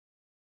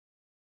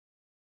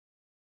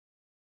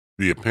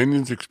The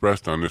opinions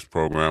expressed on this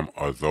program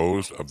are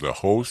those of the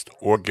host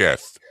or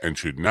guest and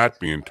should not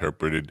be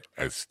interpreted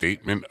as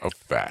statement of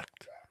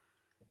fact.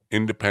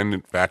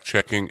 Independent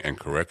fact-checking and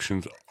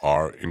corrections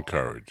are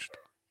encouraged.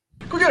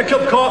 Can we get a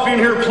cup of coffee in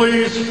here,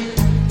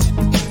 please?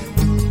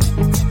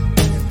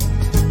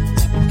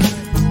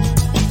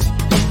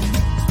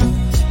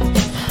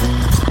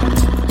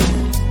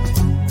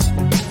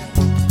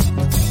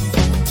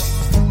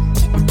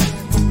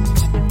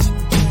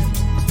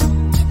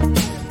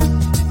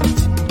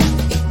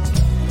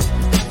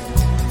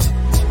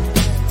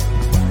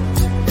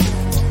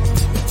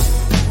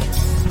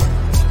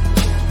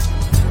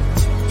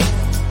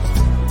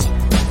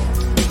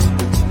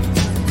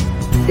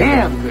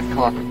 Damn good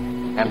coffee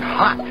and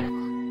hot.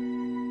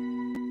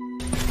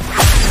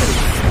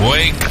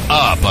 Wake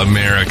up,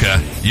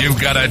 America. You've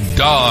got a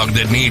dog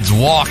that needs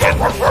walking.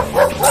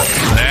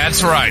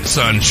 That's right,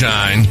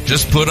 sunshine.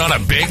 Just put on a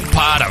big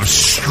pot of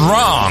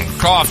strong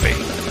coffee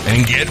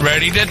and get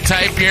ready to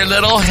type your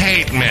little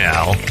hate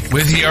mail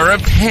with your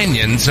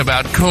opinions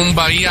about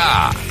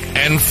kumbaya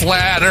and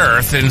flat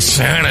earth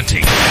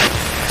insanity.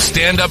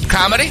 Stand-up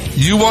comedy?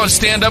 You want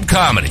stand-up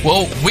comedy?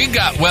 Well,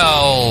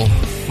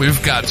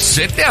 we've got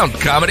sit-down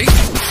comedy.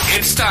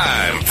 It's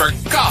time for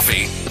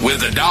Coffee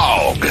with a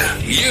Dog.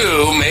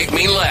 You make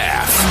me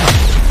laugh.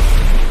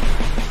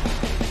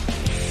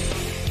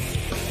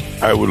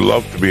 I would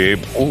love to be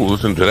able... Oh,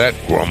 listen to that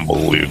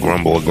grumble.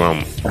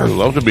 I'd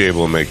love to be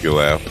able to make you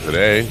laugh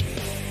today.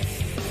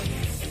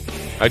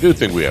 I do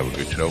think we have a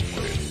good show for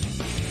you.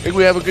 I think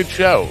we have a good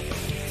show.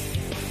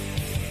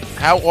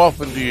 How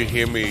often do you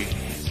hear me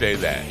say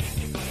that?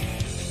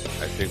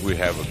 I think we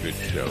have a good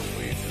show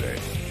for you today.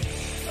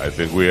 I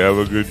think we have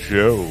a good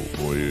show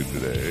for you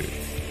today.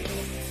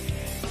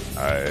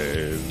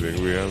 I think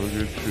we have a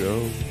good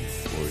show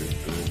for you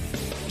today.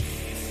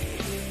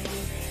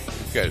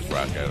 These guys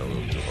rock out a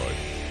little too hard.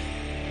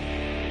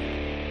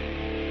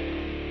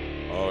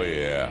 Oh,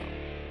 yeah.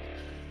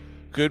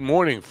 Good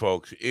morning,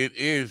 folks. It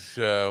is,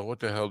 what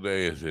the hell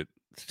day is it?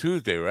 It's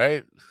Tuesday,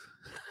 right?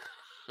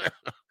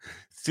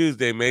 It's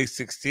Tuesday, May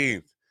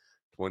 16th,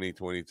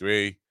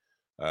 2023.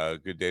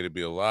 Good day to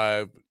be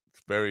alive.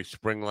 It's very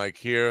spring-like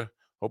here.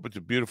 Hope it's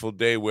a beautiful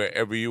day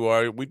wherever you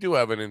are. We do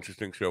have an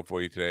interesting show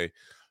for you today.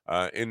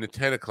 In the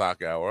 10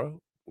 o'clock hour,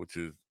 which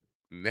is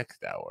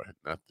next hour,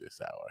 not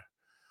this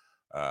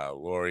hour,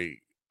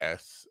 Lori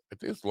S. I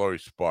think it's Lori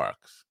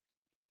Sparks,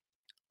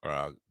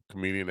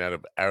 comedian out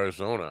of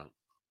Arizona,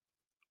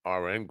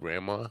 RN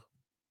grandma.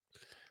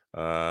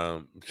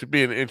 Should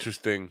be an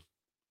interesting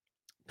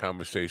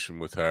conversation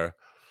with her.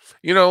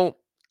 You know,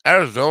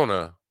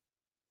 Arizona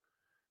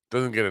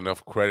doesn't get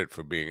enough credit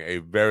for being a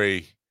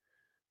very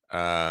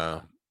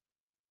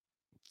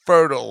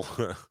fertile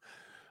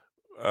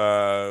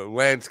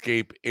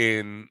landscape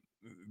in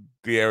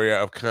the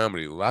area of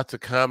comedy. Lots of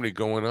comedy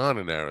going on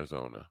in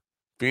Arizona.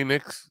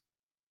 Phoenix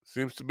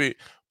seems to be...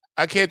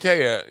 I can't tell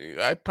you.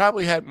 I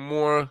probably had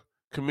more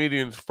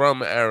comedians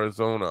from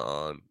Arizona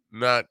on,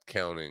 not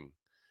counting,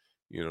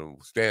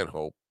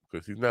 Stanhope,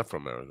 because he's not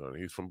from Arizona.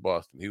 He's from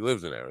Boston. He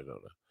lives in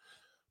Arizona.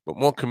 But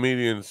more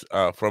comedians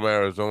from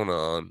Arizona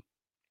on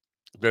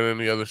than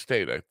any other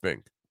state, I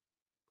think.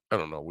 I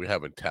don't know. We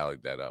haven't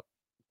tallied that up.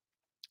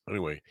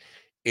 Anyway,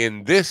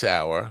 in this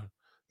hour,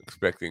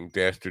 expecting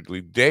Dastardly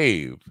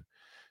Dave.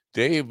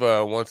 Dave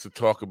wants to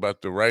talk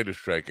about the writer's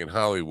strike in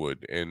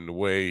Hollywood and the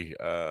way...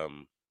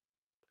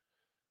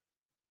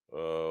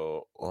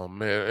 oh,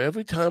 man.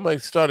 Every time I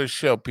start a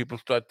show, people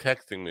start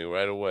texting me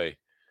right away.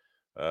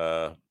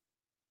 Where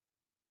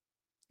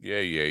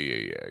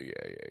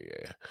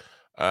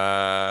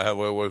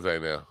was I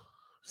now?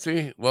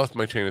 See, lost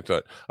my train of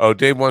thought. Oh,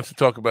 Dave wants to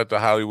talk about the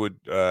Hollywood,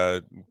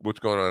 what's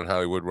going on in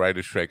Hollywood,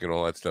 writer's strike and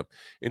all that stuff.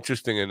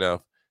 Interesting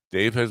enough,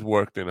 Dave has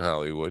worked in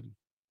Hollywood.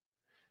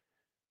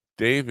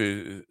 Dave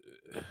is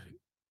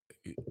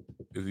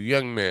a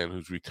young man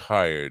who's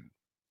retired,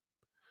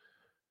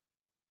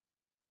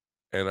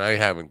 and I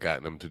haven't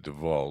gotten him to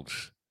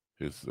divulge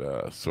his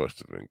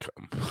source of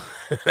income.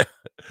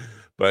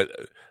 But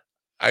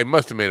I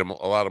must have made him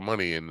a lot of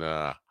money in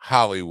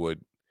Hollywood.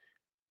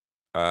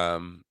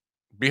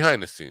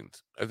 Behind the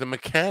scenes as a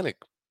mechanic.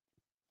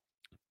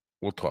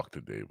 We'll talk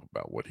to Dave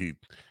about what he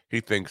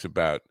thinks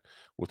about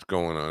what's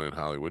going on in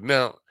Hollywood.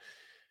 Now,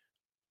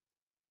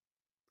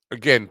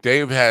 again,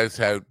 Dave has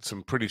had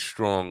some pretty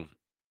strong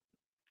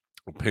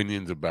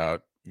opinions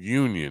about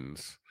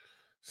unions.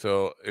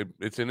 So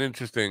it's an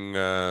interesting,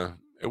 it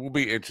will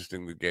be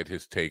interesting to get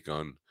his take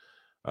on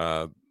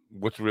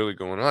what's really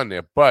going on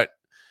there. But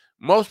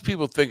most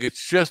people think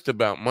it's just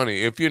about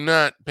money. If you're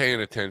not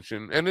paying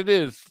attention, and it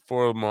is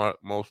for the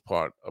most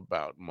part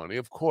about money,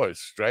 of course,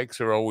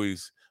 strikes are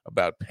always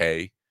about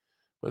pay,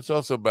 but it's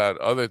also about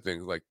other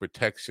things like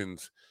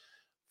protections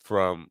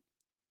from...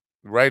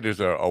 Writers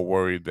are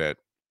worried that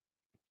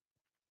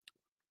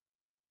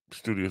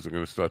studios are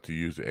going to start to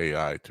use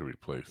AI to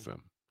replace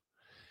them.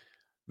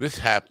 This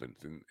happens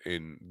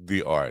in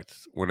the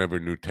arts whenever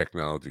new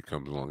technology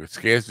comes along. It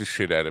scares the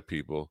shit out of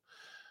people.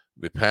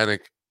 They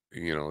panic.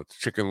 It's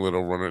Chicken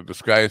Little running. The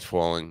sky is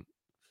falling.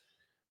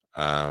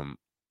 and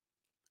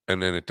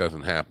then it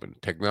doesn't happen.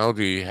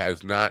 Technology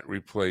has not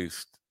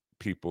replaced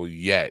people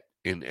yet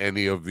in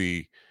any of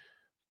the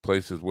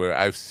places where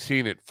I've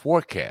seen it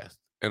forecast.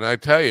 And I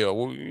tell you,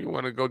 well, you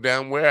want to go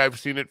down where I've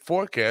seen it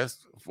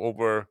forecast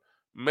over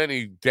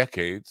many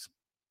decades.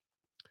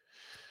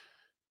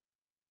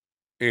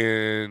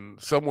 In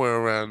somewhere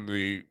around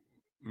the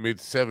mid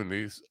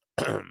 70s,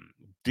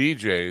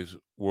 DJs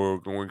were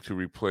going to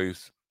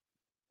replace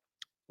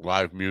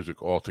live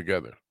music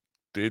altogether.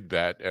 Did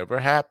that ever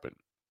happen?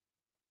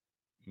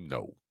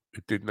 No,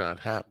 it did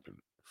not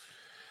happen.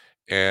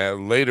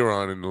 And later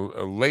on in the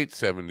late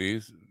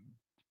 70s,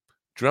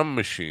 drum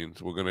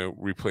machines were going to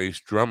replace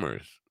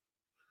drummers.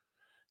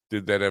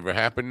 Did that ever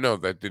happen? No,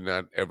 that did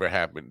not ever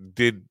happen.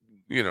 Did,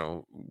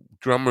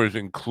 drummers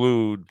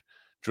include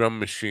drum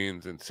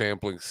machines and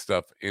sampling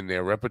stuff in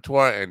their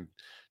repertoire, and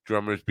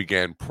drummers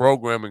began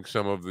programming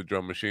some of the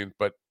drum machines,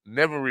 but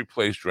never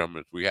replaced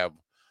drummers. We have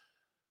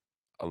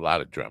a lot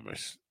of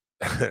drummers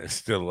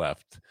still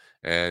left,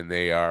 and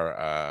they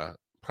are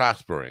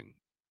prospering.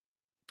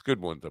 Good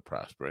ones are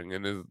prospering,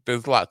 and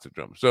there's lots of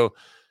drummers. So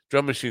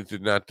drum machines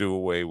did not do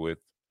away with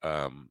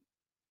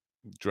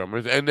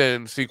drummers, and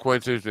then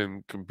sequencers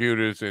and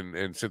computers and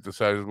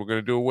synthesizers were going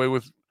to do away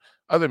with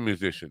other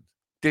musicians.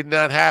 Did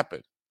not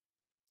happen.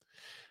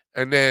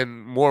 And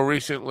then more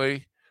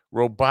recently,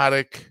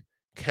 robotic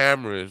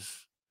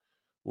cameras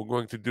were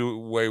going to do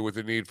away with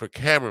the need for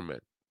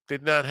cameramen.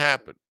 Did not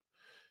happen.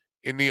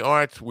 In the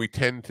arts, we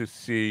tend to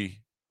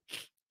see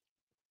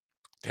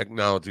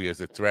technology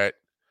as a threat.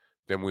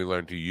 Then we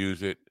learn to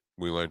use it.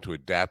 We learn to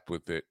adapt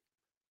with it.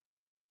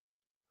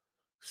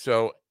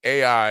 So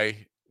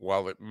AI,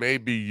 while it may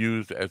be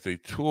used as a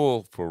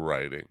tool for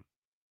writing,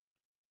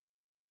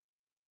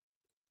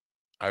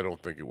 I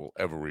don't think it will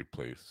ever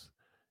replace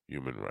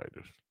human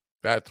writers.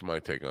 That's my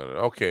take on it.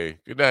 Okay,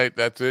 good night.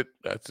 That's it.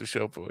 That's the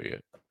show for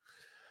you.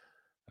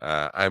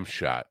 I'm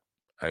shot.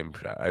 I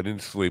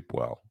didn't sleep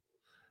well.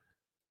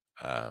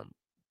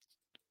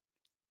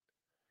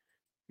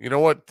 You know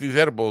what? These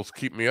edibles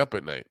keep me up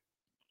at night.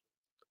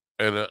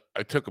 And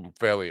I took them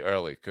fairly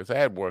early because I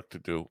had work to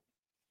do.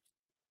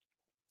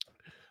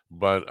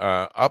 But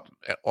up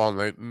all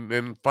night, and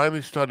then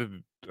finally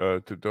started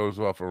to doze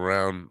off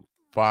around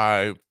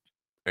 5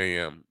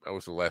 a.m. That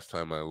was the last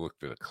time I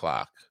looked at a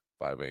clock,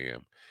 5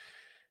 a.m.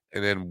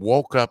 And then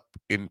woke up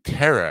in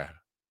terror.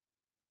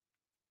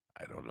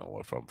 I don't know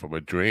if I'm from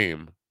a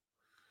dream.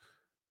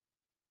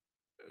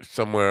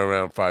 Somewhere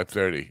around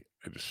 5:30,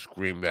 I just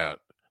screamed out,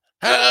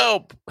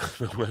 "Help!"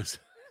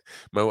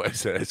 My wife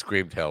said I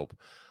screamed help.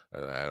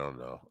 I don't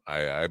know.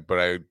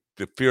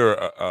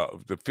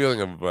 The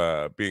feeling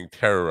of being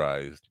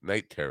terrorized,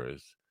 night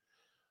terrors.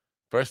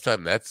 First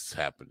time that's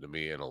happened to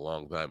me in a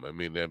long time. I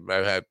mean,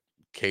 I've had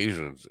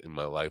occasions in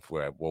my life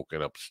where I've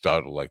woken up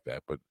startled like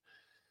that, but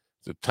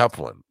it's a tough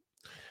one.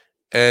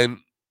 And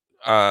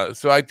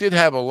so I did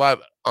have a lot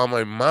on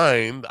my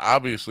mind.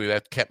 Obviously,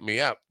 that kept me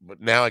up, but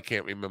now I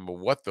can't remember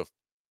what the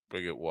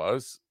frig it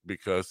was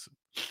because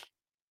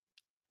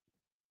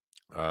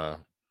I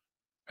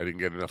didn't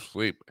get enough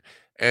sleep.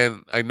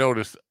 And I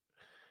noticed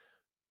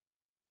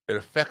it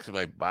affects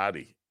my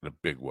body in a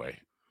big way.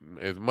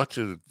 As much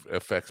as it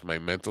affects my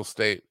mental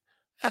state, it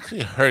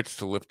actually hurts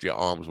to lift your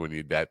arms when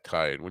you're that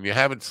tired. When you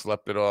haven't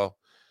slept at all,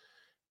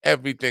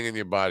 everything in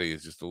your body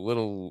is just a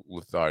little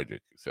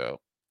lethargic.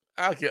 So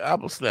I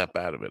will snap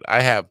out of it.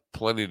 I have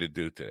plenty to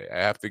do today. I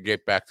have to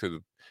get back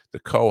to the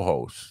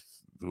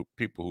co-hosts, the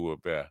people who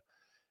have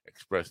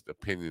expressed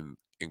opinion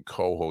in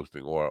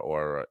co-hosting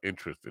or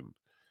interest in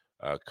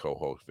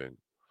co-hosting.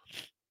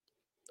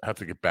 I have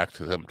to get back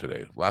to them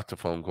today. Lots of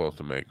phone calls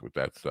to make with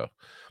that stuff.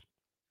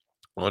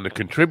 On the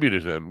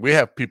contributors end, we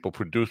have people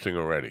producing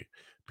already.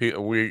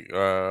 We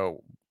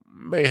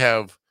may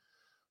have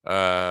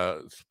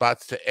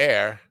spots to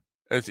air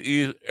as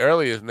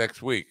early as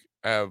next week.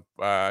 I have,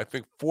 I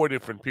think, 4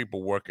 different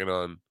people working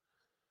on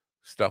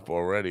stuff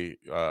already.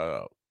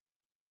 About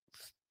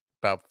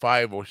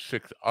 5 or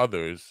 6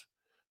 others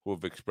who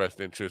have expressed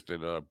interest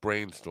in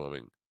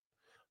brainstorming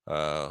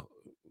to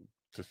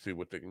see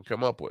what they can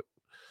come up with.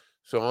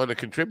 So on the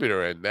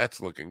contributor end,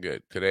 that's looking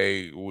good.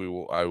 Today,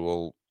 I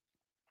will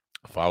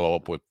follow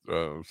up with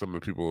some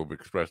of the people who have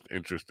expressed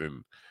interest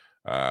in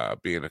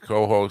being a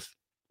co-host.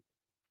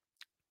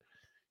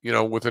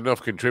 With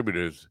enough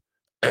contributors,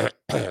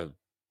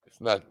 it's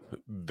not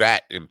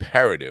that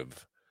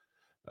imperative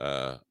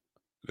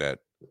that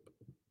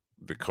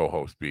the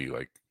co-host be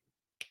like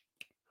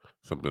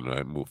something that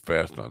I move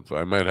fast on. So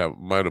I might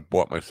have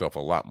bought myself a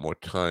lot more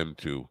time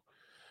to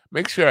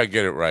make sure I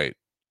get it right.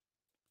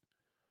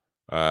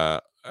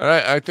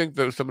 I think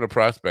that some of the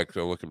prospects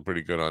are looking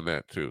pretty good on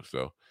that too.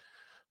 So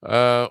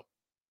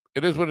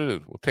it is what it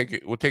is. We'll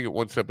take it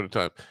one step at a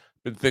time.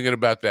 Been thinking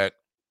about that.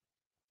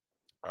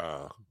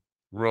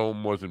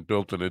 Rome wasn't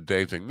built in a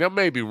day thing. Now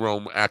maybe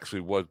Rome actually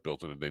was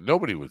built in a day.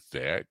 Nobody was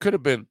there. It could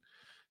have been,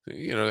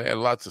 they had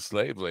lots of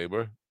slave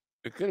labor.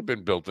 It could have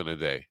been built in a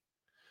day.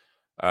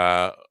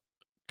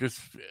 Just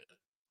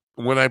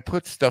when I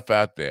put stuff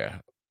out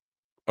there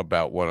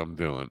about what I'm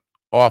doing,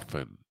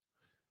 often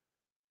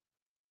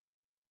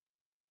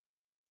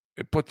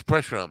it puts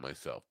pressure on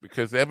myself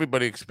because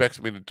everybody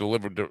expects me to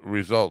deliver the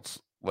results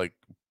like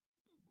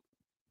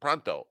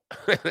pronto.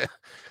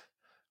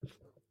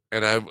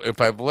 And if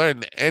I've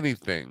learned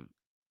anything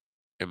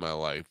in my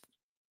life,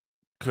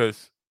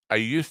 because I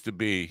used to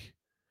be,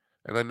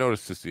 and I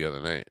noticed this the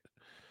other night.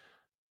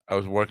 I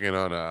was working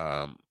on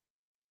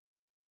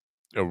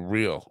a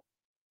reel,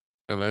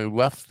 and I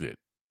left it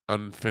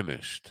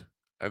unfinished,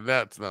 and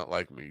that's not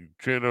like me.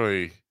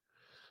 Generally,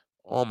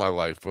 all my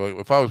life,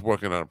 if I was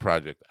working on a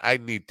project, I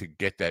need to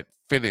get that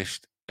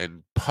finished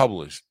and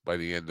published by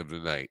the end of the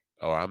night,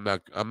 or I'm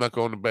not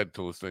going to bed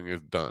till this thing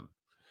is done.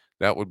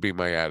 That would be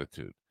my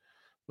attitude.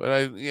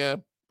 But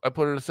I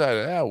put it aside.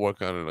 I'll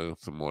work on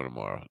it some more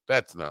tomorrow.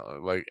 That's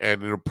not like,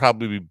 and it'll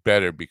probably be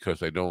better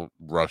because I don't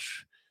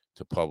rush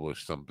to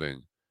publish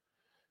something,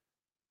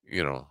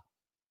 you know.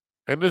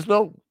 And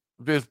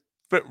there's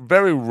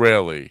very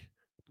rarely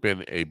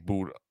been a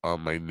boot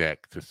on my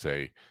neck to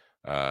say,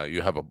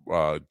 you have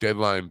a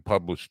deadline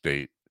published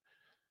date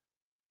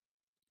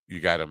you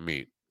got to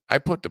meet. I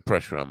put the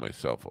pressure on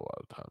myself a lot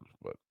of times,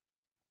 but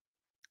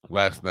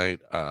last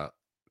night,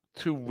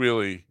 two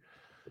really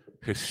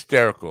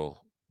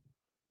hysterical,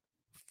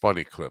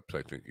 funny clips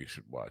I think you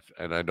should watch,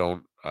 and I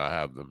don't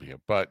have them here.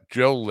 But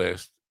Joe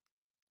List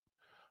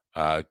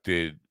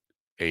did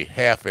a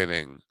half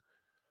inning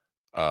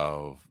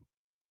of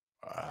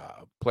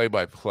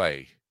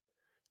play-by-play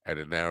at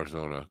an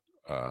Arizona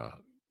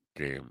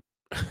game,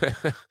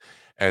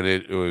 and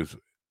it was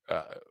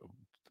uh,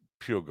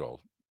 pure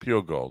gold,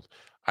 pure gold.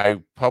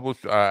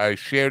 I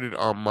shared it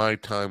on my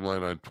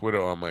timeline on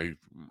Twitter, on my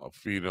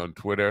feed on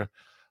Twitter.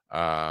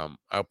 I'll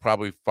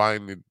probably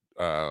find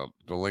the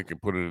link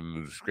and put it in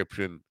the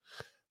description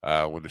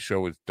when the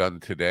show is done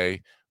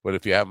today. But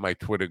if you have my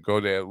Twitter, go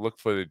there, look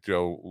for the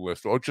Joe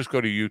List, or just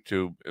go to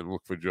YouTube and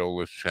look for Joe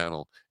List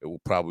channel. It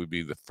will probably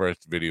be the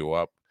first video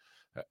up.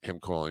 Him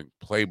calling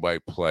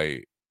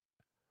play-by-play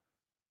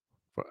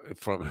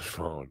from his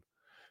phone.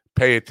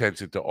 Pay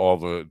attention to all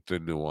the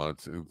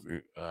nuance.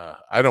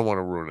 I don't want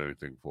to ruin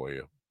anything for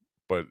you,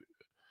 but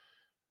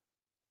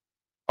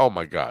oh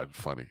my God,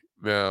 funny.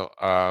 Now,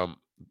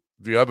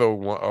 the other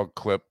one,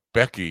 clip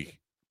Becky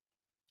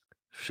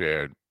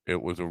shared,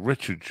 it was a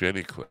Richard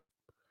Jenny clip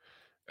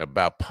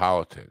about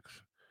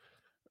politics.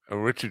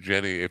 Richard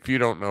Jenny, if you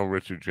don't know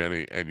Richard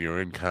Jenny and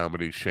you're in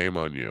comedy, shame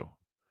on you.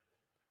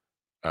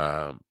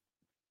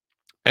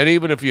 And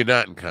even if you're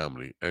not in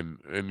comedy and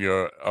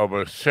you're of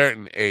a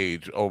certain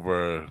age,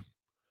 over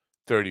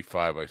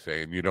 35, I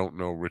say, and you don't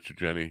know Richard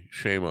Jenny,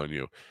 shame on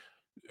you.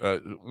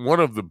 One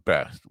of the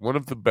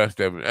best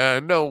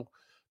ever. No,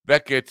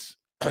 that gets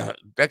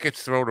that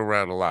gets thrown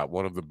around a lot.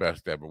 One of the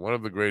best ever, one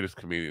of the greatest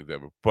comedians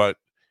ever. But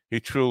he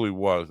truly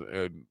was,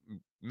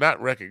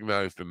 not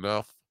recognized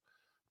enough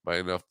by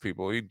enough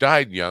people. He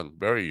died young,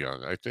 very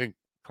young. I think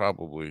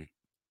probably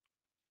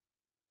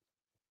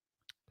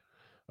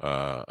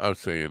I would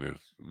say in his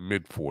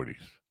mid-40s,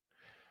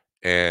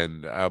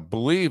 and I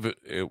believe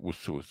it was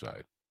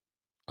suicide.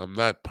 I'm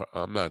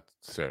not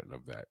certain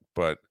of that,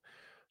 but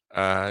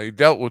he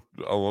dealt with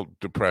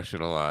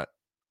depression a lot,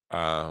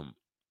 um,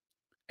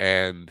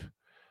 and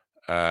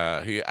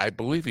I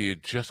believe he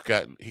had just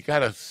he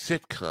got a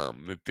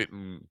sitcom that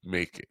didn't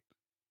make it,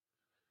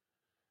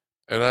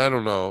 and I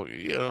don't know,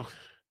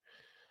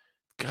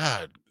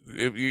 God,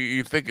 if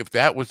you think if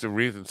that was the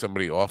reason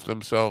somebody off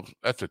themselves,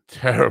 that's a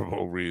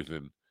terrible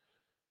reason.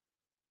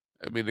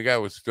 I mean, the guy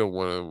was still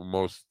one of the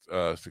most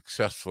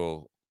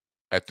successful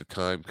at the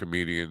time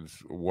comedians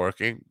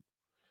working.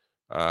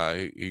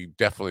 He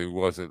definitely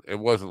wasn't. It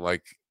wasn't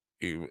like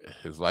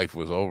his life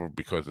was over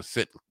because a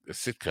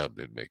sitcom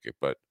didn't make it.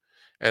 But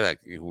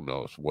who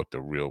knows what the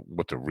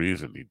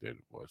reason he did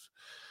was.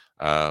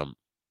 Um,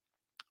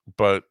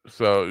 but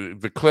so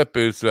the clip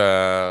is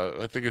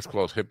I think it's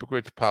called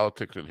 "Hypocrites,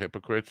 Politics, and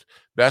Hypocrites."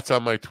 That's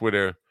on my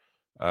Twitter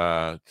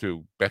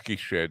too. Becky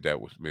shared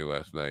that with me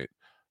last night,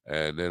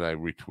 and then I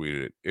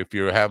retweeted it.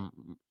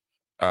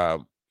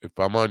 If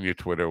I'm on your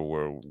Twitter,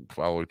 or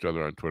follow each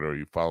other on Twitter, or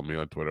you follow me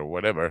on Twitter,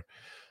 whatever.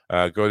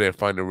 Go there,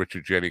 find the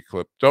Richard Jenny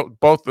clip.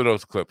 Both of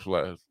those clips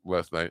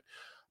last night.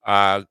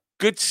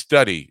 Good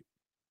study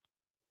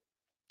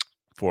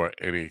for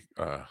any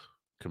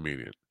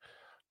comedian.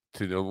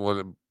 To the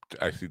one,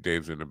 I see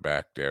Dave's in the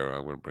back there.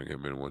 I'm going to bring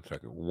him in 1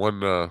 second.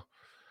 One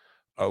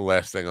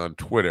last thing on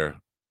Twitter,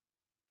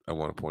 I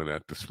want to point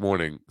out this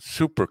morning.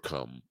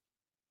 Supercum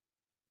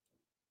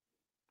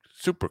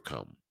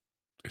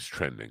is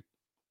trending.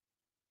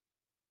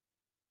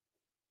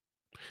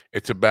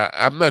 It's about.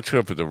 I'm not sure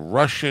if it's a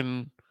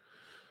Russian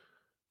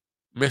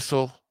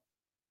missile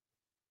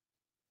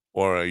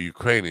or a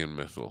Ukrainian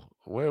missile.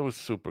 Where was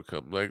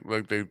Supercum?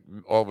 Like they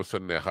all of a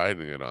sudden they're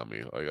hiding it on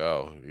me. Like,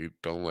 oh, you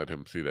don't let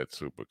him see that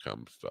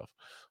Supercum stuff.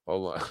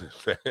 Hold on.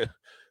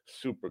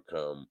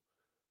 Supercum.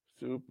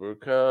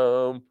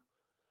 Supercum.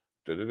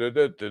 Da, da, da,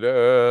 da,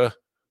 da,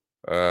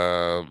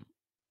 da.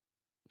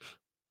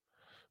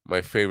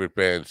 My favorite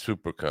band,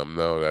 Supercum.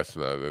 No, that's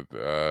not it.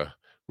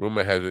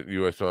 Rumor has it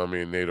U.S.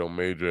 Army and NATO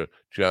Major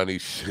Johnny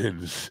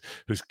Sins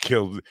was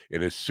killed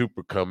in a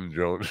super cum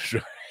drone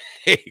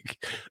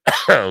strike.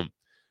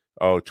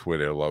 Oh,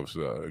 Twitter loves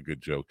a good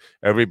joke.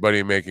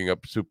 Everybody making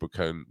up super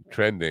cum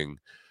trending.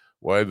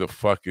 Why the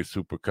fuck is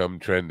super cum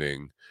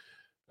trending?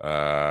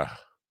 Zelensky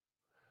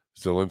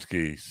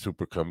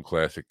super cum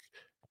classic.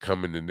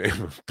 Come in the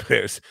name of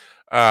piss.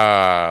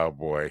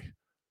 Boy.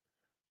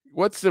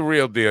 What's the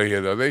real deal here,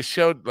 though? They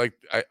showed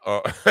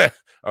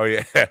oh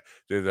yeah,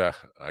 there's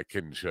I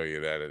couldn't show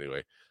you that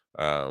anyway.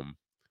 Oh,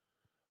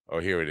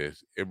 here it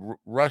is.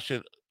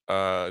 Russian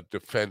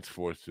defense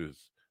forces.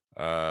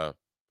 Uh,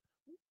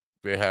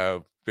 they're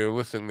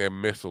listing their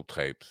missile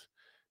types,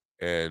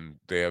 and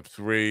they have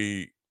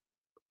 3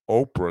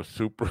 Oprah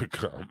super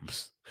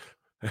comes.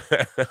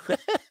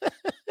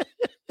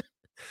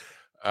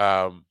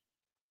 um,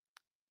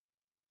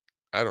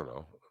 I don't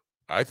know.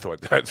 I thought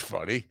that's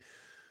funny.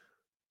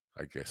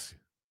 I guess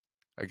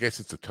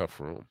it's a tough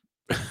room.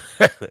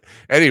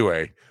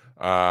 Anyway,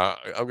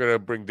 I'm gonna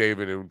bring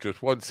David in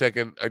just 1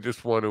 second. I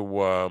just want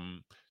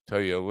to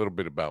tell you a little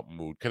bit about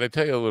mood. Can I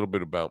tell you a little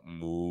bit about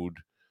mood?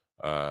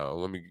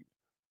 Let me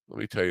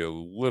tell you a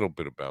little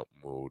bit about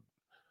mood.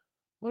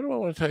 What do I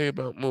want to tell you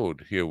about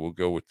mood? Here, we'll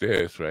go with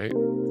this, right?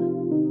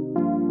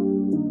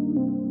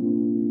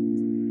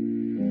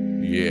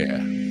 Yeah,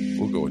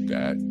 we'll go with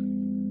that.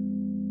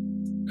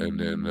 And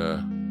then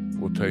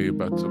we'll tell you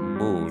about some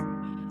mood.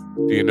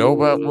 Do you know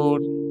about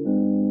mood?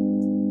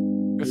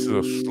 This is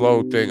a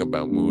slow thing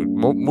about mood.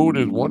 Mood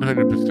is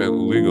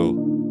 100% legal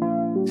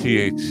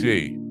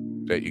THC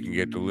that you can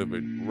get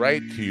delivered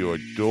right to your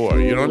door.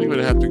 You don't even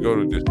have to go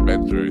to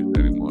dispensaries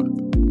anymore.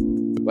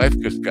 Life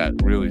just got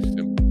really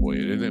simple for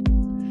you, didn't it?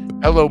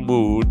 Hello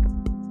Mood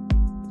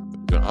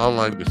is an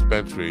online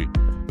dispensary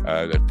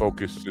that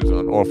focuses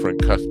on offering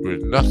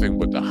customers nothing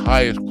but the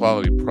highest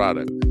quality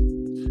products.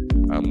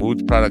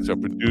 Mood's products are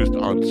produced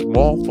on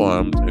small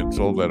farms and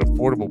sold at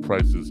affordable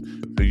prices,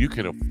 so you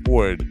can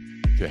afford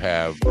to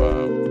have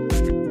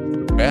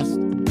the best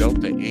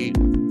Delta 8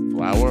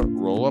 flower,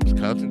 roll-ups,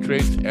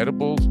 concentrates,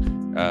 edibles,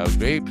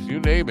 vapes, you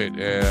name it,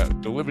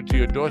 delivered to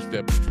your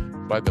doorstep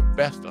by the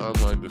best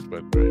online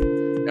dispensary.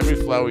 Every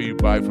flower you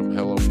buy from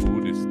Hello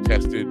Mood is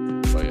tested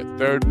by a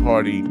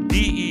third-party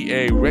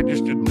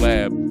DEA-registered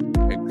lab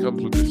and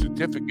comes with a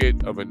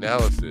certificate of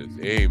analysis.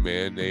 Hey,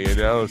 man, the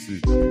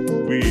analysis is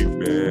weed,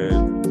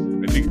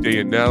 man. I think the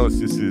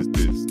analysis is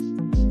this.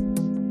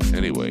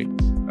 Anyway,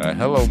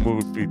 Hello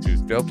Mood features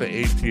Delta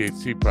 8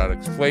 THC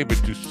products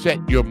flavored to set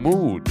your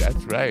mood.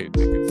 That's right.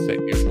 They can set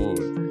your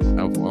mood.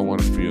 I want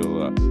to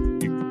feel...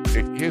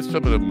 here's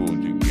some of the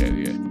moods you can get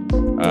here.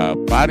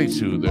 Body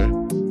soother.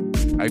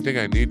 I think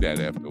I need that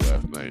after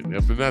last night.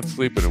 After not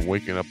sleeping and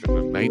waking up in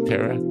the night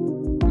terror, I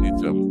need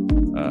some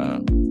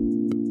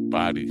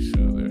body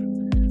soother.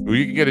 Or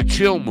you can get a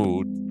chill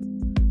mood,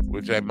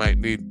 which I might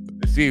need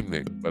this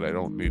evening, but I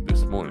don't need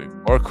this morning.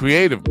 Or a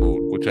creative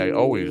mood, which I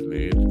always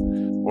need.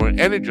 Or an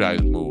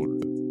energized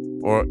mood.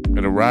 Or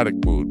an erotic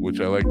mood, which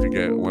I like to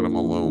get when I'm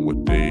alone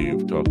with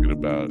Dave talking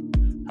about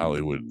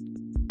Hollywood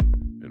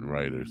and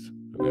writers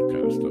and that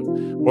kind of stuff.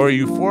 Or a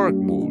euphoric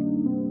mood.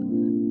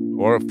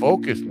 Or a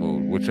focus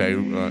mood, which I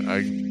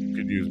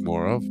could use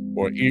more of.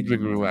 Or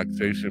evening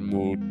relaxation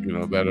mood, you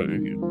know, that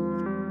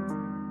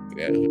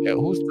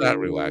who's not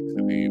relaxed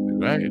in the evening,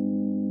 right?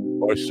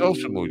 Or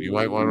social mood. You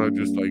might want to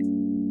just like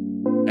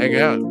hang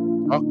out,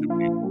 talk to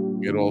people,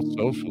 get all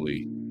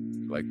socially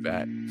like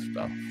that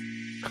stuff.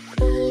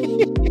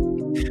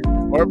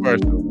 Or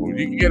versatile mood.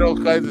 You can get all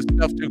kinds of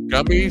stuff too,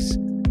 gummies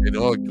and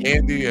all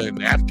candy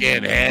and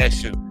Afghan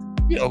hash, and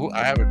you know,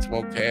 I haven't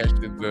smoked hash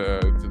since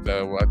I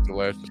watched the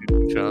last Cheech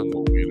and Chong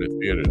movie in the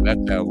theater.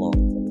 That's how long.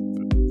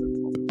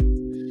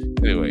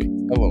 Anyway,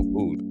 Hello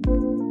Mood.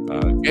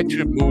 Get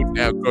your mood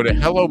now. Go to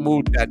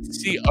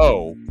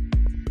hellomood.co.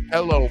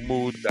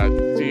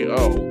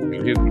 Hellomood.co. And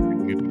here's what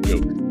you need to do.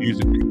 Use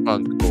a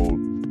coupon code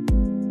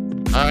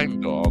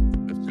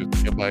MINDDOG. That's just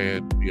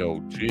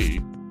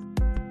MINDOG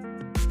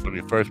on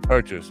your first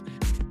purchase.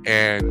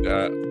 And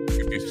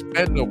if you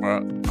spend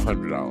over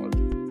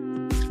 $100,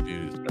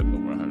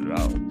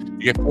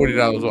 you get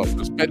 $40 off.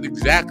 So spend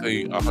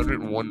exactly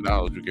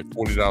 $101. You get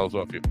 $40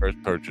 off your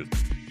first purchase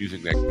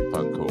using that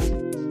coupon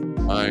code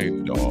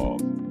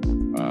MINDDOG.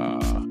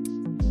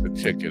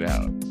 Check it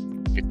out.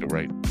 Get the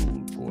right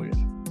food for you.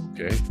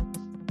 Okay?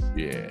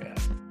 Yeah.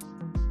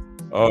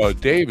 Oh,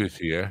 Dave is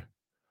here.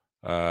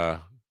 Can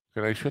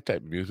I shut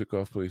that music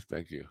off, please?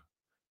 Thank you.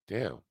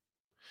 Damn.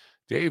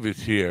 Dave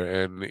is here,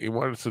 and he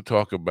wants to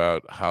talk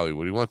about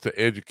Hollywood. He wants to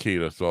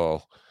educate us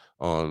all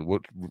on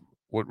what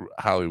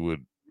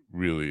Hollywood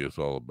really is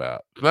all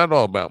about. It's not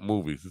all about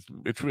movies.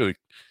 It's really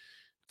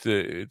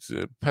it's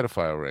a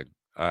pedophile ring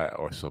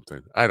or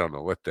something. I don't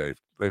know. Let Dave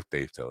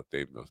tell it.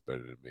 Dave knows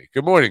better than me.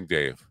 Good morning,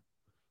 Dave.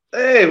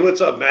 Hey,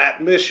 what's up,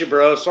 Matt? Miss you,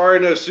 bro. Sorry,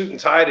 no suit and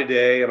tie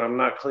today, and I'm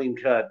not clean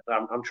cut.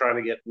 I'm trying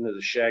to get into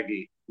the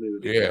shaggy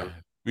mood. Yeah,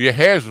 your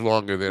hair's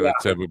longer than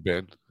it's ever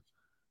been.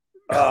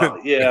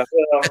 Yeah,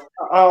 well,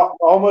 I'll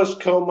almost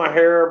comb my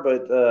hair,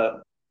 but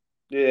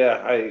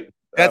yeah,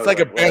 I That's was like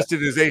a like, well,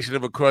 bastardization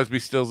of a Crosby,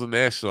 Stills and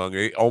Nash song.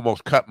 It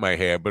almost cut my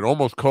hair, but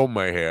almost combed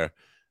my hair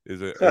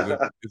is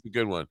a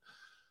good one.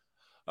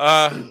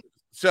 Uh,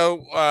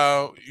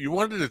 you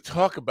wanted to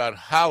talk about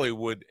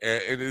Hollywood,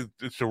 and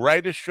it's the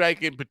writer's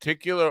strike in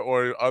particular,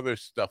 or other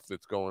stuff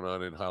that's going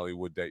on in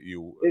Hollywood that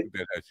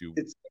that has you.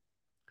 it's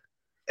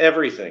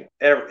everything.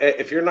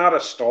 If you're not a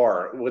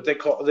star, what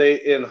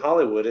they in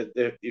Hollywood,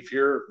 if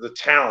you're the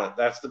talent,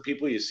 that's the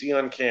people you see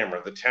on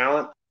camera. The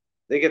talent,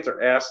 they get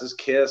their asses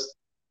kissed,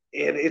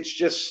 and it's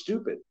just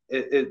stupid.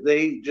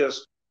 They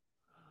just,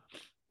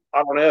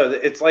 I don't know.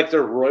 It's like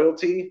they're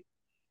royalty,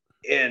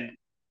 and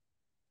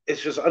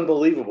it's just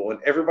unbelievable.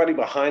 And everybody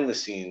behind the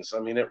scenes, I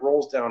mean, it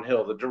rolls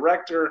downhill. The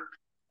director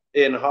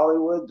in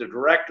Hollywood, the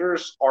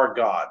directors are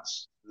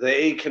gods.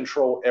 They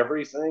control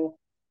everything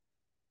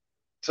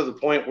to the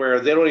point where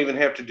they don't even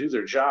have to do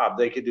their job.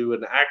 They could do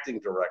an acting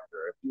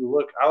director. If you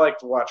look, I like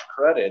to watch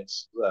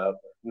credits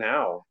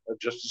now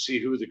just to see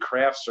who the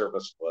craft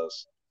service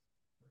was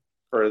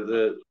for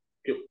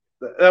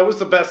that was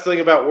the best thing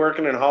about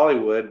working in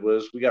Hollywood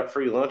was we got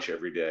free lunch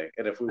every day.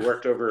 And if we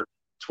worked over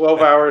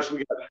 12 hours, we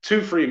got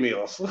 2 free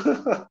meals.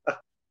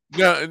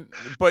 No,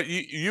 but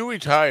you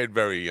retired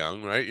very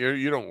young, right?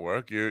 You don't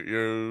work.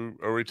 You're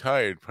a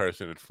retired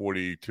person at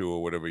 42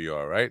 or whatever you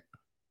are, right?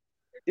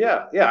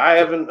 Yeah. I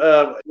haven't.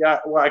 Well,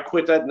 I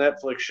quit that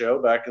Netflix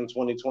show back in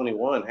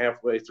 2021,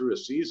 halfway through a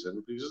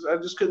season, because I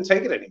just couldn't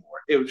take it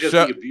anymore. It would just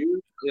be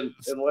abused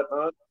and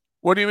whatnot.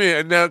 What do you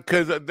mean? Now,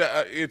 because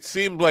it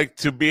seemed like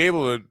to be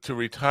able to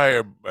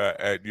retire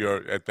at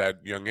that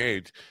young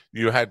age,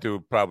 you had to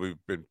have probably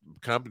been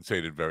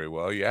compensated very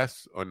well.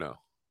 Yes or no?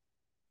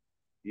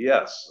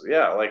 Yes.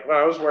 Yeah. Like when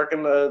I was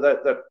working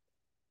that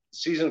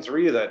season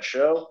 3 of that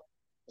show,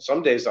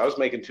 some days I was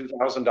making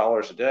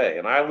 $2,000 a day,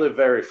 and I live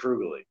very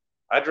frugally.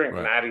 I drink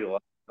Right. Natty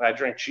Light. I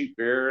drink cheap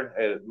beer.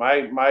 And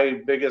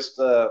my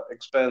biggest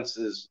expense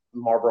is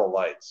Marlboro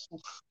Lights.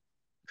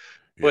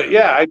 But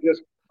yeah, I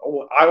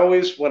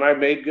always, when I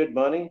made good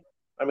money,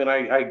 I mean,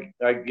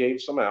 I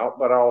gave some out,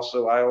 but I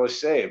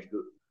always saved.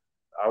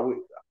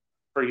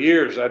 For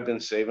years, I've been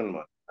saving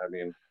money. I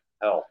mean,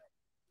 hell.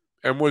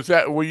 And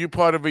were you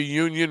part of a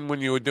union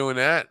when you were doing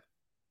that?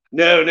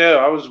 No,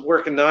 I was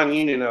working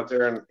non-union out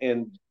there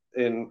in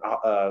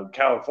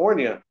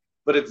California,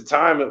 but at the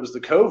time it was the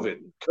COVID.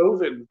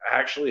 COVID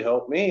actually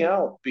helped me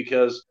out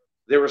because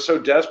they were so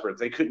desperate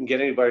they couldn't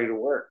get anybody to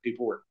work.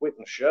 People were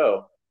quitting the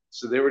show,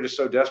 so they were just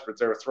so desperate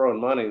they were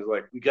throwing money.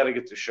 Like, we got to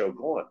get the show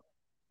going,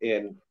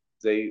 and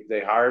they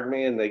hired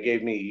me and they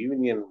gave me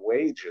union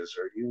wages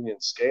or union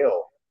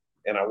scale,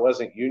 and I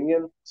wasn't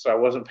union, so I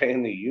wasn't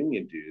paying the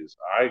union dues.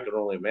 I could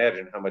only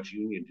imagine how much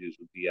union dues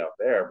would be out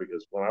there,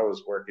 because when I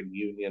was working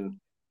union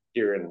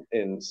here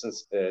in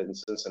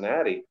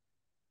Cincinnati,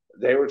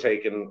 they were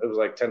taking, it was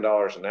like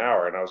 $10 an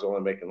hour, and I was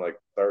only making like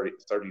 $32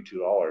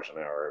 an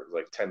hour. It was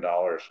like $10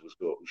 was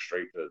going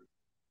straight to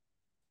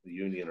the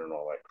union and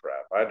all that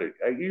crap.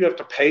 You have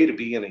to pay to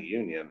be in a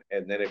union,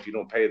 and then if you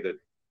don't pay the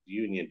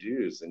union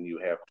dues, then you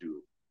have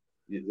to.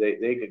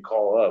 They could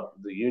call up,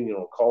 the union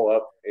will call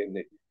up and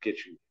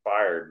get you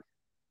fired.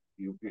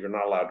 You're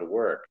not allowed to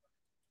work.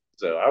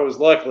 So I was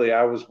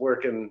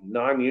working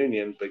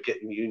non-union but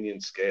getting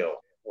union scale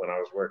when I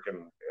was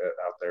working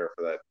out there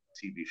for that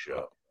TV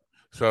show.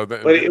 So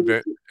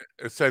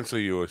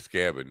essentially you were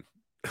scabbing.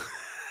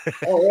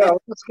 Oh yeah, I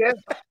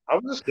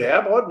was a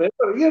scab. I'll admit,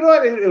 but you know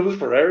what? It was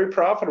very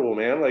profitable,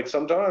 man. Like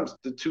sometimes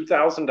the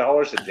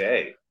 $2,000 a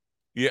day.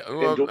 Yeah,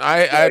 well,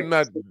 I'm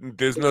not.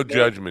 There's no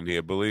judgment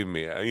here. Believe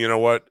me. You know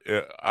what?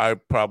 I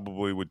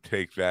probably would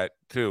take that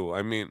too.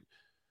 I mean,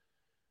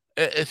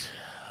 it's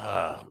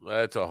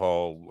that's a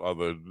whole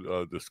other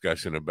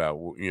discussion about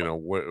what.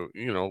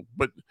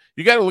 But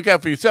you got to look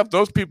out for yourself.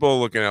 Those people are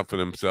looking out for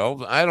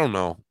themselves. I don't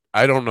know.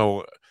 I don't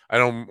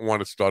want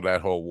to start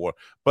that whole war.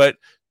 But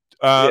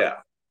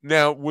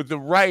now with the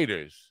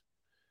writers.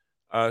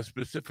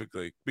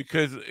 Specifically,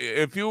 because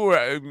if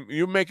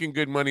you're making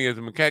good money as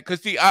a mechanic,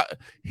 because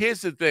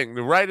here's the thing: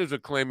 the writers are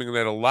claiming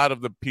that a lot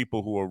of the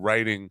people who are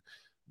writing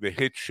the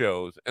hit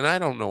shows, and I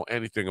don't know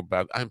anything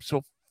about. I'm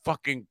so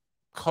fucking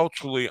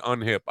culturally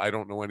unhip. I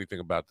don't know anything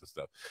about this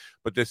stuff,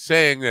 but they're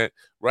saying that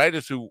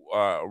writers who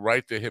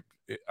write the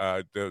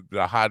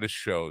hottest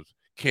shows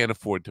can't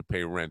afford to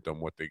pay rent on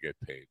what they get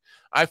paid.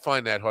 I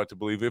find that hard to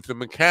believe. If the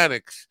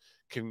mechanics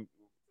can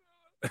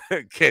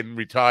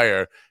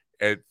retire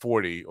at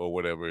 40 or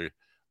whatever,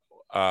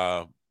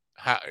 how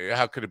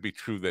could it be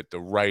true that the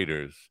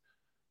writers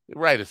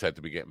have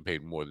to be getting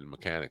paid more than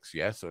mechanics?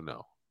 Yes or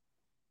no?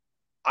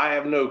 I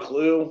have no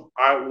clue.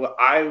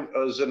 I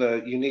was in a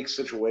unique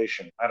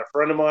situation. I had a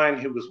friend of mine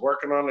who was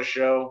working on a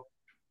show.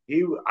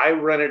 I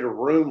rented a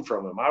room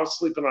from him. I was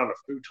sleeping on a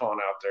futon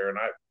out there, and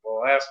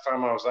last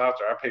time I was out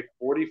there, I paid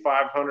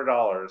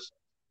 $4,500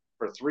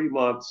 for 3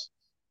 months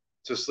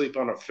to sleep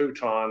on a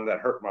futon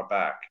that hurt my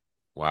back.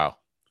 Wow.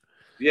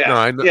 Yeah, no,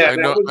 I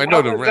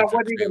know the rent's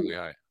extremely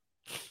high.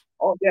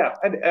 Oh yeah,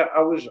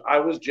 I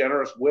was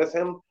generous with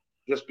him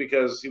just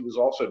because he was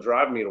also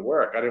driving me to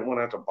work. I didn't want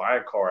to have to buy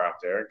a car out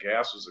there.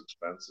 Gas was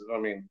expensive. I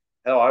mean,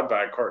 Hell, I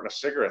buy a carton of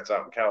cigarettes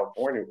out in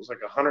California. It was like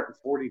 $140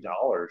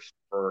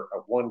 for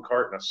one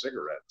carton of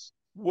cigarettes.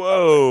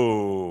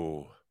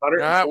 Whoa.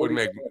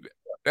 $140.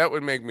 That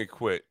would make me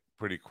quit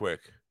pretty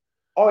quick.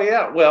 Oh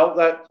yeah, well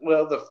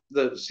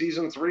the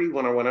season 3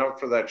 when I went out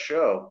for that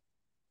show,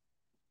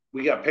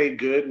 we got paid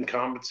good and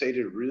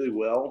compensated really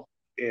well,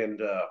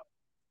 and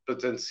but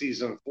then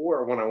season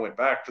 4 when I went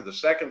back for the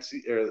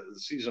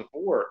season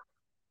 4,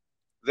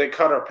 they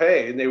cut our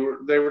pay, and they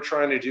were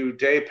trying to do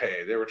day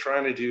pay. They were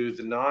trying to do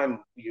the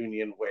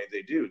non-union way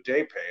they do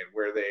day pay,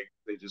 where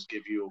they just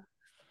give you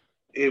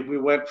it. We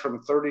went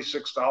from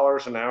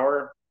 $36 an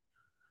hour,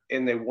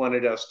 and they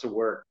wanted us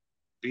to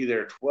be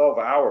there 12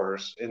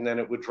 hours, and then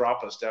it would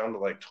drop us down to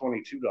like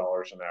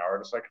 $22 an hour.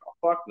 And it's like, oh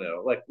fuck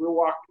no. Like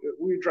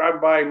we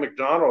drive by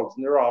McDonald's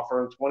and they're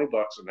offering $20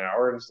 an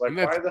hour, and it's like, and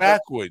that's why the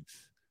backwards.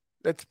 hell?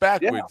 That's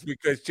backwards,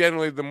 because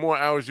generally the more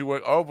hours you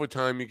work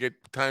overtime, you get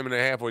time and a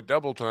half or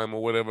double time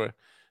or whatever.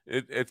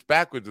 It's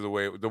backwards of the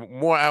way. The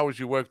more hours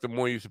you work, the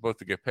more you're supposed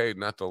to get paid,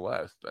 not the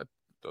less. That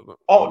doesn't.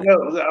 Oh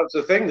no, that was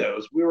the thing though.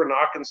 Is we were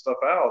knocking stuff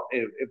out,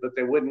 but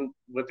they wouldn't.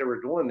 What they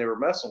were doing, they were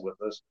messing with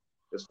us.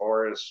 As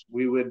far as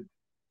we would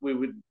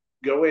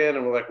go in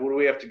and we're like, what do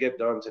we have to get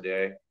done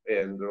today?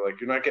 And they're like,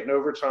 you're not getting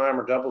overtime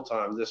or double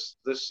time this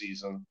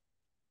season.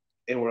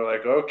 And we're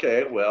like,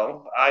 okay,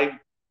 well,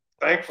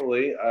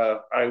 thankfully,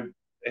 I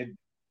had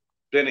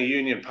been a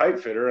union pipe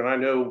fitter, and I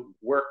know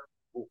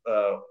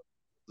the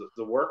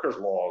workers'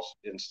 laws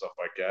and stuff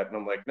like that. And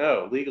I'm like,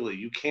 no, legally,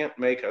 you can't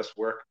make us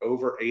work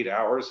over 8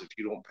 hours if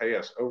you don't pay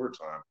us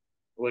overtime.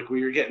 Like,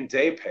 you're getting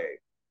day pay.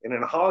 And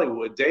in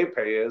Hollywood, day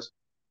pay is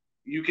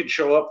you could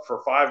show up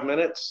for 5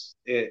 minutes.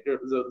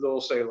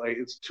 They'll say, like,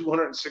 it's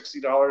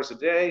 $260 a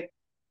day.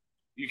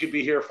 You could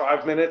be here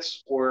 5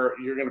 minutes, or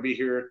you're going to be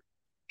here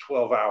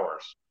 12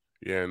 hours.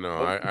 Yeah, no,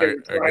 I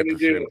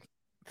get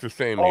the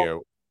same here.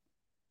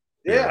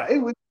 Yeah,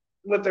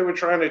 what they were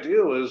trying to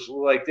do is,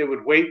 like, they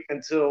would wait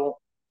until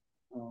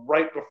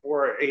right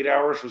before 8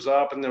 hours was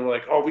up, and then we're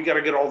like, oh, we got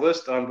to get all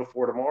this done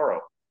before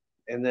tomorrow.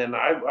 And then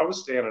I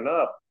was standing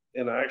up,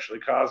 and I actually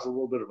caused a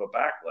little bit of a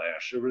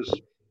backlash.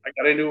 I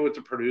got into it with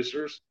the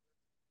producers,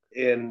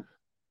 and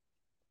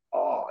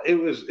it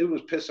was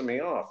pissing me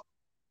off,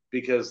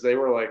 because they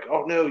were like,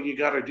 oh no, you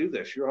got to do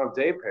this, you're on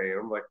day pay. And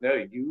I'm like,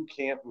 no, you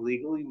can't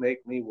legally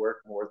make me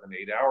work more than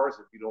 8 hours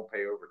if you don't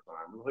pay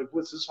overtime. I'm like,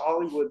 what's this,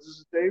 Hollywood? This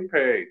is day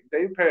pay.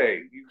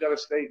 You got to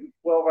stay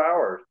 12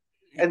 hours.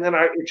 And then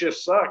it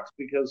just sucked,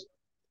 because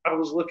I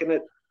was looking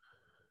at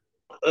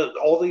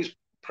all these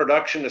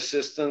production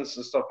assistants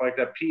and stuff like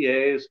that,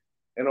 PAs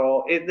and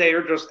all. They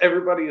are just,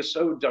 everybody is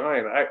so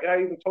dying.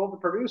 I even told the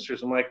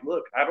producers, I'm like,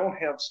 look, I don't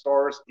have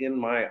stars in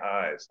my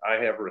eyes. I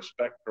have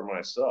respect for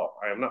myself.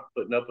 I am not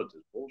putting up with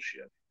this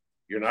bullshit.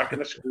 You're not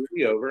going to screw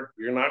me over.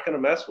 You're not going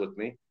to mess with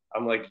me.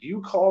 I'm like,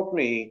 you called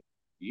me.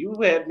 You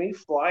had me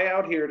fly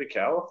out here to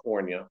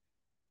California,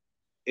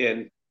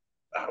 and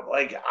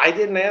like, I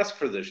didn't ask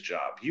for this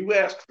job. You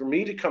asked for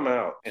me to come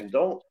out, and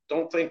don't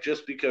think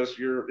just because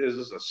this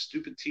is a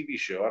stupid TV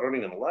show I don't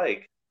even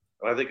like,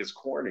 and I think it's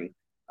corny.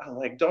 I'm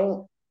like,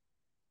 don't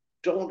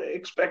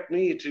expect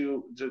me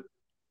to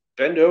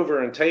bend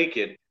over and take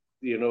it.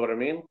 You know what I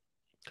mean?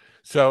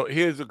 So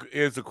here's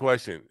a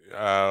question.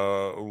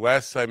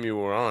 Last time you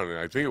were on,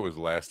 I think it was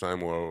last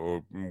time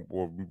or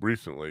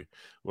recently.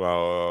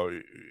 Well,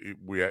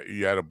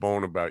 you had a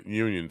bone about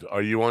unions.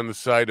 Are you on the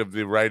side of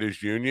the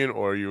writers' union,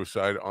 or are you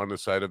on the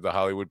side of the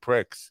Hollywood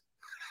pricks?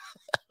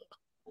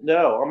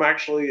 No, I'm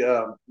actually.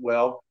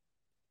 Well,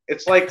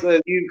 it's like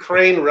the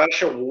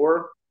Ukraine-Russia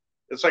war.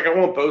 It's like I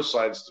want both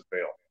sides to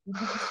fail.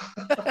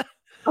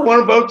 I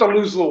want them both to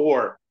lose the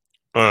war.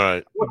 All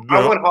right.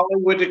 I want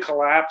Hollywood to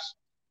collapse,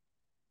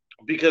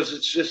 because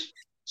it's just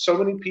so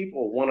many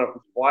people want to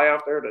fly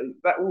out there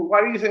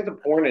why do you think the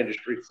porn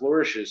industry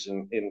flourishes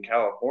in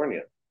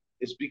California?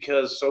 It's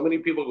because so many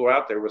people go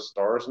out there with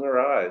stars in their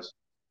eyes,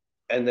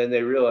 and then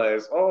they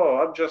realize, oh,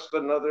 I'm just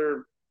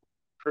another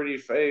pretty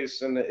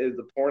face, and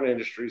the porn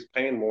industry is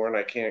paying more, and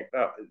I can't,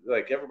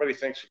 like, everybody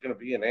thinks you're going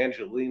to be an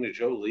Angelina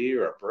Jolie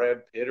or a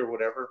Brad Pitt or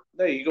whatever.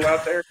 No, you go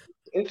out there,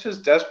 it's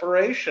just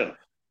desperation.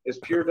 It's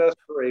pure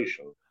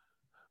desperation.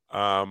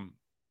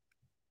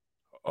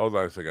 Hold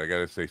on a second. I got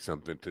to say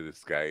something to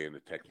this guy in the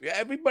text. Yeah,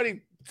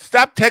 everybody,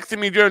 stop texting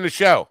me during the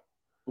show.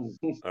 All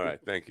right,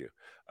 thank you.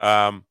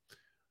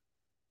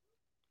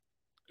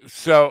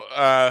 So,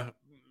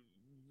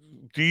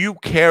 do you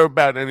care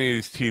about any of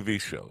these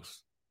TV shows?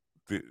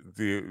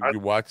 Do you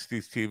watch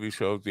these TV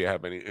shows? Do you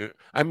have any?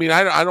 I mean,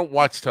 I don't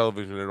watch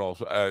television at all,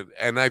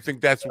 and I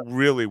think that's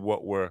really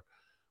what we're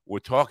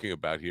talking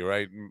about here,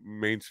 right?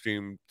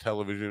 Mainstream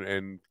television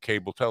and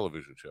cable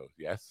television shows.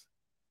 Yes.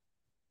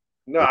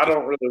 No, I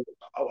don't really.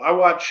 I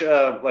watch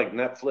like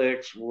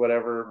Netflix or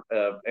whatever,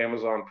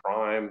 Amazon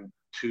Prime,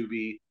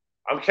 Tubi.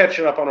 I'm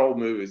catching up on old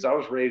movies. I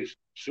was raised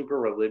super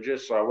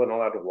religious, so I wasn't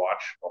allowed to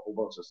watch a whole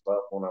bunch of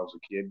stuff when I was a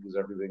kid, because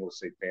everything was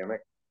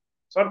satanic.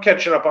 So I'm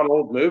catching up on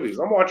old movies.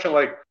 I'm watching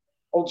like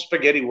old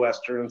spaghetti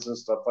westerns and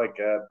stuff like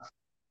that.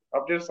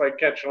 I'm just like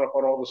catching up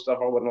on all the stuff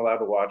I wasn't allowed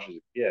to watch as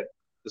a kid.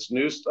 This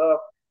new stuff,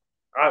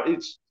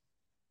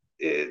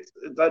 It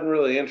doesn't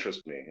really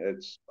interest me.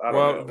 I don't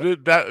Well, know.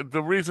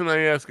 the reason I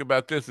ask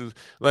about this is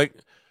like,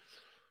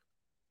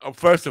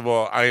 first of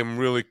all, I am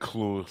really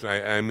clueless.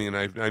 I mean,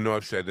 I know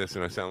I've said this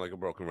and I sound like a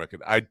broken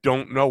record. I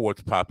don't know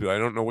what's popular. I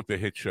don't know what the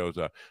hit shows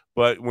are.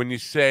 But when you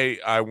say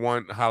I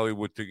want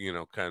Hollywood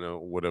to, kind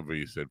of whatever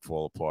you said,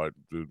 fall apart,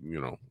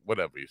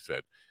 whatever you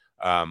said,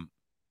 um,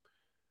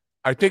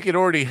 I think it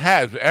already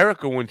has.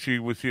 Erica, when she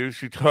was here,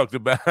 she talked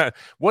about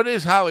what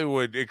is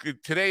Hollywood.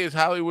 Today is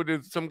Hollywood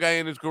is some guy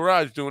in his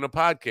garage doing a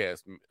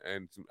podcast,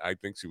 and I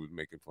think she was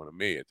making fun of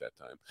me at that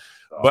time.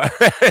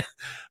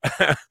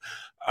 But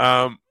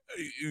um,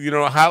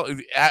 how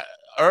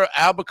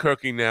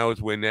Albuquerque now is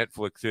where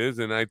Netflix is,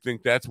 and I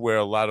think that's where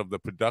a lot of the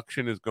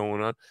production is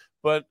going on.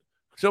 But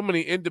so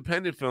many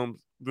independent films.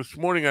 This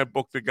morning, I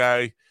booked a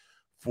guy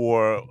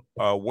for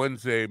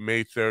Wednesday,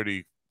 May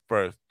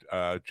 31st,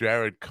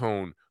 Jared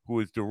Cohn, who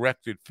has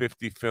directed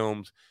 50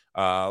 films.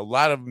 A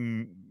lot of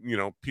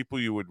people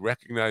you would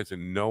recognize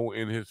and know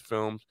in his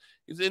films.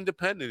 He's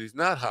independent. He's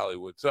not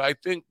Hollywood. So I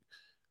think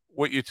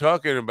what you're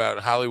talking about,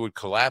 Hollywood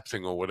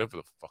collapsing or whatever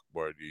the fuck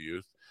word you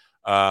use,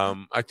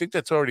 I think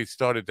that's already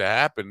started to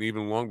happen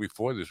even long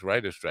before this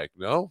writer strike.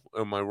 No,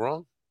 am I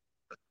wrong?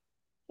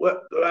 Well,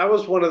 that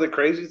was one of the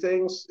crazy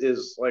things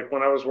is like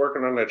when I was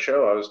working on that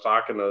show, I was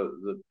talking to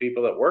the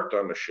people that worked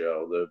on the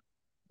show, the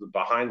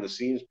behind the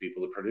scenes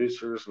people, the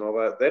producers and all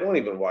that. They don't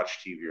even watch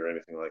TV or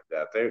anything like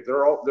that.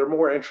 They're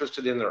more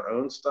interested in their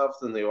own stuff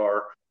than they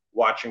are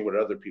watching what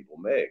other people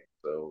make.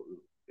 So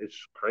it's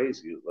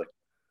crazy. Like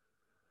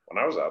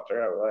when I was out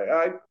there,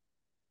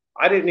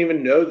 I didn't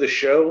even know the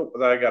show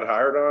that I got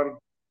hired on.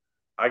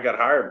 I got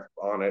hired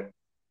on it,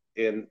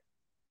 and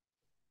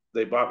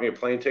they bought me a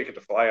plane ticket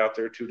to fly out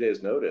there 2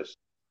 days notice.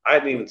 I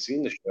hadn't even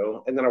seen the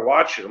show, and then I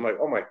watched it. I'm like,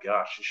 oh my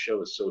gosh, this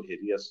show is so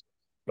hideous.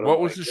 But what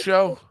was the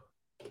show?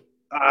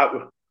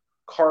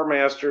 Car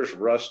Masters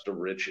Rust to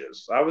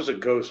Riches. I was a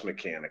ghost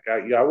mechanic.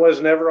 I was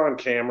never on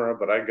camera,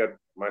 but I got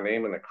my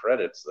name in the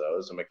credits though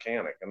as a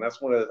mechanic, and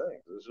that's one of the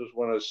things. This was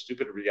one of those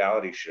stupid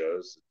reality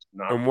shows. It's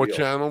not and what real.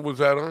 channel was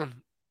that on?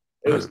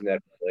 It was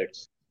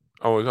Netflix.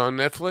 Oh, it was on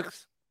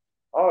Netflix?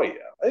 Oh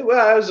yeah.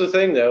 Well, that was the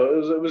thing though.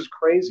 It was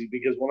crazy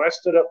because when I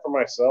stood up for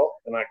myself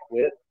and I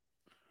quit,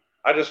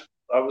 I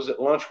was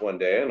at lunch one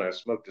day and I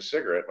smoked a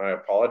cigarette and I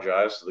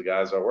apologized to the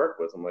guys I work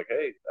with. I'm like,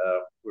 hey,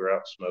 we were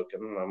out smoking,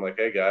 and I'm like,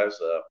 hey guys,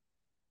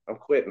 I'm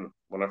quitting.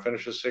 When I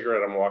finish the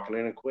cigarette, I'm walking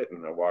in and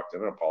quitting. I walked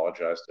in and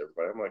apologized to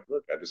everybody. I'm like,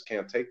 look, I just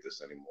can't take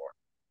this anymore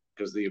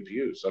because the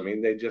abuse. I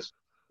mean,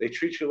 they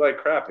treat you like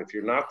crap. If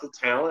you're not the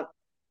talent,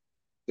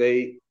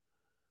 they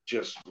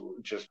just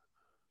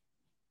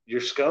you're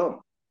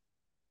scum.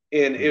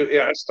 And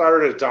I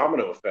started a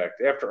domino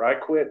effect. After I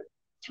quit,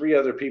 3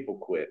 other people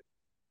quit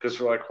because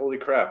they're like, holy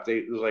crap.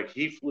 It was like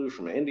he flew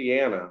from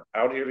Indiana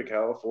out here to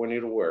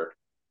California to work,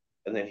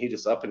 and then he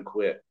just up and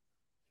quit.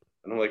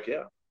 And I'm like,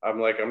 yeah. I'm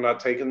like, I'm not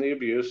taking the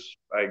abuse.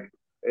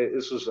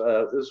 This was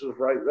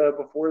right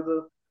before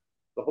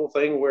the whole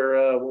thing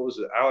where what was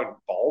it? Alec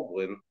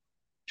Baldwin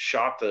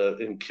shot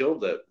and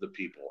killed the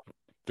people.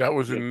 That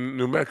was in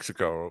New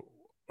Mexico,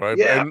 right?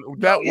 Yeah, and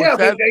that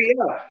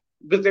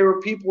but there were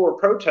people were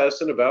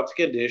protesting about the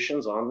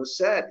conditions on the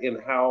set and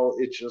how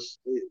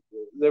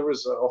there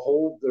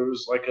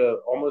was like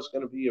almost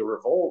going to be a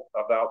revolt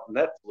about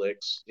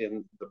Netflix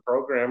in the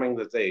programming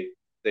that they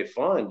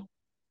fund,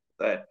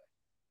 that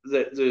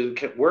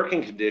the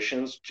working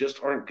conditions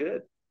just aren't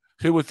good.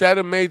 See, was that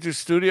a major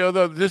studio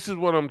though? This is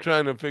what I'm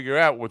trying to figure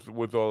out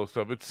with all the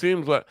stuff. It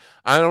seems like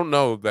I don't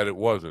know that it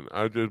wasn't.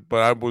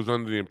 But I was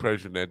under the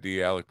impression that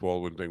the Alec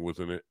Baldwin thing was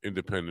an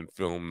independent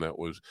film that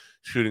was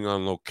shooting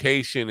on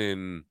location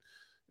in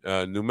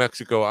New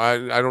Mexico. I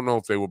don't know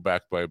if they were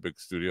backed by a big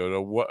studio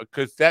though,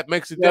 because that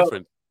makes a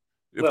difference.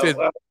 If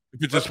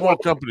it's a small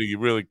company, you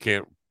really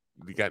can't.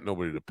 You got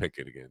nobody to pick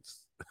it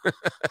against.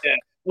 Yeah.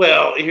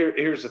 Well,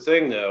 here's the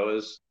thing though: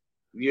 is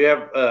you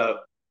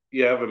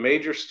have a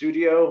major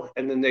studio,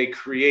 and then they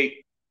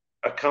create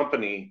a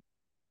company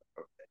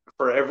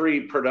for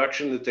every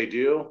production that they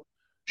do,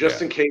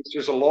 just in case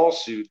there's a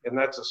lawsuit, and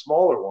that's a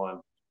smaller one.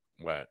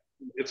 Right.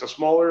 It's a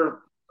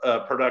smaller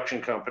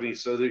production company,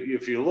 so that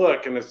if you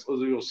look, and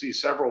you'll see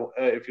several.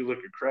 If you look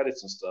at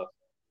credits and stuff.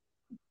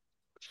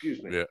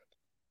 Excuse me. Yeah.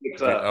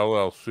 It's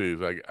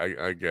LLCs.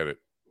 I get it.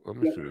 Let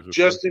me see.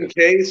 Just in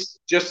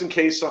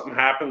case something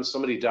happens,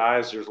 somebody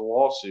dies, there's a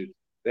lawsuit.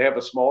 They have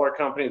a smaller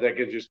company that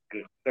could just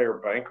declare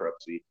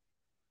bankruptcy,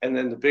 and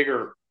then the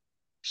bigger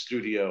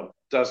studio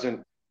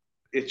doesn't.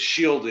 It's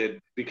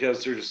shielded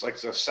because they're just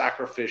like a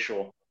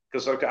sacrificial.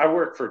 Because like I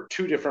worked for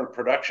 2 different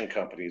production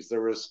companies.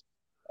 There was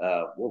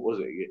what was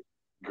it?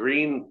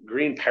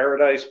 Green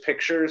Paradise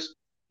Pictures,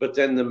 but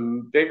then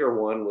the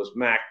bigger one was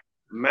Mac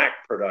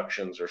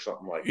Productions or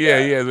something like that.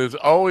 Yeah. There's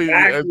always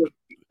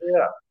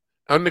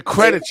on the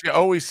credits, you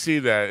always see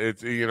that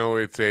it's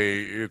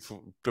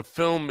the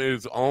film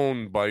is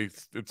owned by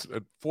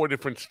 4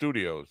 different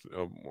studios,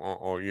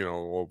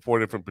 or 4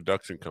 different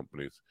production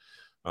companies.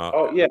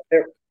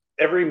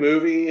 Every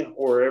movie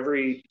or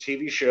every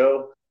TV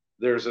show,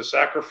 there's a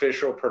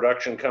sacrificial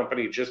production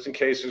company just in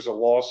case there's a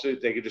lawsuit.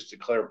 They could just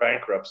declare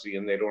bankruptcy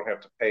and they don't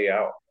have to pay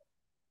out.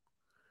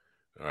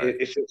 All right.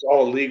 It's just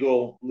all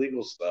legal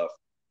stuff.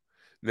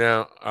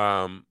 Now,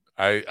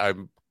 I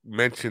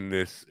mentioned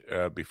this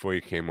before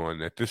you came on,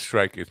 that this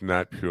strike is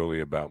not purely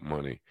about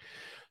money.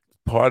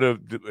 Part of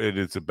it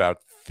is about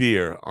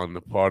fear on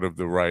the part of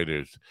the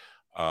writers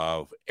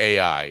of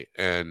AI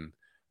and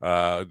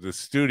the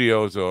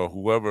studios or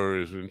whoever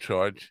is in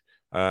charge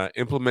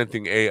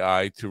implementing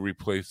AI to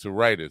replace the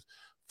writers.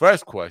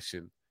 First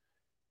question,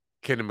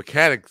 can a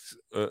mechanic's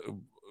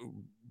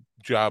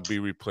job be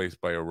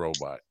replaced by a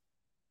robot?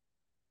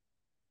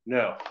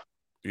 No.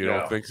 You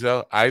don't think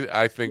so?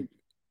 I think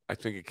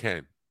it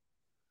can.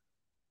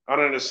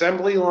 On an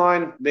assembly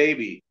line,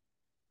 maybe,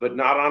 but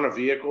not on a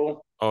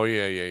vehicle. Oh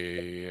yeah.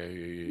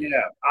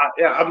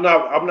 I'm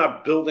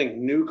not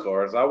building new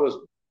cars. I was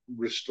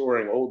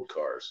restoring old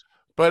cars.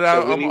 But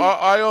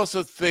I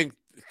also think,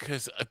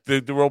 because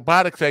the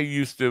robotics I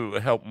used to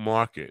help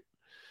market,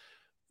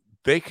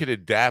 they could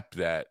adapt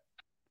that.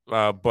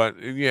 But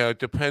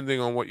depending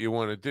on what you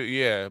want to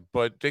do,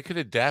 but they could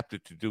adapt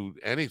it to do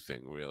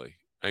anything really.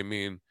 I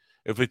mean,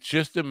 if it's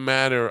just a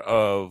matter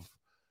of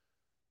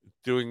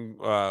doing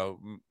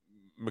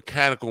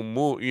mechanical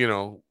move,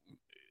 I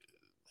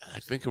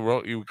think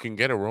you can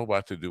get a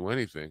robot to do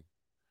anything.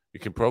 You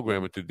can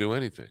program it to do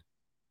anything.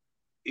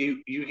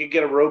 You can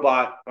get a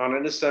robot on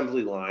an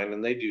assembly line,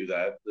 and they do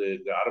that. The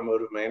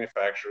automotive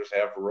manufacturers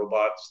have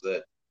robots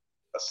that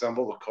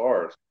assemble the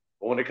cars.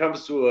 But when it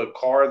comes to a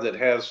car that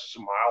has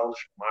some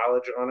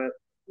mileage on it,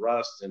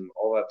 rust and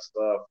all that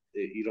stuff,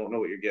 you don't know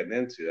what you're getting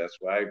into. That's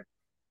why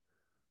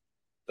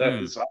I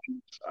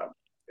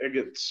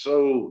get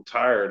so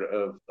tired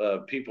of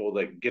people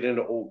that get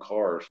into old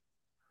cars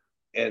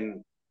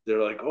and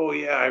they're like, oh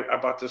yeah, I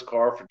bought this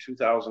car for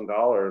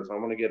 $2,000. I'm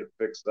going to get it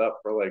fixed up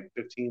for like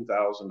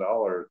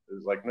 $15,000.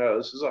 It's like, no,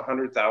 this is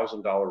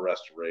 $100,000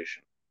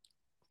 restoration,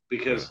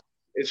 because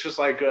it's just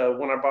like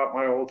when I bought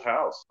my old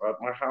house.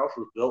 My house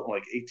was built in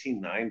like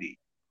 1890.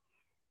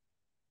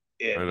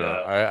 And, I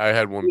know. I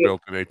had one built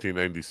in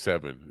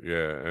 1897.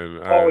 Yeah,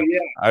 and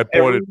I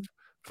bought it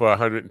for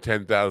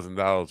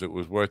 $110,000. It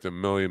was worth $1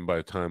 million by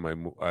the time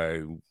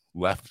I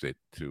left it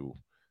to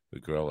the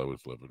girl I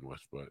was living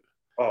with. But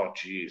oh,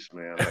 geez,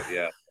 man,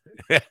 yeah.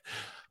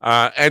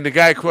 And the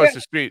guy across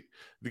the street,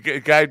 the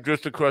guy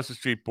just across the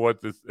street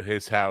bought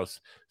his house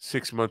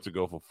 6 months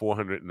ago for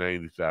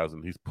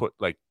 $490,000. He's put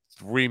like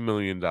 $3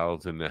 million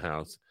in the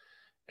house,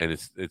 and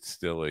it's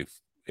still a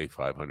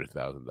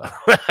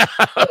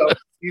 $500,000.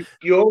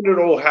 You owned an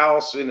old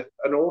house, and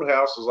an old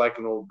house is like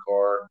an old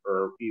car,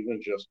 or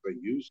even just a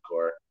used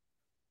car.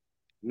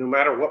 No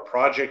matter what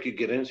project you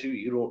get into,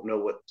 you don't know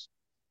what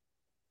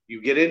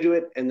you get into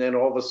it, and then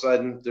all of a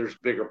sudden there's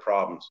bigger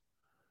problems.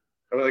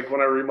 I mean, like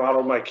when I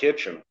remodeled my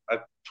kitchen, I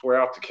tore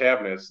out the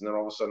cabinets, and then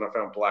all of a sudden I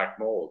found black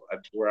mold. I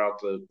tore out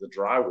the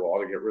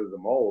drywall to get rid of the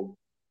mold,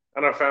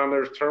 and I found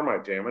there's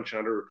termite damage. I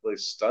had to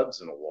replace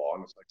studs in a wall,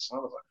 and it's like, son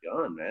of a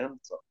gun, man.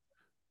 So,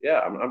 yeah,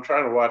 I'm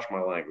trying to watch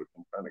my language.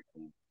 I'm trying to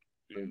clean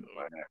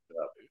my act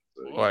up.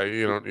 So, well,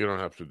 you don't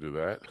have to do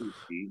that.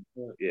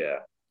 Yeah,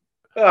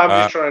 I'm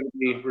just trying to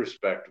be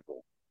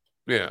respectable.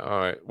 Yeah. All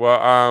right.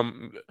 Well,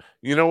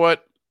 you know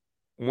what?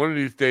 One of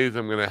these days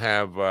I'm gonna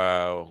have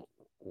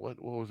what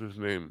was his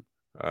name?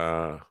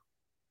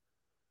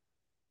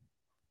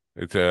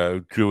 It's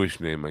a Jewish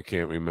name. I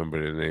can't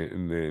remember the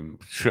name.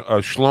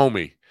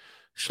 Shlomi.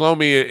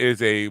 Shlomi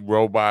is a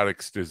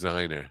robotics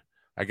designer.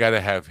 I got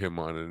to have him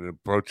on and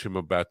approach him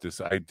about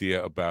this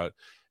idea about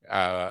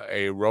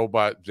a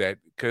robot that,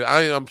 because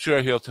I'm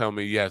sure he'll tell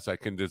me, yes, I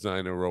can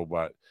design a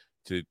robot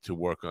to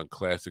work on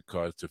classic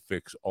cars, to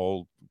fix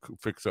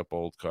up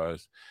old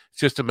cars. It's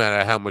just a matter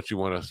of how much you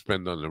want to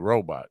spend on the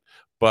robot.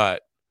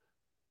 But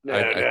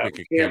I think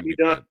it can be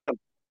done.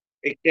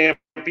 It can't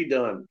be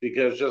done,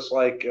 because just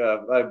like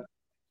a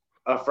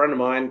friend of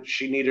mine,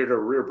 she needed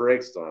her rear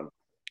brakes done.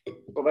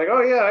 I'm like,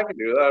 oh yeah, I can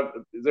do that.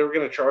 They were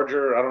going to charge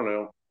her, I don't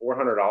know,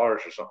 $400 or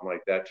something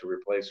like that to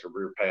replace her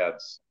rear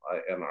pads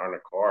on a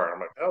car. I'm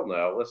like, oh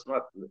no, let's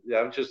not.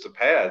 Yeah, it's just the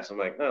pads. I'm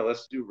like, no,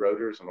 let's do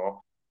rotors and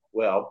all.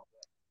 Well,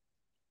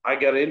 I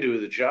got into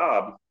the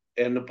job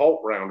and the bolt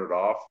rounded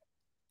off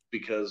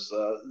because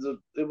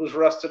it was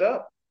rusted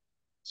up.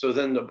 So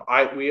then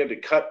I had to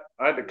cut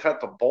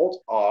the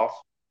bolt off,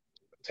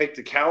 take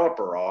the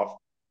caliper off,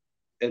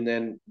 and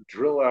then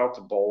drill out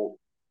the bolt.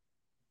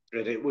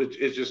 And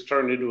it just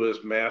turned into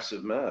this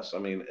massive mess. I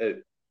mean,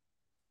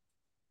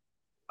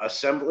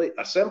 assembly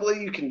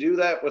you can do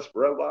that with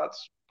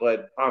robots,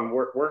 but I'm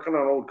working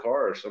on old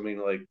cars. I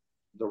mean, like,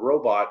 the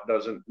robot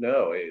doesn't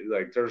know.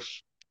 Like,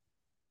 that's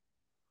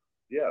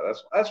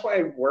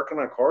why working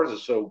on cars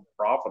is so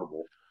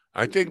profitable.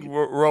 I think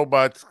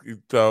robots,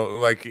 though,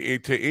 like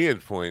to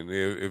Ian's point,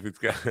 if it's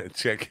got a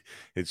check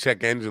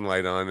engine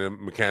light on, the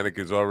mechanic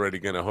is already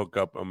going to hook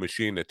up a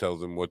machine that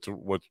tells them what to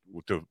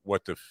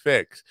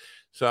fix.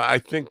 So I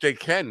think they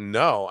can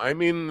know. I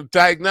mean,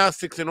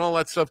 diagnostics and all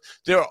that stuff.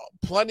 There are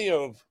plenty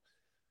of.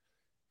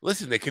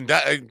 Listen, they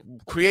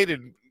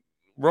created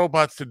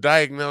robots to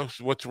diagnose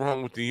what's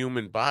wrong with the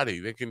human body.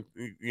 They can,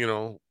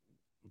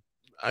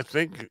 I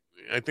think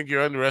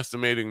you're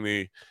underestimating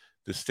the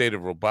state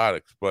of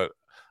robotics, but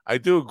I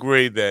do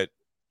agree that,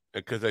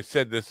 because I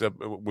said this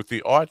with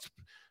the arts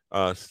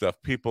stuff,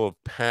 people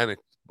have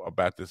panicked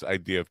about this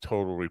idea of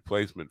total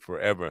replacement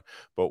forever.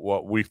 But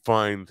what we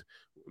find,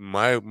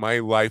 my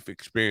life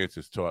experience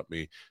has taught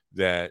me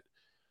that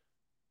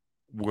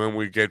when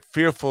we get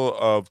fearful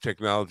of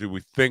technology,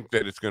 we think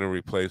that it's going to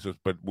replace us,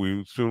 but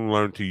we soon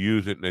learn to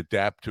use it and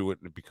adapt to it,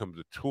 and it becomes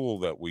a tool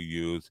that we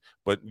use.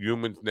 But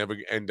humans never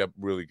end up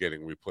really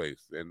getting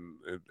replaced, and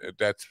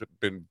that's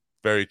been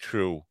very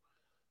true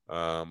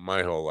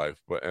my whole life.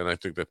 And I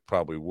think that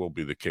probably will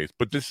be the case.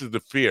 But this is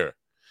the fear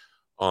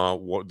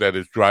that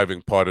is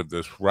driving part of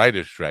this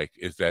writer's strike,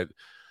 is that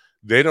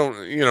they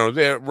don't,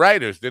 they're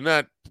writers, they're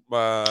not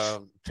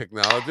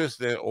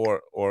technologists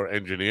or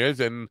engineers,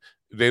 and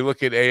they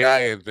look at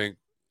AI and think,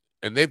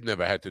 and they've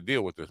never had to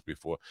deal with this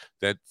before,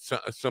 that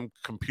some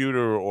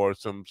computer or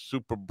some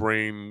super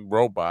brain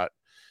robot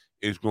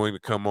is going to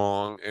come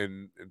on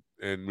and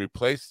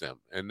replace them,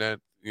 and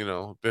that,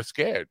 they're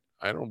scared.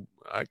 I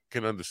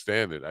can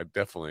understand it. I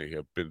definitely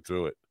have been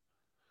through it.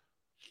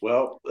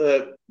 Well,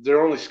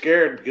 they're only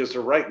scared because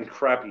they're writing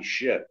crappy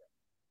shit.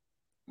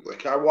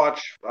 Like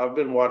I've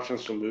been watching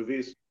some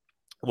movies.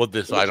 Well,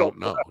 this I don't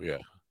know. Yeah.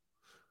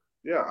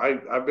 Yeah,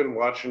 I've been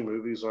watching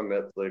movies on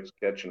Netflix,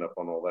 catching up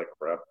on all that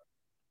crap.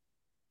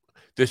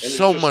 There's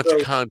so much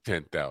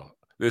content, though.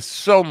 There's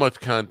so much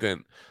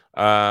content.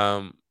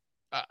 I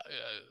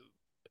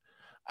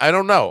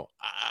don't know.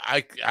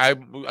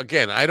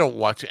 Again, I don't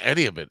watch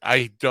any of it.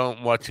 I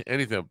don't watch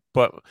anything.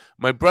 But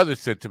my brother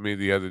said to me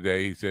the other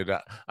day, he said,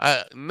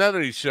 none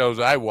of these shows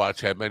I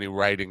watch have any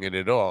writing in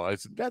it at all. I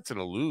said, that's an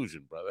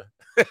illusion, brother.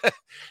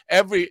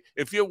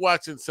 If you're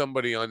watching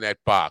somebody on that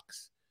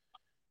box,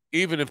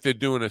 even if they're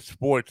doing a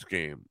sports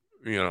game,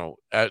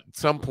 at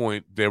some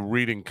point they're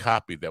reading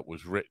copy that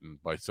was written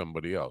by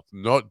somebody else.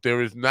 No,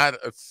 there is not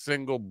a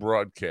single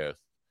broadcast,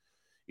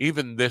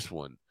 even this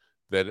one,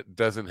 that it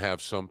doesn't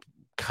have some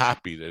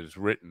copy that is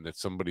written that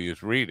somebody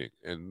is reading.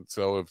 And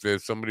so if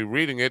there's somebody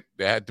reading it,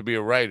 there had to be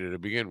a writer to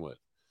begin with.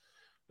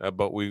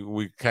 But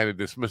we kind of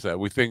dismiss that.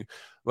 We think,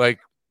 like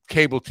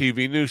cable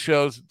TV news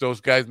shows, those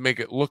guys make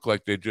it look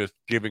like they're just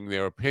giving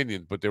their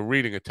opinion, but they're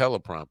reading a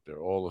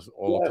teleprompter all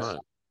the time.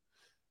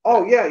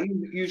 Oh yeah,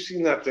 you've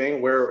seen that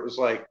thing where it was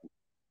like,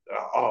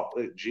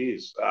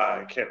 geez,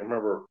 I can't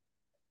remember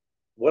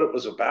what it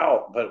was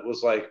about, but it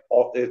was like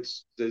they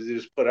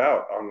just put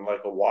out on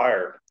like a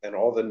wire, and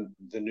all the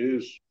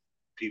news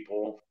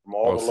people from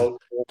all the local,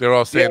 they're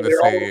all saying saying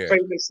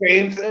the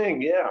same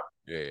thing. Yeah.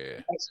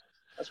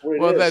 That's what it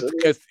is. Well, that's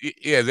because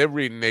they're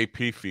reading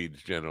AP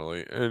feeds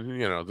generally, and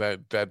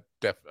that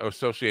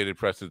Associated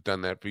Press has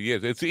done that for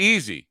years. It's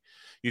easy.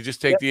 You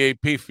just take the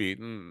AP feed,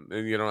 and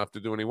you don't have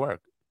to do any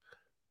work.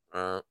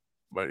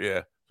 But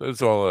yeah, so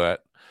it's all of that.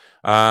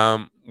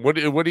 What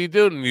are you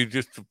doing? You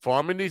just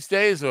farming these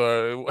days,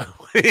 or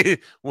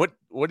what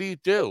do you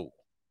do?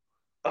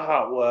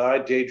 Well, I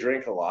day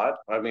drink a lot.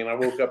 I mean, I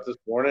woke up this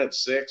morning at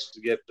 6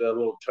 to get a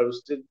little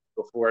toasted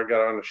before I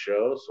got on the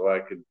show, so I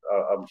could.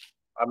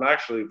 I'm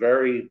actually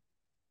very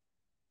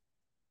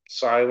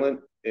silent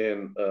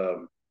and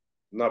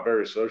not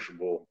very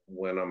sociable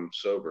when I'm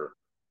sober.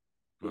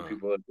 When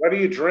people are like, "Why do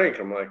you drink?"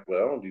 I'm like,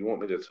 "Well, do you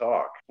want me to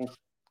talk?"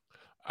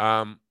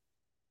 Are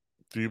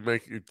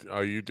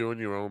you doing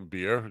your own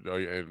beer?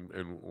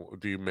 And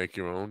do you make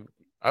your own?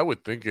 I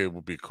would think it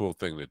would be a cool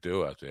thing to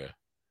do out there.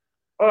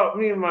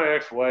 Me and my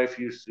ex-wife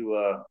used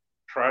to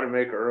try to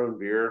make our own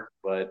beer,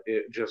 but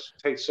it just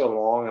takes so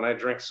long, and I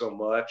drink so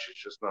much,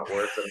 it's just not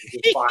worth it.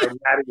 Just buy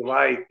Natty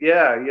Light.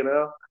 Yeah,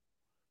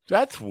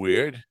 That's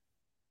weird.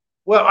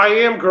 Well, I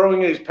am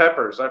growing these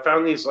peppers. I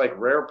found these like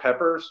rare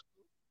peppers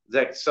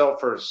that sell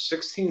for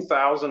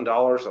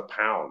 $16,000 a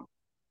pound.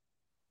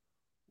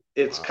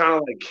 It's kind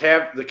of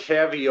like the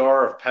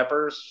caviar of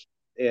peppers,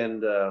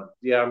 and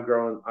I'm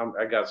growing.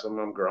 I got some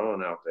I'm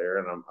growing out there,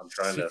 and I'm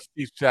trying to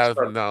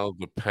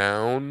 $60,000 a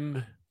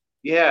pound.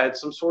 Yeah, it's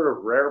some sort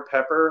of rare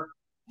pepper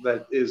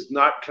that is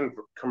not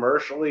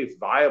commercially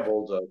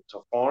viable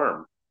to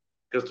farm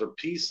because they're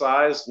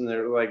pea-sized and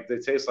they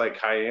taste like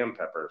cayenne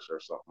peppers or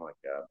something like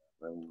that,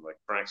 and like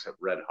Frank's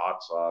Red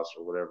Hot sauce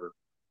or whatever.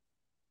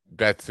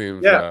 That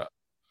seems a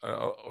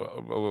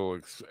little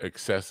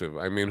excessive.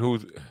 I mean, who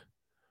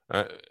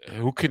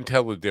can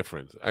tell the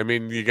difference? I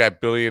mean, you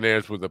got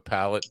billionaires with a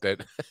palate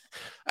that.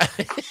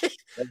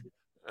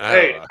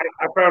 I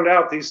found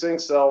out these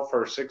things sell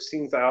for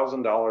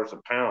 $16,000 a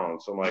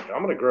pound. So I'm like,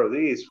 I'm going to grow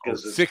these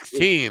because it's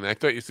 16. I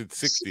thought you said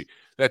 60.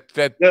 That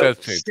does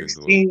change things.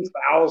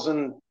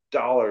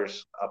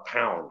 $16,000 a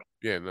pound.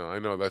 Yeah, no, I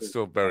know that's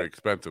still very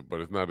expensive,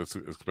 but it's not as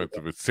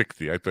expensive as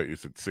 60. I thought you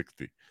said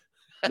 60.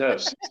 No,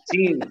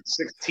 16.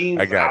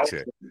 I got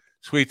you.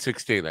 Sweet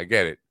 16. I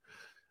get it.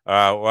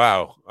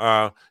 Wow.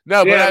 No,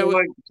 yeah, but I would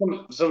like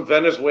some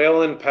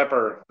Venezuelan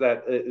pepper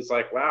that is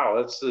like,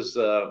 wow, this is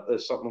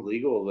something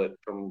legal that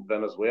from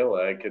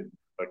Venezuela I can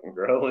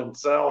grow and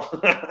sell.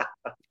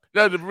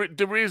 No,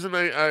 the reason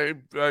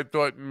I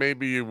thought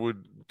maybe you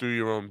would do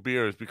your own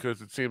beer is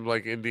because it seems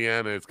like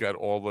Indiana has got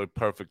all the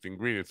perfect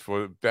ingredients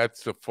for.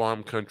 That's a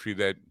farm country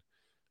that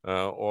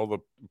all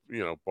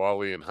the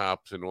barley and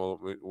hops and all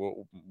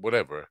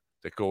whatever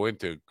that go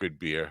into good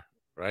beer,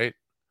 right?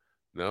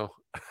 No.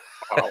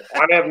 Oh,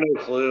 I have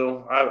no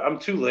clue. I'm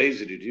too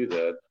lazy to do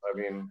that. I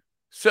mean,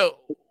 So,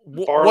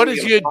 what barley is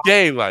and your hop.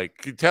 day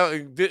like? You tell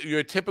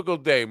your typical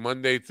day,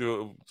 Monday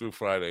through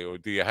Friday, or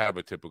do you have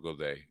a typical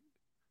day?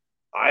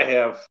 I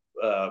have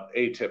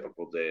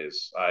atypical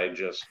days. I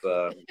just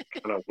kind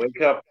of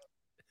wake up.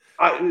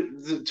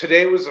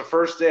 Today was the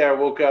first day I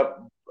woke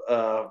up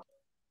uh,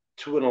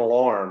 to an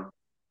alarm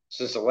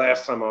since the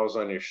last time I was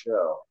on your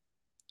show.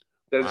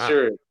 That's Wow.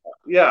 serious.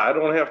 Yeah, I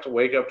don't have to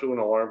wake up to an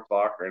alarm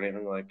clock or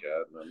anything like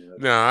that. I mean,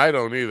 No, I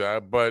don't either.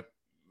 But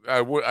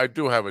I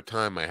do have a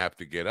time I have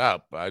to get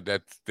up.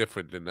 That's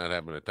different than not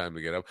having a time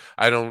to get up.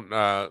 I don't.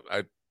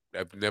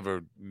 I've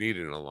never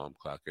needed an alarm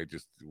clock. I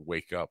just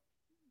wake up.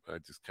 I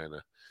just kind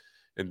of.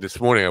 And this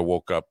morning I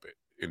woke up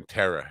in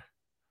terror,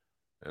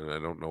 and I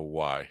don't know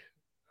why.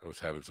 I was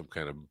having some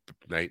kind of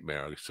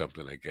nightmare or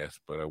something, I guess.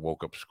 But I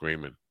woke up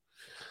screaming.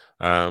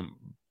 Um,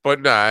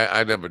 but no,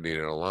 I never needed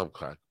an alarm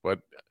clock. But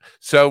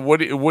so what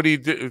do you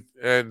do?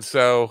 And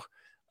so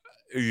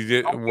you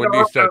did. I'll get When do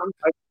you start?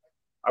 on.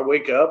 I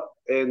wake up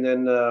and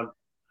then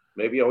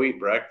maybe I'll eat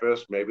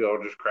breakfast. Maybe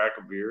I'll just crack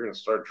a beer and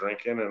start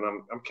drinking. And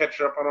I'm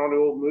catching up on all the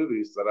old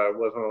movies that I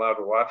wasn't allowed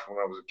to watch when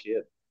I was a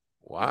kid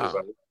because I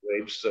Wow. was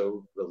raised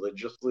so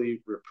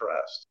religiously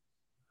repressed.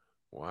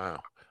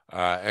 Wow.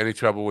 Any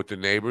trouble with the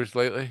neighbors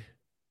lately?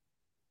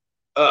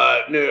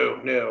 No,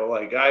 no.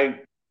 Like I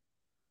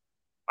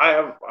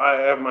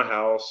have my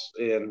house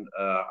and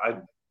I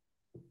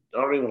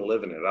don't even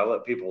live in it. I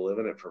let people live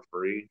in it for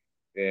free.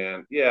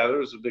 And yeah, there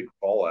was a big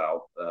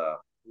fallout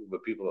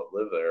with people that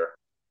live there.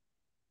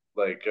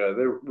 Like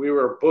we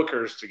were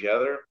bookers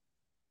together,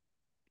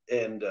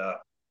 and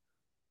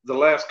the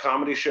last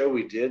comedy show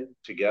we did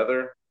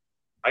together,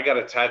 I got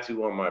a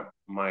tattoo on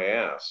my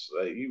ass.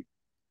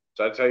 Did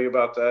I tell you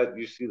about that?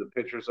 You see the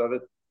pictures of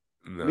it?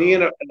 Me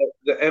and No.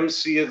 the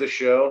MC of the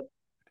show,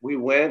 we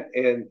went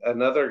and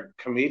another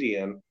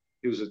comedian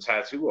who's a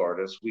tattoo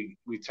artist. We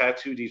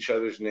tattooed each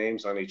other's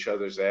names on each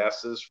other's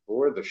asses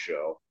for the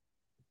show,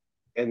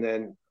 and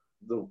then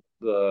the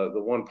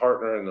one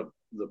partner and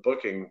the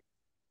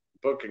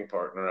booking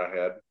partner I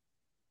had,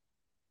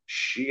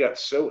 she got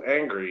so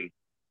angry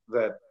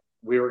that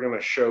we were going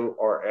to show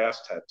our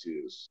ass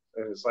tattoos.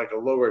 And it's like a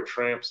lower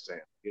tramp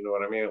stamp. You know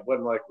what I mean? It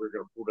wasn't like we are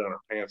going to pull down our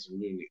pants and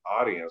moon the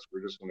audience.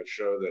 We're just going to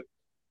show that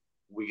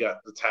we got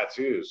the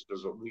tattoos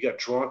because we got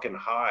drunk and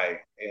high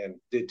and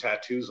did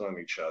tattoos on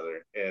each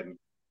other. And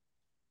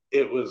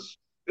it was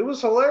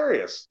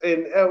hilarious.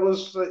 And it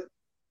was,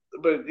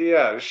 but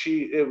yeah,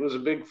 it was a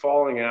big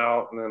falling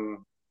out. And then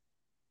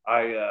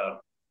I,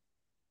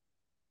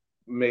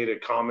 made a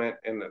comment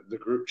in the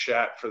group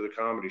chat for the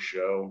comedy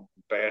show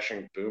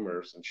bashing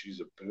boomers, and she's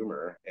a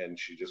boomer, and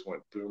she just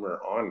went boomer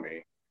on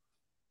me.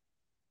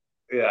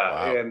 Yeah,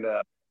 Wow. and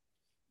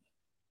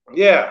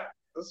yeah,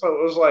 so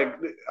it was like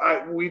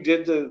we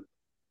did the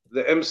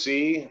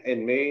MC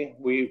and me.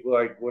 We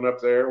like went up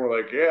there and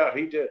we're like, yeah,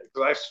 he did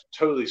because I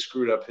totally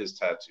screwed up his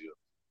tattoo.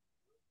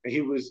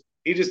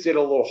 He just did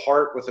a little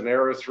heart with an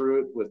arrow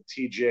through it with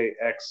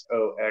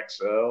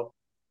TJXOXO.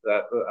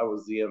 That I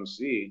was the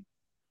MC,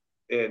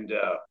 and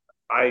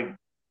I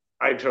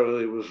I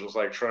totally was just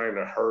like trying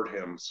to hurt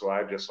him, so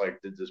I just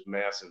like did this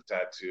massive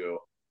tattoo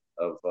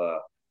of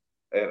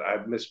and I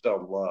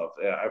misspelled love.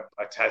 And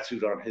I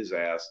tattooed on his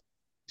ass.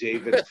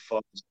 David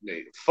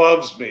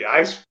fubs me.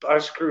 I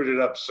screwed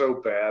it up so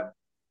bad,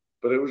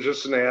 but it was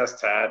just an ass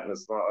tat, and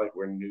it's not like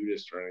we're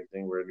nudist or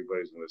anything where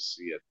anybody's going to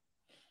see it.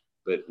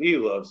 But he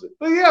loves it.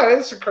 But yeah,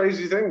 it's a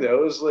crazy thing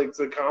though. It's like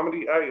the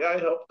comedy. I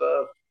helped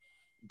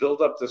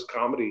build up this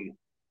comedy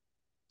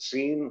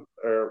scene,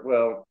 or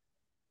well,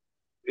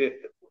 it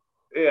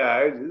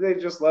yeah,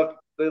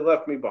 they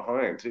left me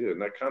behind too,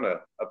 and that kind of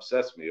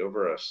upsets me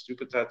over a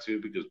stupid tattoo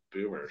because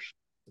boomers.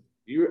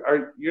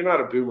 You're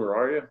not a boomer,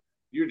 are you?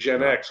 You're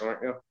Gen No, X,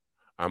 aren't you?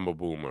 I'm a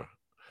boomer.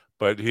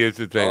 But here's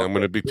the thing. I'm going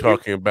Okay, to be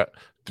talking about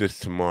this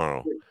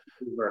tomorrow. you're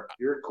a boomer.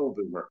 You're a cool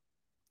boomer.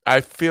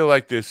 I feel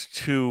like there's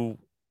two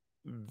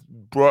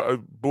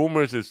broad,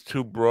 boomers is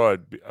too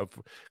broad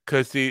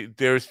because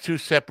there's two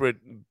separate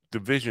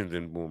divisions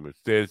in boomers.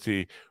 There's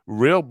the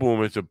real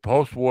boomers, the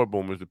post-war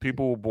boomers, the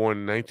people who were born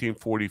in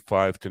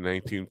 1945 to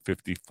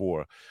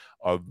 1954,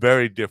 are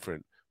very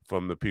different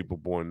from the people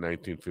born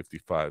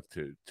 1955 to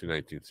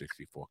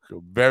 1964.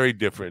 So very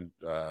different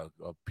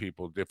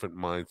people, different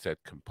mindset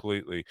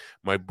completely.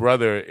 My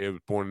brother was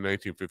born in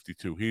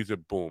 1952. He's a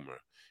boomer.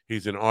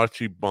 He's an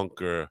Archie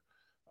Bunker.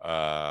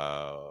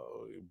 Uh,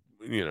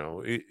 he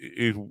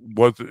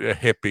was a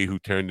hippie who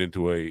turned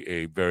into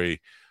a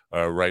very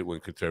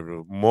right-wing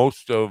conservative.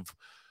 Most of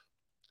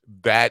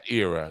that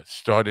era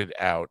started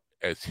out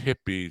as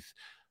hippies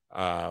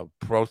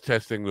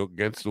protesting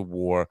against the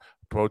war,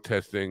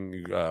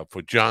 protesting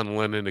for John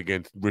Lennon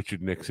against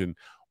Richard Nixon,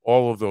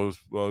 all of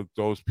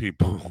those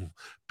people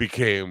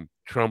became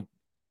Trump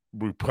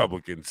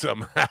Republicans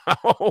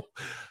somehow.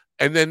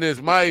 And then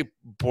there's my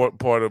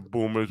part of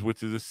boomers,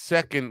 which is a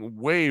second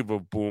wave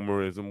of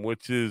boomerism,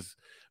 which is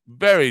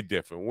very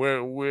different.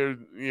 We're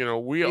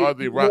we are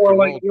the rock and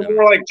roll You're more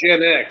generation. like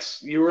Gen X.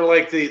 You were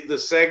like the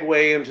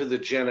segue into the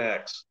Gen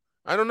X.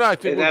 I don't know. I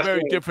think And we're that's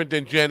very what, different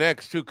than Gen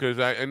X too, because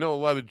I know a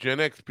lot of Gen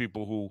X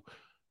people who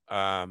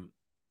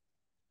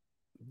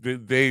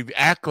they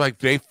act like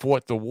they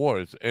fought the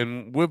wars,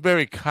 and we're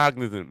very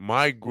cognizant.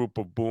 My group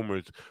of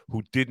boomers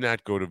who did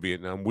not go to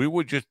Vietnam, we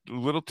were just a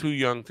little too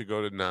young to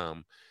go to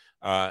Nam,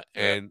 yeah.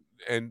 and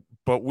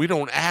but we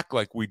don't act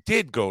like we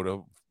did go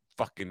to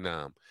fucking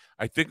Nam.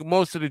 I think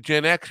most of the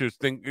Gen Xers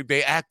think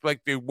they act like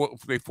they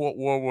fought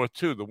World War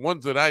II. The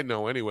ones that I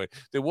know, anyway,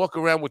 they walk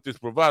around with this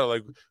bravado,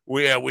 like,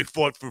 we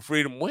fought for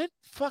freedom. What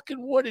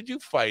fucking war did you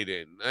fight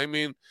in? I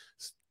mean,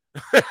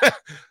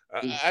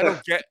 I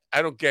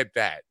don't get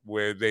that,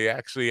 where they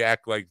actually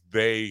act like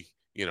they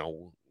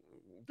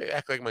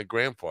act like my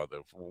grandfather,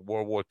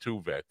 World War II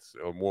vets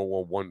or World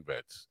War One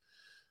vets.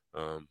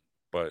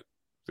 But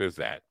there's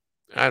that.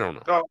 I don't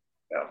know. Oh,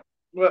 yeah.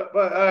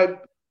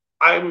 But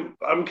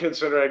I'm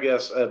considered, I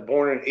guess,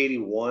 born in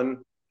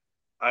 '81.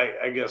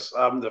 I guess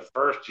I'm the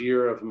first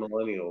year of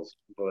millennials,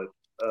 but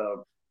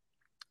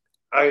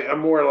I'm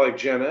more like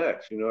Gen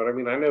X. You know what I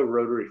mean? I know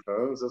rotary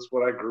phones. That's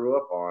what I grew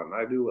up on.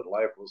 I knew what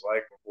life was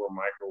like before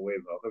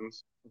microwave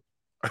ovens.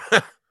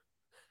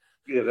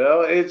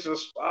 It's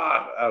just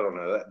I don't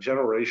know, that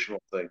generational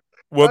thing.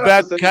 Well,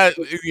 That's the that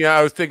thing. kind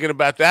I was thinking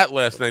about that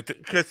last night,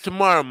 because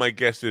tomorrow my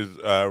guest is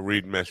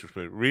Reed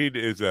Messerschmidt. Reed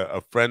is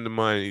a friend of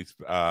mine.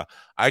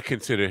 I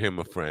consider him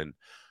a friend.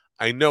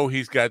 I know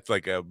he's got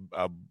like a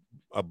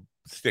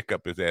stick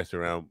up his ass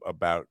around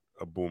about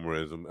a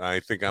boomerism. I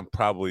think I'm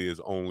probably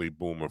his only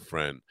boomer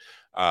friend.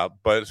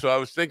 But so I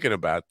was thinking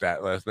about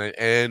that last night,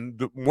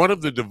 and one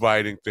of the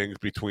dividing things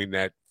between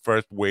that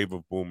first wave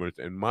of boomers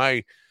and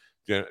my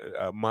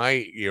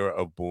era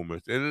of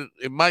boomers, and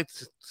it might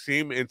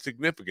seem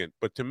insignificant,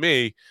 but to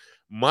me,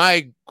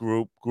 my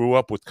group grew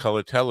up with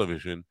color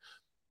television.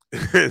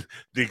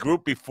 The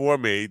group before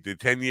me, the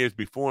 10 years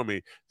before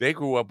me, they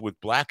grew up with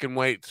black and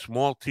white,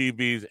 small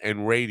TVs,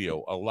 and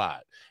radio a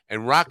lot.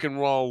 And rock and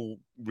roll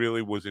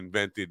really was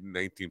invented in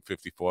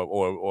 1954,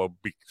 or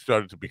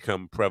started to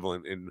become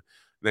prevalent in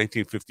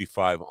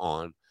 1955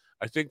 on.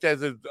 I think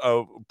there's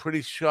a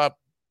pretty sharp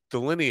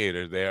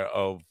delineator there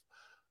of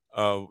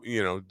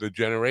the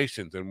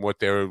generations and what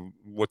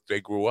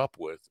they grew up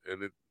with.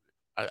 And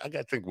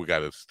I think we got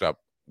to stop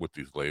with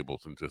these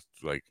labels and just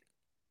like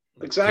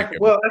Exactly.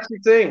 Well, that's the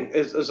thing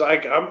is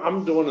like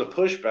I'm doing the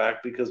pushback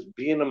because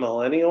being a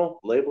millennial,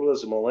 labeled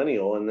as a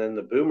millennial, and then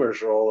the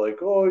boomers are all like,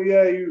 "Oh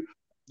yeah, you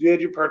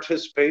had your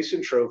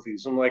participation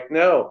trophies." I'm like,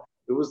 no,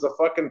 it was the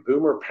fucking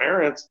boomer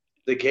parents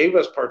that gave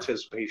us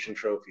participation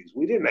trophies.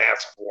 We didn't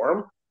ask for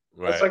them.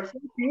 Right. It's like,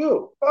 fuck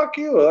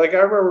you. Like I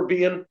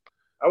remember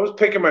I was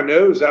picking my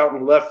nose out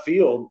in left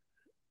field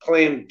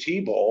playing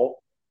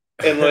t-ball,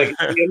 and like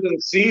at the end of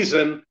the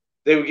season,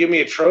 they would give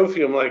me a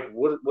trophy. I'm like,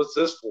 what's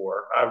this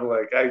for? I'm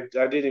like, I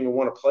didn't even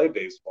want to play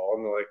baseball.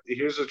 And they're like,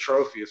 here's a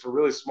trophy. It's a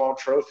really small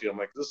trophy. I'm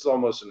like, this is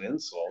almost an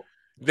insult.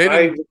 They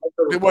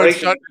weren't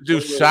starting to do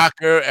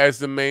soccer as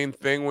the main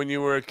thing when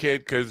you were a kid,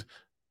 because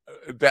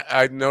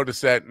I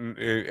noticed that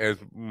as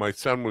my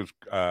son was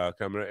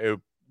coming,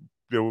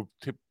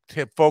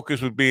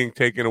 focus was being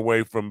taken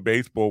away from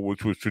baseball,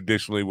 which was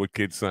traditionally what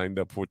kids signed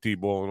up for,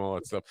 t-ball and all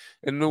that stuff.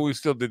 And then we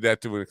still did that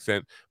to an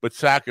extent, but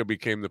soccer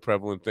became the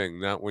prevalent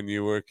thing. Not when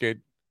you were a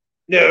kid.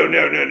 No.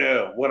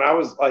 When I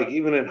was like,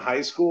 even in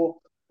high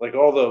school, like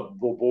all the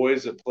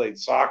boys that played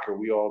soccer,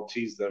 we all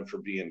teased them for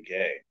being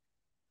gay.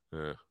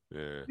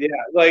 Yeah,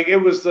 like it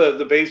was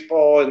the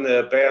baseball and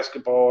the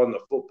basketball and the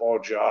football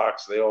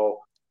jocks. They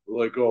all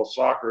were like, "Oh,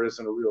 soccer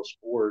isn't a real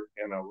sport."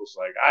 And I was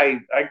like,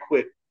 I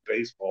quit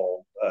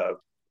baseball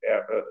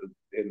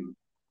in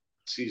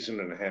season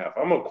and a half.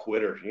 I'm a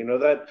quitter. You know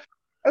that.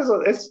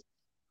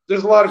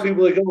 There's a lot of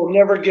people that go, "Well,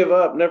 never give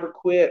up, never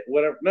quit,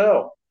 whatever."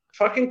 No,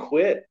 fucking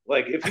quit.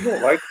 Like if you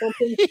don't like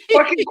something,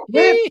 fucking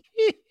quit.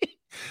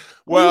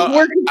 Well, I was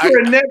working for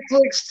a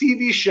Netflix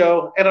TV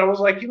show, and I was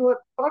like, you know what?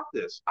 Fuck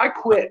this. I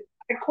quit.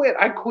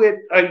 I quit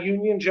a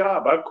union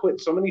job. I've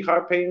quit so many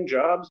high-paying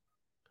jobs.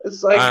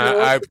 It's like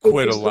I've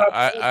quit a lot.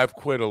 I've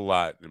quit a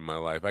lot in my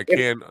life. I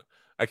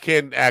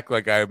can't act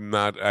like I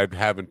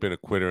haven't been a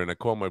quitter. And I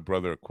called my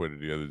brother a quitter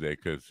the other day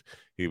because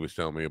he was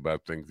telling me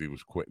about things he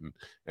was quitting,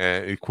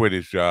 and he quit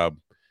his job.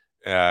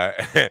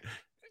 But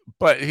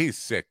he's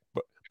sick.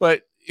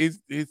 But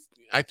he's.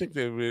 I think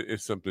there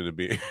is something to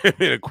be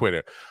a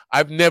quitter.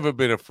 I've never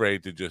been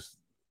afraid to just,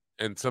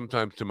 and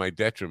sometimes to my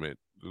detriment,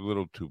 a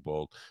little too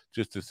bold,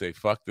 just to say,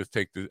 fuck this,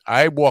 take this.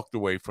 I walked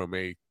away from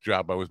a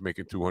job I was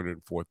making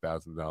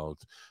 $204,000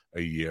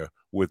 a year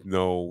with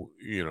no,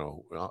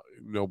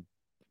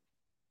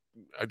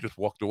 I just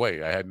walked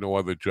away. I had no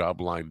other job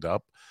lined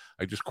up.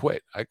 I just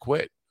quit. I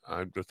quit.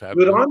 I'm just happy.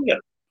 Good on you.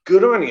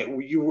 Good on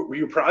you.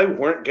 You probably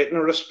weren't getting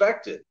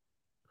respected.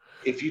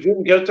 if you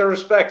didn't get the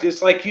respect,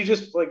 it's like you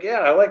just like, yeah,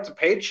 I like the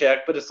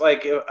paycheck, but it's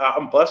like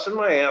I'm busting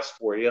my ass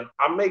for you.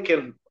 I'm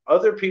making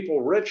other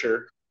people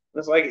richer. And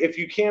it's like if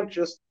you can't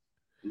just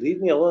leave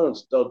me alone,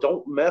 so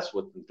don't mess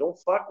with me, don't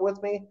fuck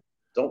with me,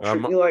 don't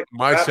treat me like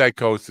My crap.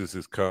 psychosis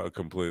is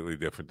completely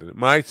different than it.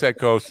 My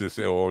psychosis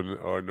or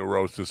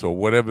neurosis or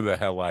whatever the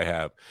hell I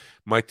have.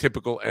 My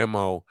typical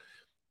MO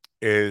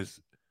is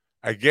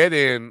I get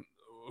in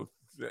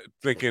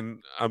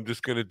thinking I'm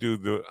just going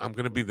to I'm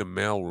going to be the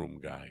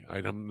mailroom guy.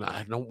 I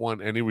don't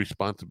want any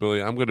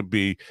responsibility. I'm going to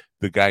be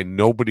the guy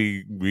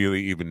nobody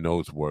really even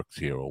knows works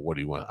here or what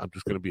do you want. I'm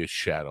just going to be a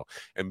shadow.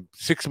 And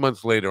 6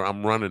 months later,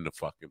 I'm running the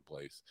fucking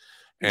place.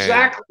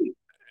 Exactly.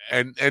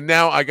 And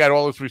now I got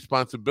all this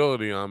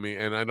responsibility on me,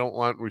 and I don't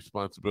want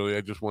responsibility.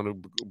 I just want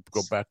to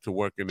go back to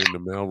working in the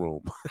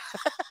mailroom.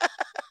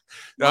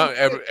 No,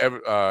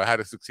 how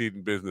to succeed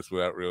in business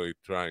without really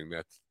trying.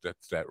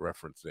 That's that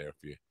reference there. If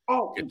you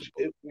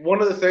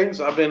One of the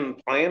things I've been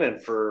planning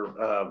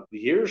for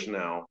years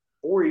now,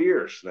 4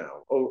 years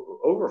now,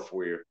 over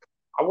 4 years.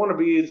 I want to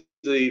be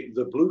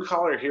the blue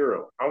collar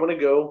hero. I want to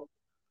go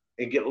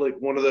and get like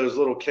one of those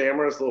little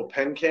cameras, little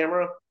pen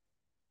camera,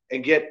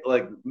 and get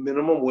like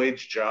minimum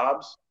wage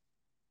jobs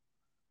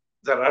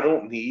that I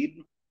don't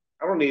need.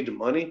 I don't need the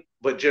money,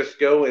 but just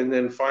go and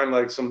then find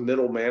like some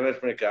middle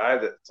management guy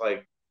that's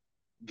like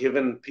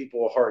giving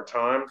people a hard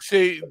time.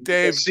 see,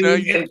 Dave,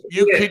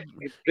 you could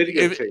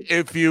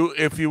if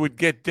you would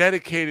get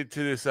dedicated to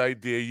this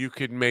idea, you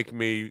could make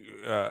me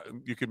the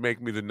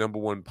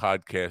 #1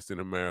 podcast in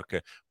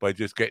America by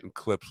just getting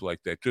clips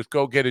like that. Just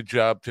go get a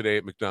job today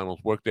at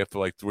McDonald's, work there for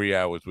like 3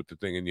 hours with the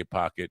thing in your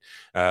pocket,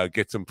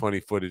 get some funny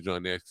footage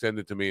on there, send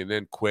it to me, and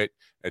then quit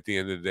at the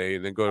end of the day,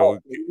 and then go to.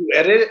 Will you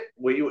edit it?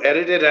 Will you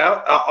edit it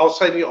out? I'll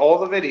send you all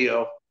the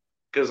video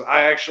because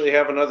I actually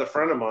have another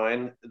friend of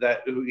mine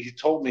that he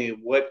told me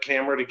what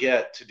camera to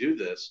get to do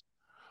this.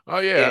 Oh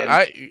yeah, And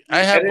I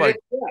have like.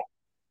 it, yeah.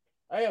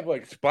 I have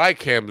like spy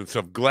cams and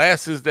stuff,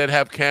 glasses that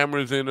have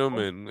cameras in them,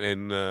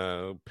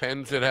 and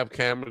pens that have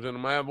cameras in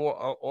them. I have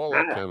all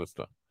that kind of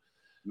stuff.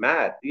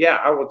 Matt, yeah,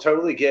 I will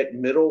totally get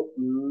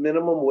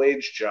minimum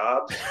wage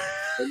jobs,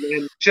 and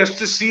then just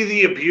to see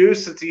the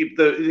abuse that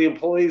the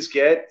employees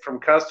get from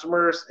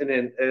customers, and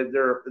then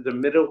they're the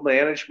middle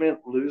management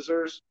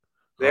losers.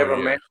 They have a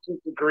master's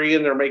degree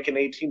and they're making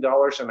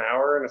 $18 an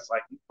hour, and it's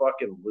like, you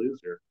fucking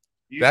loser.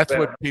 That's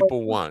what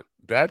people want.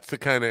 That's the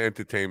kind of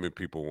entertainment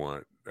people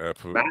want.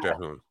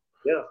 Definitely.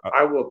 Yeah,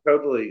 I will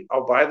totally.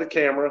 I'll buy the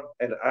camera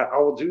and I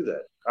will do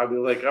that. I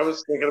mean, like I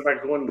was thinking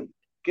about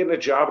getting a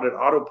job at an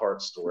auto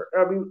parts store.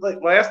 I mean,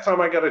 like last time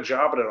I got a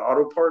job at an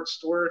auto parts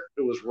store,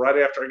 it was right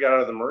after I got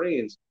out of the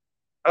Marines.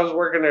 I was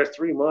working there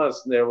 3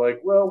 months, and they're like,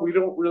 "Well, we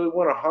don't really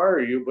want to hire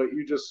you, but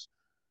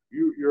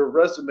your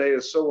resume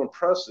is so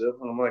impressive."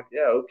 And I'm like,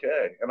 "Yeah,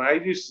 okay." And I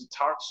used to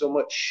talk so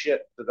much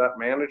shit to that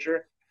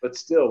manager, but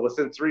still,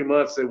 within 3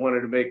 months, they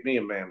wanted to make me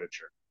a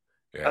manager.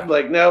 Yeah. I'm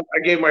like, no, I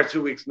gave my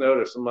 2 weeks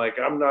notice. I'm like,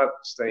 I'm not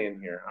staying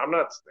here. I'm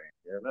not staying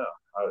here. No.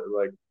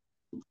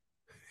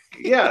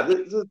 Yeah,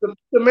 the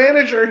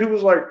manager, he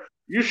was like,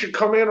 you should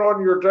come in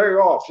on your day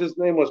off. His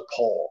name was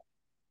Paul.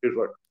 He was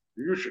like,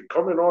 you should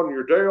come in on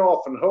your day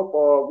off and help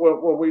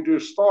when we do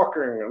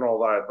stalking and all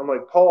that. I'm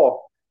like,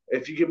 Paul,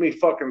 if you give me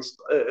fucking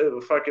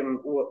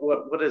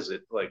what is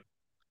it like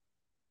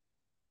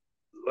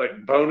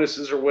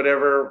bonuses or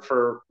whatever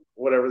for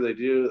whatever they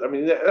do? I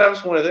mean, that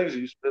was one of the things that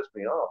used to piss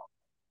me off.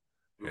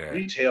 Yeah.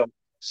 Retail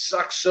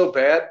sucks so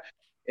bad,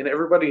 and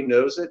everybody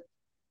knows it,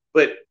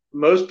 but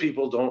most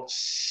people don't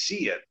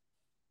see it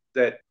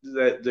that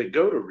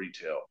go to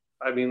retail.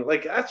 I mean,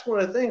 like that's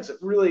one of the things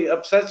that really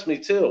upsets me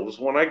too. Was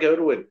when I go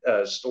to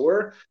a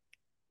store,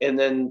 and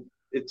then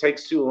it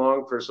takes too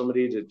long for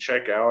somebody to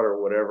check out or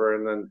whatever,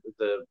 and then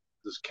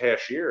this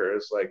cashier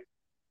is like,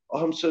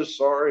 "Oh, I'm so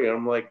sorry." And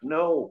I'm like,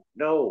 "No."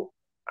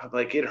 I'm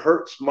like, it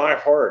hurts my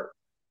heart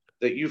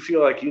that you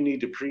feel like you need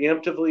to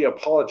preemptively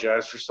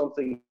apologize for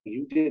something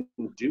you didn't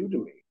do to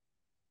me.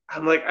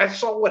 I'm like, I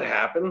saw what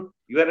happened.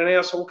 You had an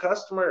asshole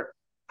customer.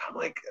 I'm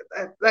like,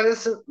 that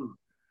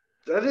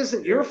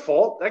isn't your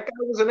fault. That guy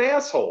was an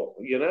asshole,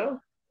 you know?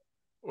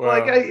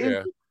 Well,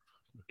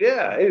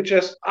 it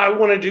just, I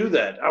want to do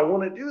that. I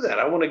want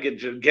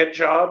to get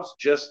jobs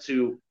just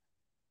to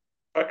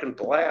fucking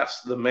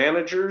blast the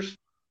managers.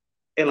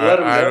 And let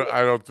them know.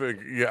 I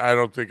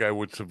don't think I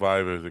would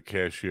survive as a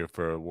cashier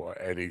for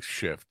any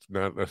shift.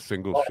 Not a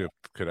single shift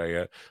could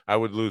I. I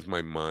would lose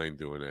my mind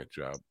doing that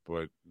job,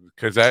 but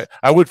because I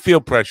would feel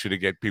pressure to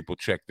get people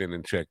checked in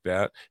and checked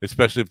out,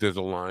 especially if there's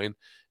a line,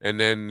 and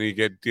then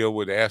you deal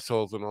with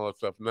assholes and all that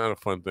stuff. Not a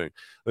fun thing.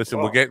 Listen,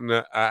 we're getting.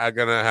 I'm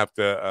gonna have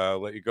to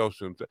let you go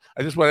soon.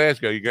 I just want to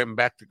ask you: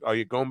 Are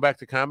you going back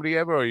to comedy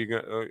ever, or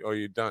are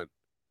you done?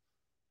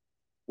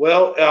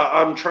 Well,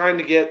 I'm trying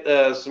to get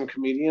some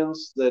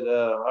comedians that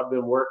I've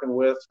been working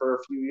with for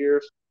a few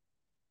years.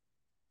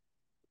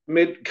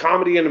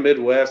 Comedy in the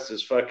Midwest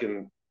is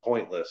fucking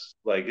pointless.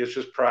 Like, it's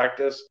just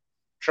practice.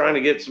 Trying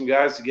to get some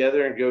guys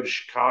together and go to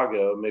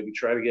Chicago, maybe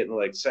try to get in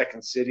like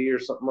Second City or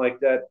something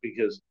like that,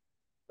 because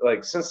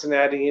like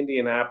Cincinnati,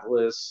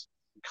 Indianapolis,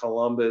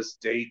 Columbus,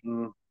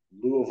 Dayton,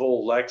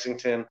 Louisville,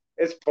 Lexington.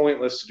 It's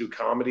pointless to do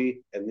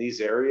comedy in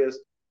these areas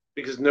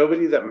because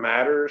nobody that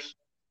matters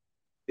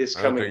is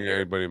I don't coming think here.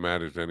 anybody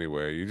matters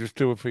anyway. You just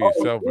do it for Oh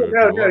yourself.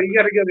 no, you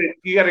got to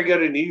go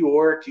to New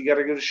York, you got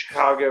to go to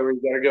Chicago, or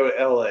you got to go to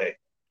L.A.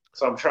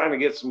 So I'm trying to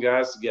get some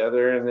guys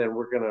together, and then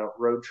we're gonna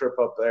road trip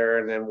up there,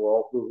 and then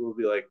we'll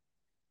be like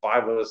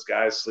 5 of us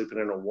guys sleeping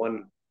in a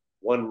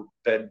one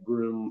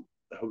bedroom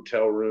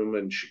hotel room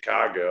in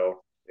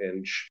Chicago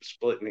and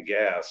splitting the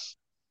gas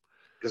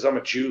because I'm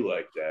a Jew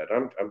like that.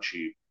 I'm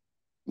cheap.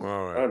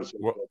 All right. I'm so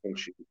fucking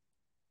cheap.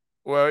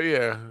 Well,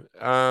 yeah.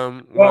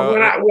 Well,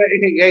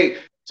 hey,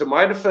 to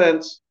my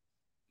defense,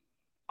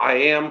 I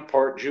am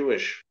part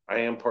Jewish.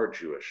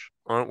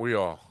 Aren't we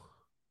all?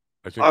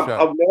 I think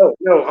so.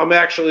 No, I'm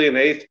actually an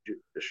eighth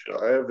Jewish.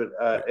 I have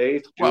an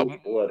eighth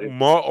Jewish blood.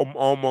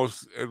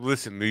 Almost.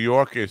 Listen, New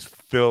York is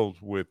filled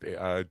with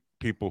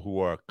people who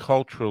are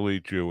culturally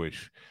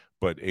Jewish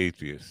but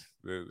atheists,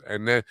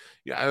 and then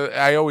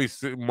I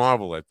always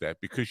marvel at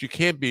that because you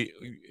can't be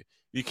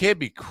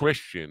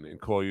Christian and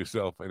call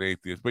yourself an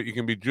atheist, but you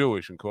can be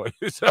Jewish and call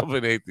yourself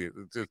an atheist.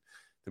 It's just,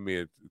 to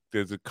me,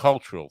 there's a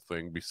cultural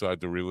thing beside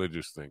the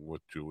religious thing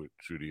with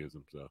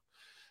Judaism. So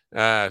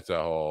that's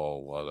a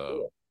whole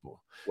other.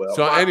 Well,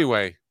 so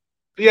anyway,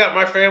 yeah,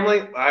 my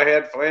family. I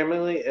had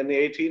family in the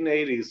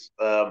 1880s.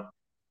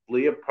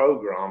 Leah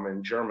pogrom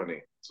in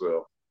Germany.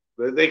 So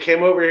they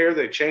came over here.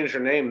 They changed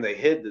their name. They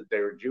hid that they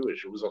were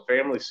Jewish. It was a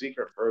family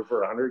secret for over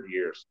 100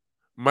 years.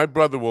 My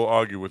brother will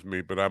argue with me,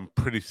 but I'm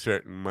pretty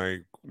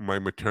certain my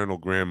maternal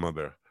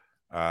grandmother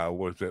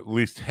was at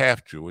least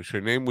half Jewish.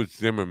 Her name was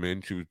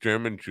Zimmerman. She was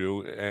German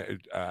Jew,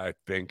 I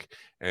think,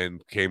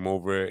 and came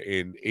over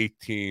in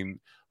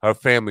her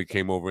family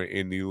came over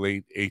in the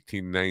late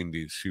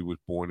 1890s. She was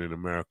born in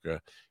America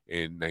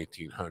in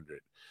 1900.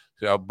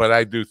 So, but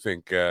I do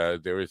think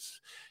there is,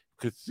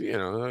 because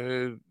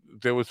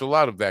there was a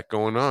lot of that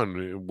going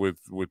on with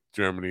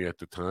Germany at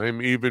the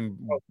time, even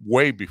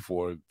way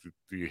before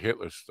the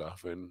Hitler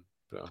stuff, and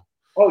so.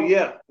 Oh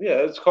yeah,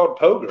 it's called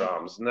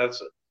pogroms, and that's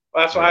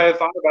why I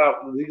thought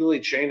about legally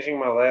changing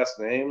my last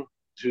name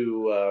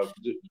to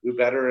do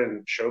better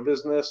in show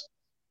business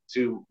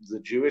to the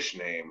Jewish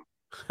name.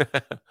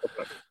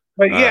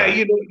 But yeah,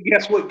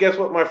 guess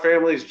what my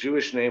family's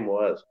Jewish name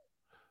was?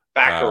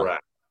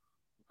 Bacharach.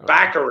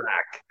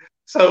 Bacharach.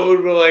 So we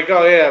were like,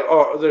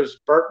 there's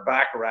Burt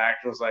Bacharach.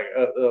 And I was like,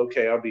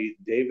 okay, I'll be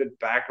David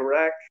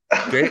Bacharach.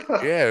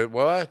 Yeah,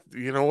 well,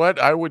 you know what?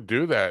 I would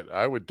do that.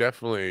 I would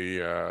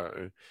definitely.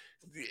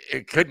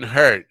 It couldn't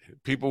hurt.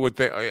 People would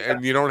think,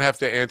 and you don't have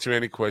to answer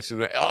any questions.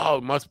 Like,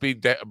 it must be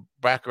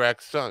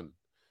Bacharach's son.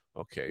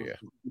 Okay, yeah.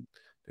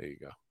 There you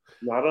go.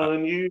 Not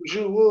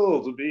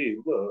unusual to be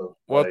loved.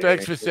 Well,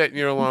 thanks for setting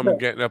your alarm and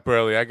getting up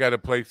early. I got to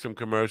play some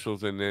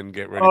commercials and then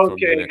get ready for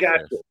the next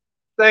gotcha. guest.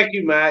 Thank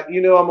you, Matt.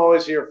 I'm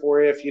always here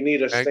for you if you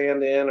need a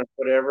stand-in or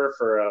whatever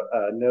for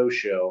a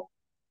no-show.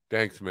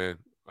 Thanks, man.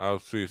 I'll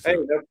see you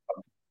soon. Hey,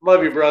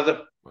 love you,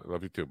 brother. I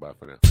love you too. Bye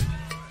for now.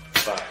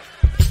 Bye.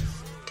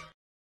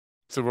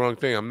 It's the wrong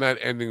thing. I'm not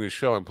ending the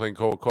show. I'm playing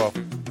Koa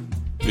Coffee.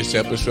 This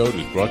episode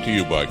is brought to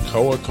you by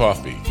Koa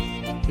Coffee.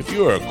 If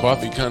you are a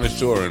coffee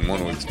connoisseur and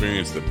want to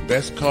experience the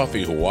best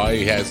coffee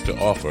Hawaii has to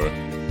offer,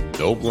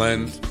 no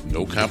blends,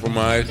 no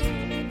compromise,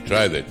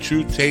 try the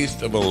true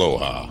taste of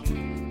aloha.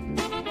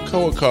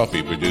 Koa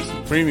Coffee produces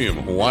premium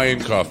Hawaiian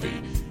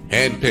coffee,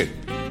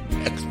 hand-picked,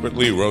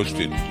 expertly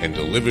roasted, and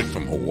delivered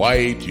from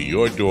Hawaii to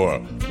your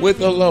door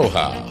with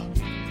aloha.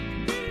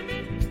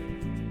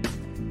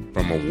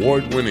 From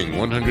award-winning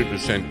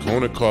 100%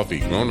 Kona coffee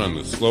grown on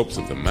the slopes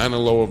of the Mauna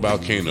Loa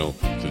volcano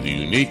to the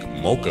unique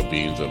mocha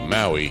beans of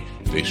Maui,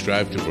 they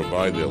strive to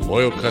provide their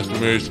loyal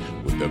customers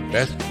with the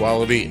best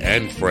quality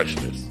and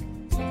freshness.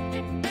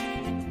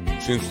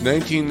 Since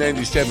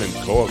 1997,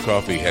 Koa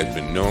Coffee has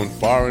been known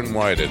far and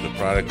wide as a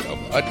product of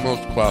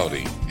utmost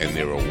quality, and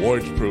their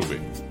awards prove it.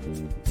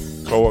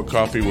 Koa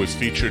Coffee was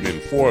featured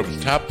in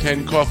Forbes' Top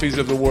 10 Coffees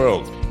of the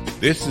World.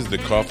 This is the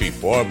coffee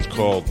Forbes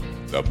called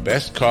the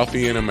best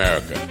coffee in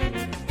America.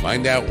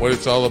 Find out what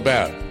it's all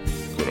about.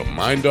 Go to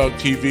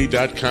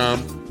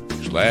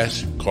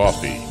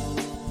minddogtv.com/coffee.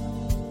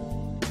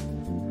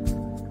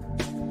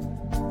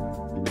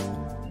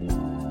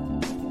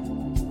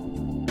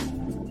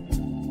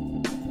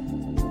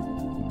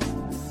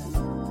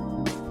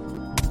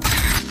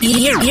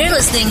 You're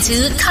listening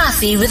to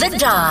Coffee with a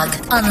Dog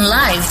on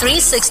Live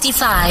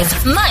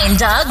 365 Mind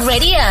Dog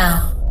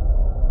Radio.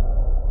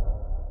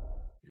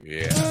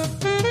 Yeah.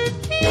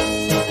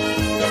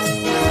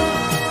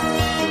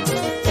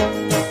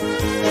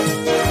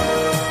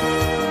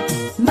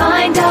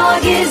 Mind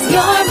Dog is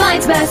your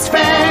mind's best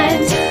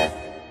friend.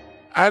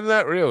 I'm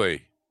not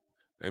really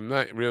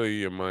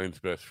your mind's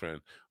best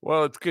friend.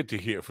 Well, it's good to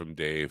hear from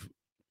Dave.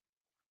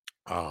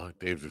 Oh,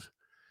 Dave's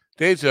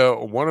a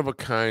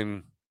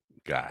one-of-a-kind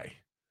guy.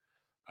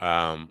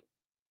 I'm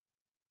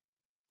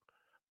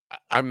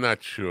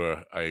not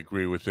sure I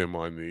agree with him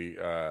on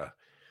the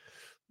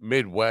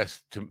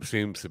Midwest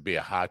seems to be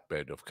a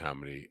hotbed of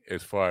comedy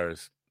as far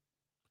as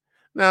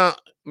Now,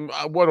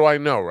 what do I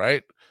know,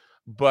 right?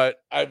 But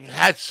I've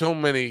had so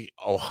many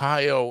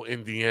Ohio,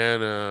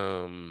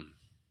 Indiana,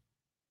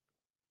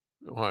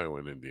 Ohio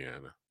and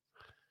Indiana,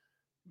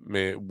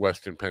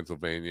 Western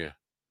Pennsylvania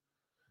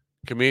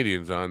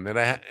comedians on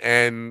that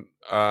and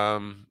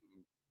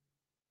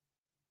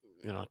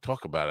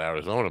talk about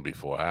Arizona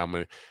before.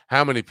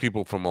 How many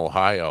people from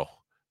Ohio,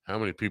 how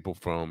many people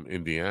from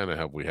Indiana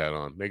have we had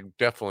on? They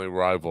definitely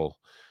rival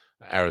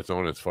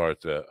Arizona as far as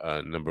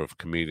the number of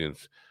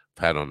comedians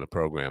I've had on the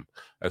program.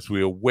 As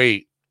we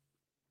await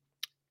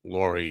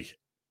Lori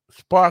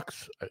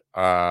Sparks,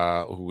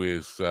 who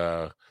is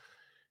an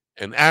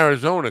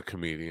Arizona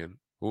comedian,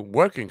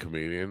 working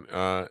comedian,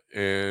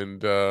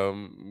 and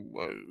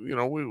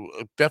we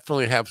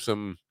definitely have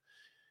some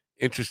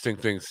interesting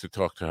things to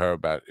talk to her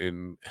about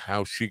in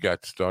how she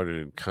got started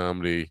in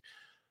comedy.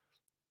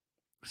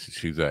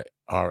 She's a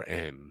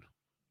RN.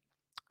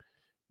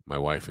 My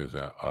wife is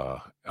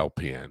a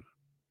LPN.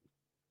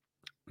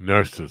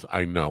 Nurses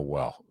I know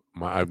well.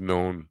 I've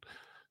known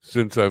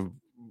since I've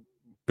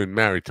been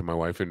married to my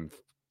wife, and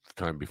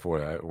time before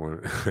that,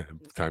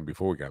 time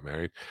before we got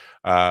married,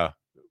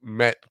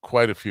 met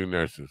quite a few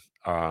nurses.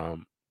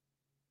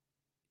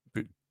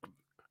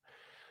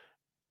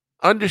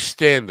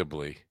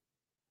 Understandably,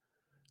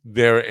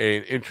 they're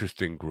an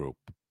interesting group.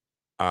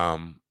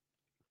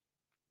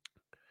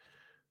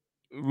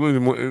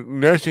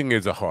 Nursing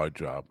is a hard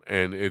job,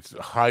 and it's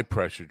a high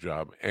pressure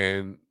job,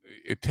 and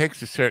it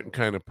takes a certain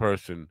kind of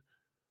person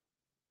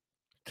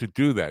to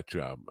do that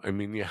job. I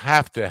mean, you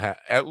have to have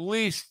at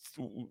least.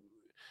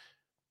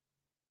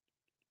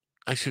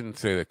 I shouldn't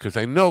say that because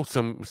I know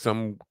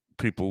some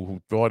people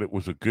who thought it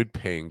was a good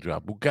paying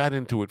job who got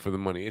into it for the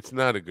money. It's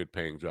not a good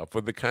paying job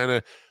for the kind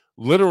of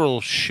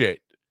literal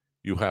shit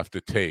you have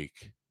to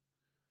take.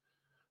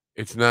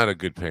 It's not a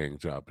good paying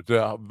job. It's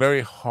a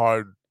very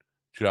hard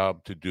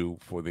job to do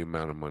for the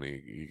amount of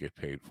money you get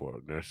paid for.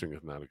 Nursing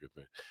is not a good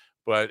thing,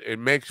 but it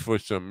makes for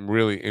some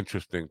really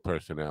interesting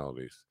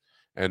personalities,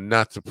 and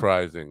not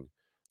surprising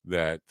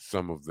that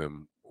some of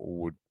them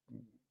would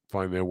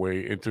find their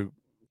way into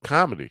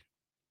comedy.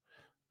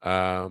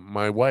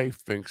 My wife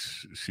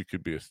thinks she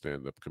could be a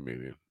stand-up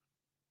comedian.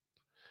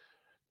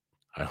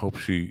 I hope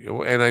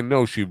and I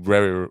know she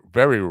very,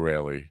 very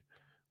rarely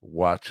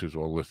watches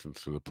or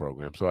listens to the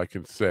program, so I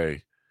can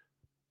say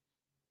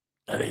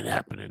that ain't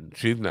happening.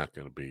 She's not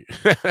going to be.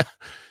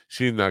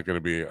 She's not going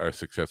to be a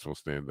successful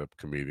stand-up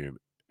comedian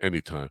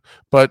anytime.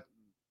 But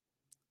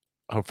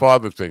her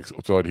father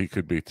thought he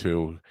could be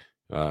too.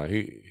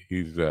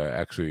 He's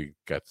actually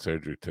got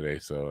surgery today,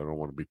 so I don't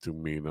want to be too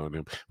mean on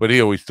him. But he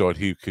always thought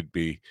he could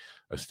be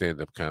a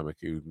stand-up comic.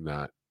 He was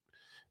not.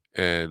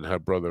 And her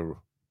brother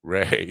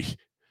Ray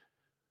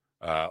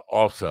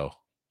also.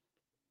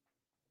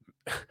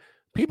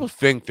 People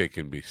think they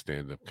can be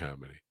stand-up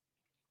comedy,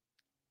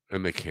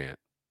 and they can't.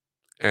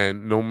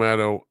 And no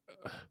matter,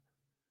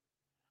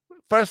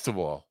 first of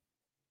all,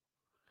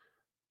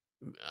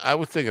 I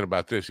was thinking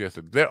about this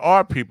yesterday. There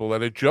are people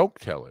that are joke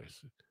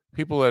tellers,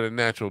 people that are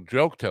natural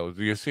joke tellers.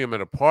 You see them at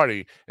a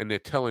party and they're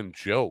telling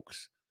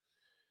jokes,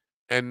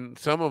 and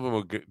some of them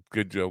are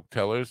good joke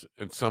tellers,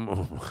 and some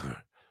of them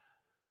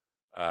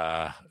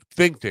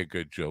think they're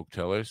good joke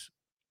tellers.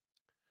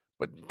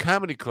 But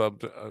comedy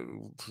clubs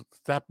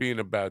stopped being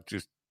about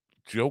just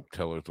joke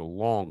tellers a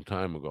long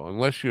time ago,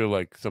 unless you're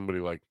like somebody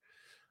like,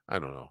 I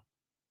don't know,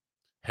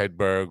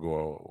 Hedberg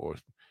or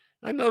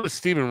I know that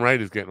Stephen Wright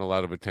is getting a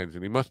lot of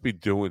attention. He must be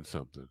doing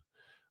something.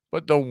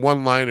 But the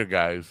one-liner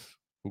guys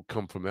who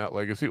come from that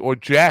legacy, or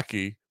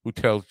Jackie who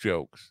tells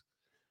jokes.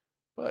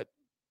 But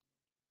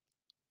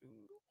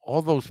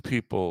all those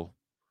people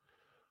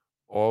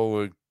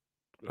all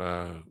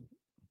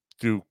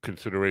due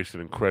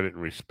consideration and credit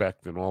and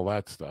respect and all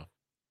that stuff.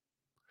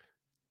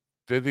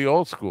 They're the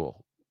old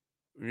school.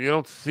 You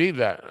don't see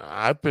that.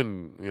 I've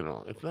been,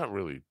 it's not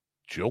really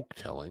joke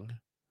telling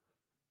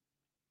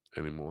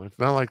anymore. It's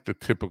not like the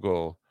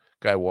typical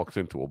guy walks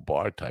into a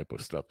bar type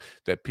of stuff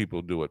that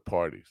people do at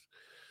parties.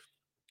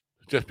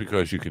 Just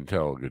because you can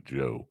tell a good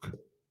joke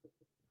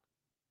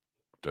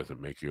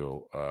doesn't make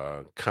you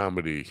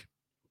comedy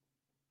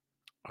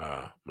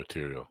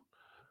material.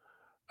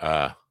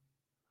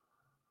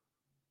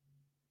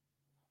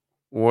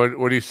 What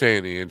are you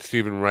saying, Ian?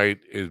 Stephen Wright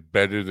is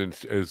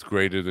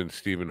greater than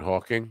Stephen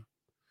Hawking?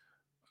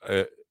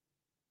 I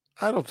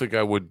don't think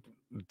I would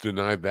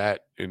deny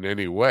that in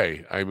any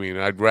way. I mean,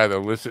 I'd rather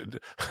listen to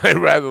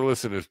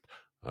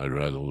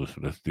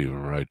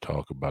Stephen Wright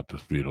talk about the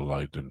speed of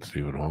light than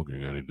Stephen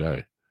Hawking any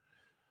day.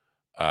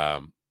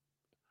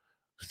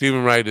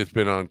 Stephen Wright has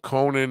been on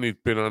Conan. He's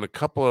been on a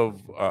couple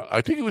of.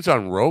 I think he was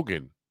on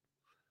Rogan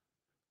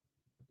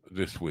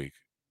this week.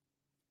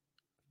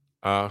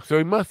 So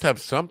he must have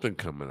something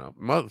coming up.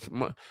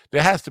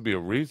 There has to be a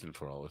reason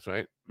for all this,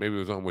 right? Maybe it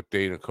was on with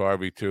Dana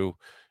Carvey too.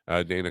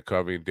 Dana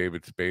Carvey and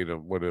David Spade, or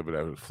whatever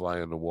that was,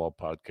 Fly on the Wall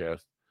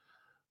podcast.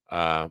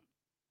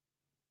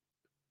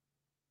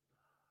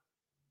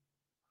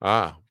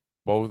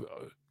 Both,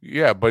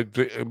 yeah, but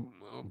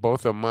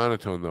both are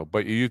monotone though.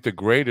 But you use the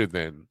greater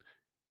than,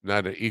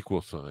 not an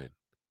equal sign.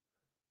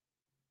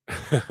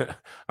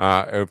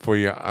 And for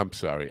you, I'm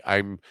sorry.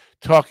 I'm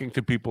talking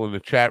to people in the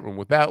chat room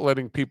without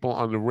letting people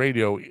on the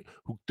radio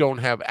who don't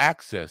have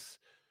access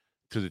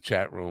to the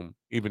chat room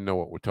even know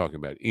what we're talking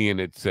about. Ian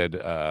had said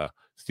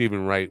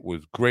Stephen Wright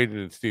was greater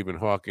than Stephen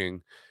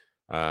Hawking.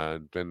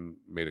 Then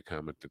made a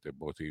comment that they're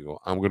both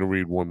equal. I'm going to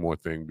read one more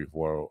thing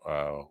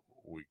before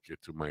we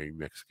get to my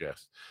next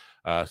guest.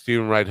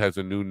 Stephen Wright has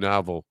a new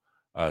novel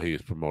he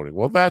is promoting.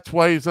 Well, that's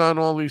why he's on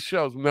all these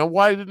shows. Now,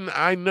 why didn't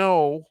I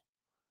know?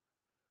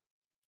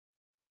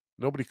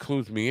 Nobody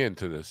clues me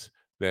into this,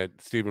 that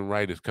Stephen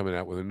Wright is coming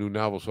out with a new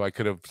novel, so I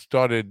could have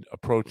started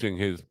approaching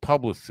his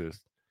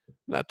publicist.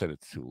 Not that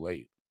it's too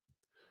late,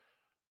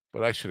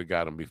 but I should have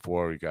got him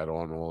before he got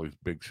on all these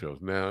big shows.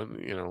 Now,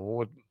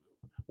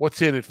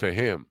 what's in it for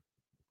him?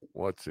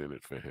 What's in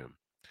it for him?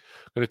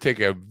 Going to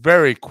take a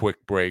very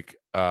quick break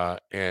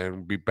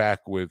and be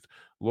back with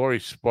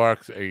Laurie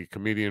Sparks, a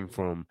comedian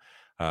from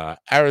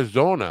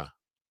Arizona.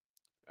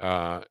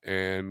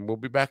 And we'll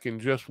be back in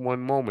just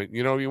one moment.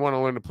 You want to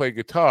learn to play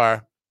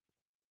guitar,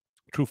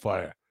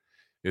 TrueFire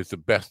is the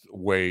best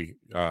way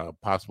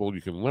possible.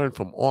 You can learn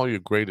from all your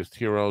greatest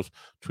heroes.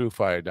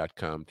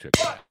 TrueFire.com. Check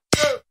it out.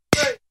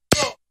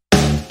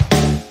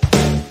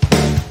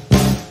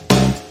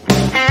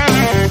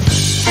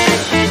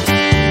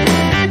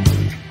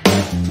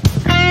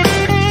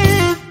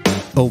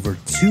 Over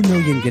 2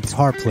 million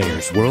guitar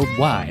players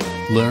worldwide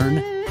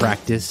learn,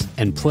 practice,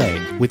 and play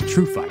with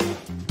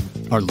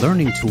TrueFire. Our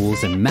learning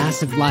tools and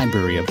massive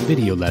library of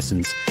video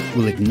lessons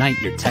will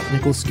ignite your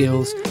technical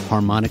skills,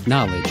 harmonic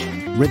knowledge,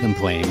 rhythm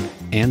playing,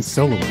 and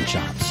soloing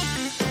chops.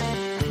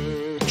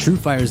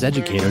 TrueFire's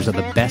educators are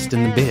the best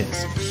in the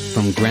biz,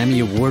 from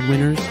Grammy Award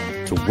winners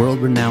to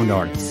world-renowned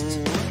artists.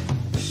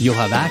 You'll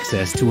have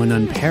access to an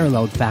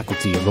unparalleled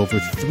faculty of over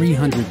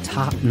 300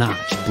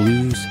 top-notch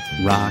blues,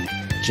 rock,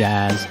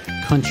 jazz,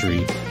 country,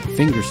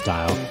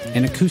 fingerstyle,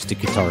 and acoustic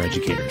guitar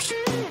educators.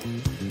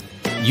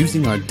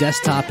 Using our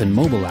desktop and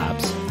mobile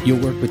apps,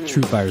 you'll work with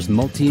TrueFire's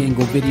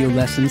multi-angle video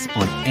lessons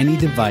on any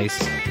device,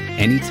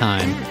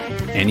 anytime,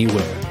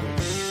 anywhere.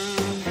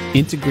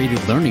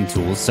 Integrated learning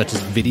tools such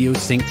as video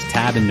synced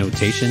tab and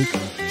notation,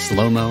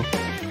 slow-mo,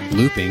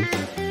 looping,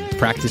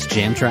 practice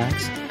jam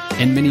tracks,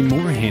 and many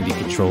more handy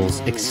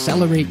controls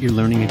accelerate your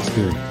learning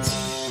experience.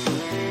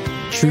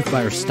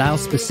 TrueFire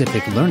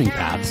style-specific learning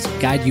paths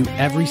guide you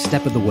every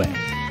step of the way.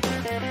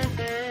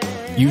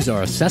 Use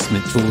our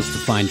assessment tools to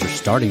find your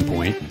starting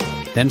point,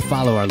 then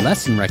follow our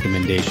lesson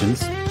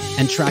recommendations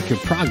and track your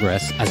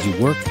progress as you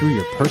work through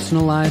your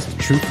personalized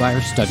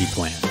TrueFire study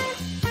plan.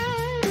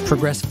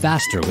 Progress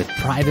faster with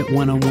private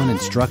one-on-one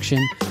instruction,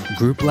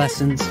 group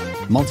lessons,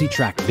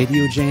 multi-track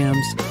video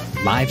jams,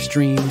 live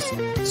streams,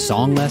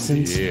 song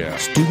lessons,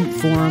 student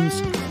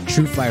forums,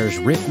 TrueFire's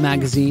Riff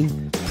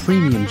magazine,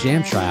 premium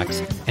jam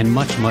tracks, and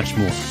much, much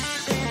more.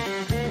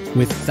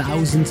 With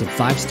thousands of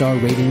 5-star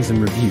ratings and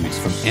reviews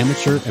from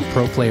amateur and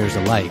pro players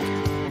alike,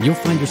 you'll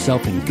find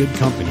yourself in good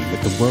company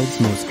with the world's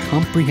most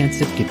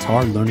comprehensive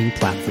guitar learning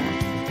platform.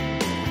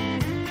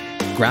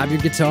 Grab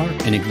your guitar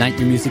and ignite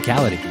your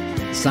musicality.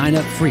 Sign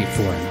up free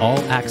for an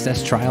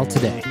all-access trial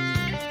today.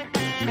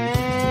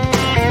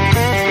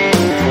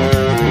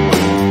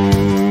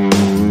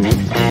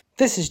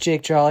 This is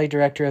Jake Jolly,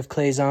 director of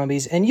Clay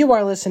Zombies, and you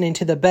are listening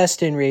to the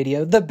best in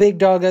radio, the big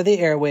dog of the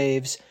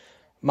airwaves,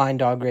 Mind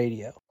Dog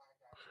Radio.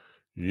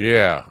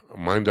 Yeah,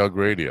 Mind Dog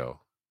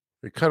Radio.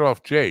 They cut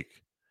off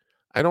Jake.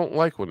 I don't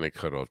like when they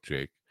cut off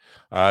Jake.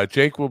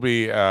 Jake will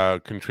be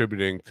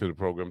contributing to the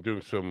program,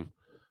 doing some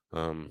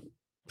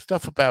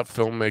stuff about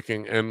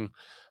filmmaking, and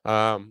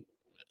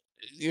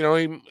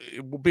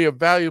it will be a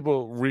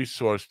valuable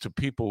resource to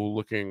people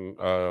looking,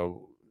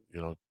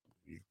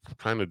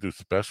 trying to do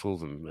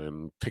specials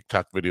and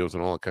TikTok videos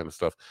and all that kind of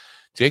stuff.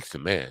 Jake's the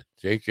man.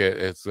 Jake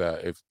is.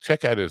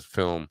 Check out his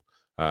film,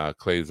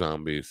 Clay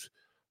Zombies.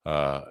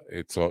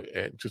 It's all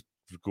just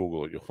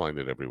Google it. You'll find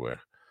it everywhere.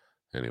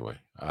 Anyway,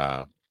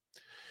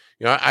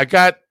 I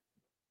got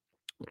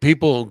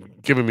people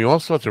giving me all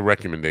sorts of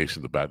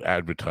recommendations about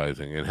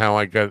advertising and how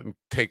I got to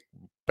take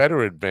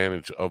better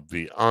advantage of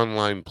the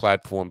online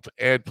platforms,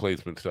 ad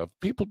placement stuff.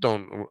 People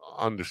don't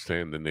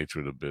understand the nature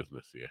of the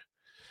business here.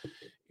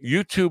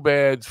 YouTube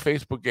ads,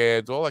 Facebook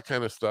ads, all that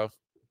kind of stuff,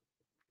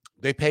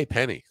 they pay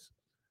pennies,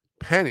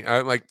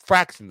 like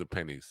fractions of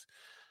pennies.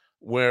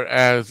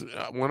 Whereas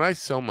when I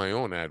sell my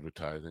own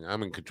advertising,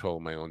 I'm in control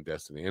of my own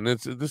destiny. And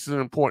this is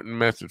an important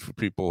message for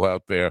people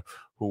out there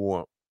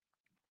who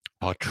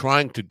are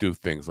trying to do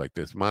things like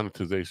this,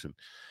 monetization.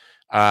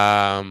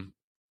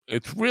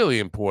 It's really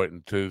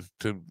important to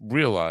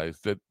realize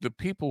that the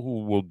people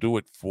who will do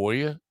it for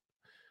you,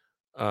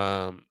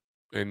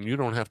 and you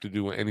don't have to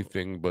do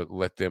anything but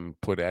let them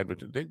put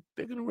advertising,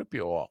 they're going to rip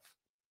you off.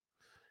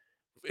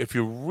 If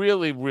you're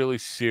really, really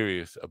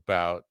serious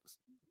about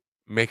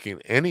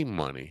making any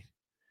money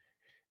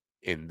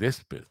in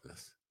this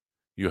business,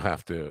 you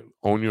have to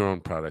own your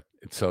own product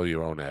and sell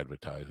your own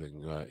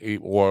advertising,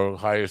 or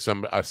hire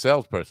a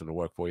salesperson to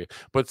work for you.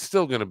 But it's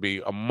still going to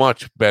be a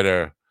much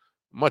better,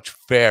 much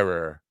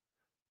fairer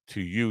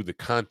to you, the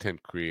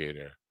content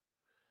creator,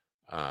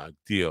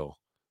 deal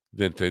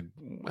than to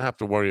have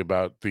to worry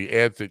about the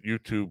ads that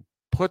YouTube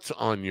puts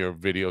on your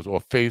videos or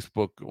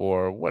Facebook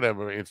or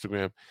whatever,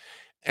 Instagram,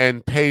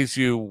 and pays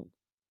you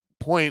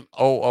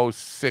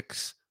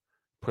 0.006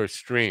 per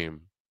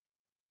stream.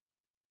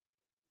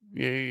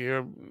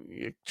 You're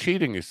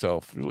cheating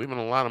yourself. You're leaving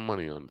a lot of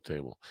money on the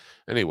table.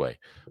 Anyway,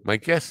 my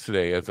guest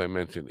today, as I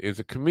mentioned, is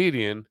a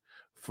comedian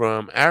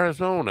from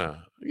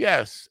Arizona.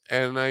 Yes,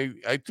 and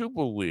I do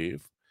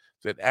believe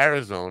that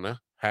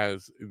Arizona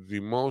has the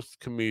most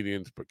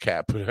comedians per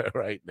capita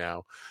right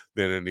now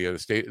than any other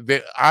state.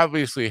 They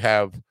obviously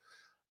have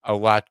a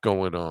lot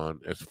going on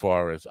as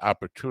far as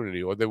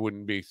opportunity, or there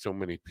wouldn't be so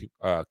many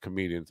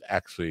comedians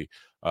actually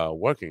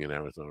working in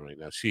Arizona right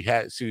now.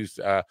 She's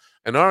an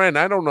RN.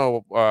 I don't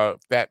know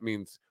if that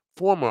means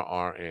former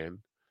RN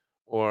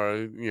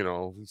or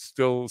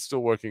still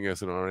working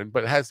as an RN,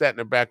 but has that in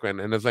her background.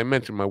 And as I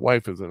mentioned, my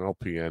wife is an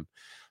LPN.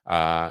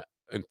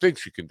 And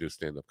thinks she can do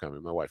stand-up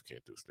comedy. My wife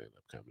can't do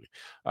stand-up comedy,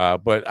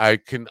 but I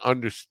can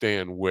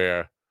understand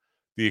where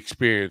the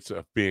experience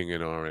of being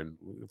an RN,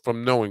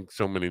 from knowing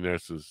so many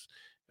nurses,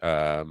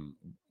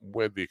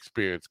 where the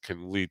experience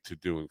can lead to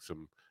doing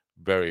some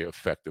very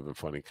effective and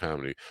funny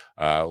comedy.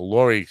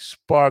 Lori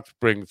Sparks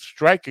brings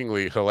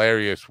strikingly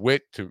hilarious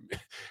wit to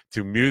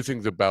to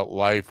musings about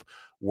life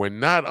when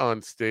not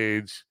on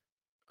stage.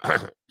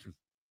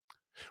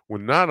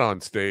 When not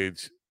on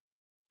stage,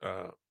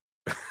 I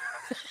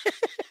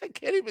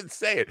can't even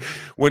say it.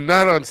 When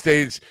not on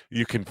stage,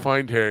 you can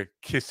find her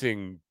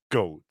kissing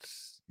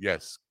goats.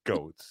 Yes,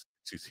 goats.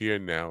 She's here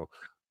now.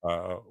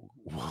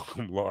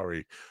 Welcome,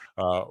 Laurie.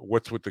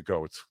 What's with the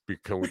goats?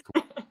 Can we?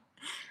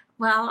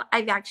 Well,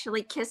 I've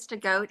actually kissed a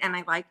goat and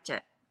I liked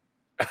it.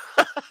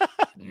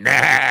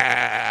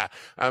 Nah,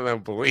 I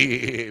don't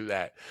believe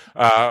that.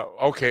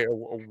 Okay,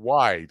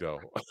 why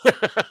though?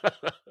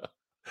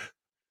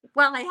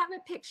 Well, I have a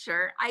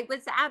picture. I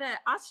was at an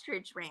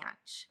ostrich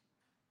ranch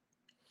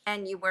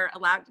and you were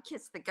allowed to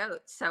kiss the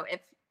goat. So if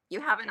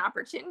you have an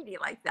opportunity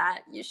like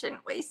that, you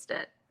shouldn't waste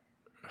it.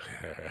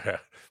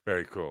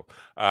 Very cool.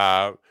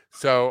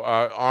 So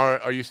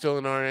are you still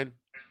an RN?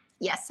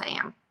 Yes, I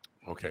am.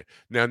 Okay.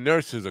 Now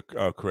nurses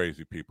are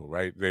crazy people,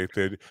 right? They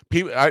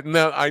people. I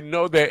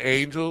know they're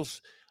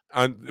angels,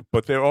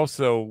 but they're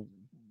also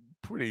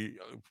pretty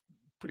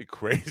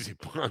crazy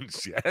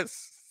bunch.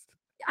 Yes.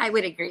 I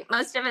would agree.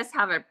 Most of us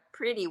have a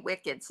pretty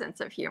wicked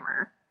sense of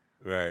humor.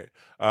 Right.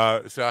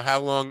 So how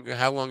long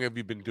have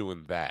you been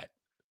doing that?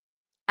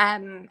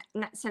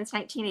 Since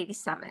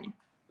 1987.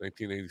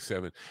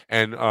 1987.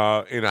 And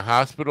in a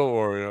hospital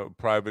or in a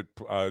private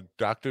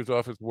doctor's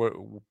office, what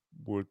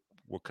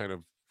kind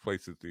of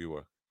places do you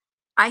work?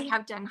 I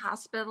have done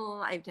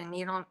hospital. I've done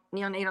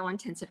neonatal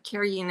intensive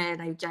care unit.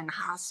 I've done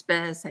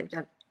hospice. I've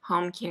done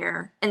home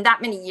care. In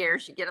that many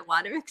years, you get a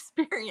lot of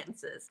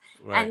experiences.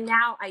 Right. And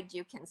now I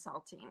do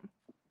consulting.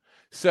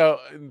 So,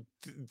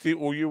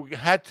 well, you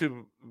had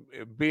to,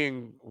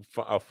 being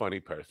a funny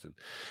person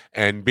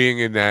and being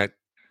in that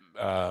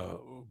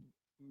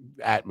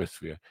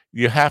atmosphere,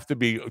 you have to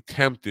be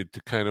tempted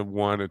to kind of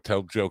want to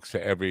tell jokes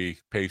to every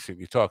patient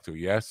you talk to.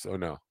 Yes or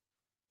no?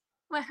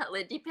 Well,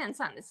 it depends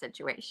on the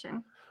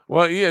situation.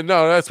 Well, yeah,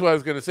 no, that's what I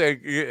was going to say.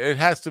 It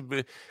has to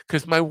be,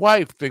 because my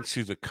wife thinks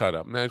she's a cut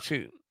up. Now,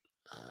 she's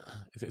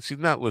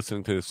not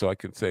listening to this, so I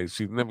can say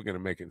she's never going to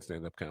make it in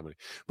stand-up comedy.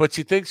 But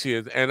she thinks she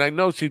is, and I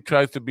know she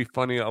tries to be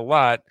funny a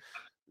lot.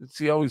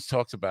 She always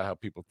talks about how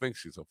people think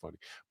she's so funny.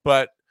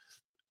 But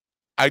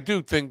I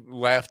do think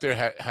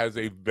laughter has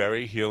a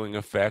very healing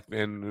effect,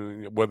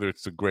 and whether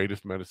it's the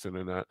greatest medicine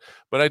or not.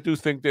 But I do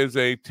think there's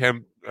a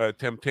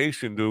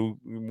temptation to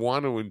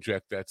want to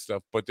inject that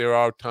stuff. But there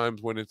are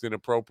times when it's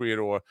inappropriate,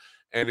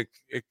 and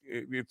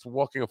it's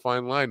walking a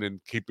fine line and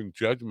keeping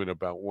judgment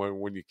about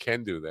when you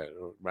can do that,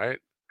 right?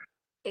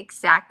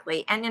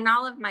 Exactly. And in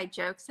all of my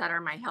jokes that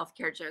are my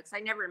healthcare jokes, I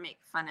never make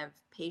fun of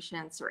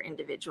patients or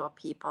individual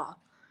people.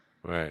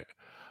 Right.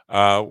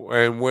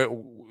 And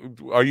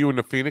are you in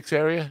the Phoenix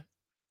area?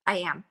 I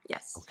am,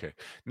 yes. Okay.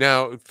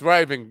 Now,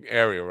 thriving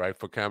area, right,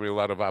 for comedy, a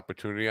lot of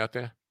opportunity out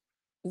there?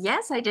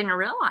 Yes, I didn't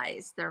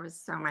realize there was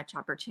so much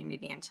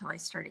opportunity until I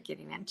started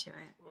getting into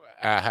it.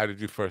 How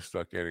did you first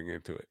start getting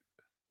into it?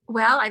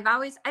 Well, I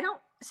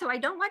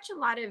don't watch a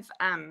lot of,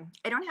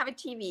 I don't have a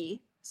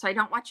TV, so I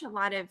don't watch a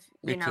lot of,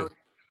 Me too.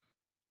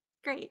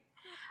 Great.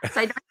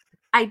 So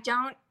I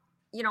don't,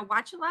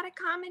 watch a lot of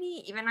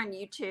comedy, even on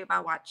YouTube.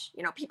 I'll watch,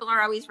 people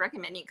are always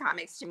recommending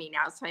comics to me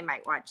now, so I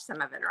might watch some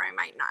of it or I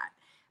might not.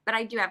 But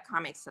I do have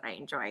comics that I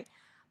enjoy.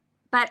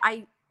 But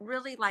I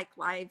really like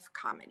live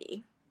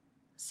comedy.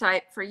 So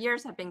for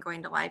years, I've been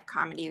going to live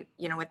comedy,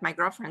 with my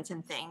girlfriends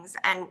and things.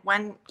 And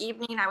one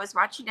evening I was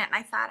watching it and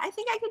I thought, I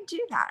think I could do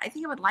that. I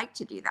think I would like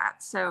to do that.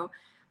 So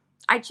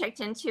I checked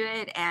into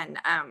it and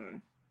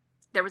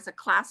there was a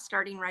class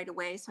starting right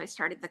away. So I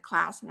started the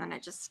class and then I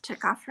just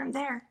took off from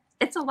there.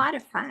 It's a lot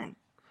of fun.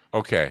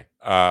 Okay.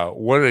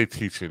 What are they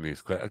teaching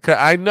these classes?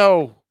 I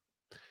know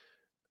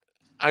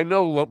I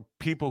know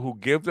people who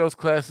give those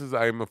classes.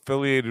 I'm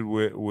affiliated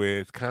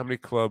with comedy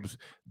clubs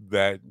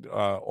that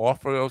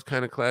offer those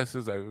kind of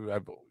classes.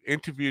 I've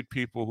interviewed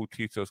people who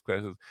teach those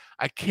classes.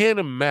 I can't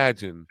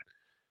imagine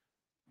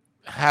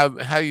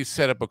how you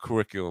set up a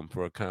curriculum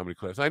for a comedy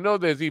class. I know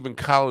there's even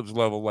college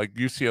level, like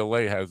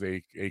UCLA has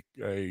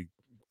a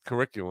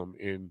curriculum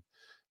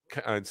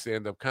on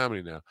stand-up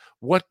comedy now.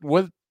 What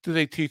do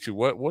they teach you?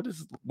 What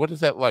is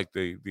that like,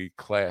 the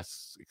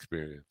class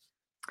experience?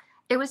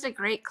 It was a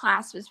great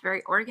class. It was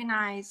very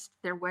organized.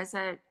 There was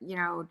a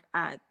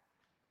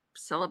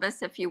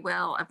syllabus, if you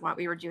will, of what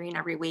we were doing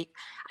every week.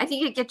 I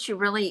think it gets you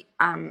really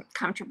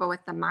comfortable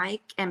with the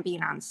mic and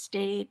being on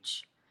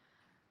stage.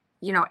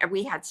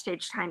 We had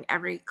stage time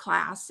every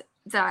class.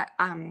 The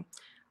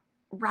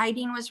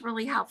writing was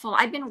really helpful.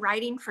 I've been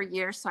writing for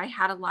years, so I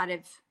had a lot of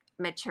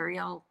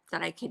material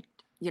that I could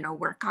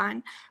work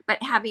on.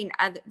 But having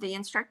the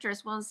instructor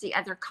as well as the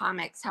other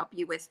comics help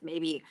you with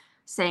maybe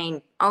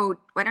saying, oh,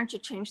 why don't you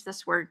change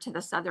this word to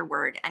this other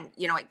word? And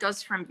it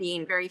goes from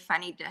being very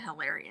funny to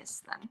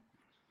hilarious then.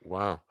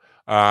 Wow.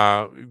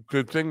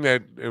 The thing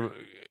that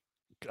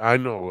I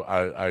know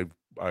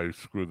I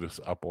screw this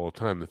up all the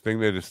time. The thing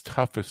that is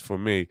toughest for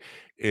me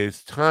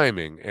is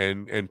timing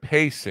and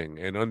pacing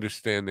and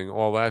understanding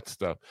all that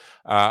stuff.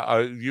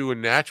 Are you a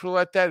natural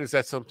at that? Is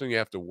that something you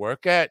have to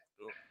work at?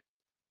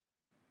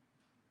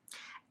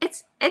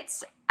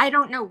 It's I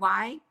don't know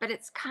why, but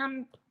it's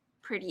come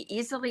pretty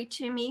easily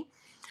to me.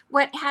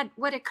 What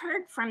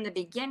occurred from the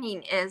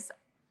beginning is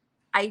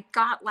I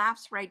got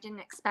laughs where I didn't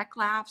expect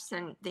laughs,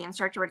 and the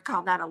instructor would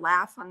call that a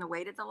laugh on the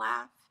way to the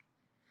laugh.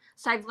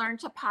 So I've learned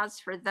to pause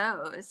for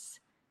those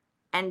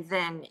and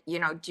then,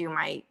 do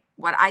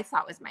what I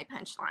thought was my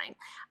punchline.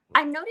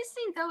 I'm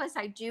noticing though, as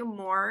I do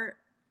more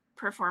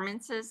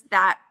performances,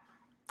 that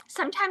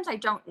sometimes I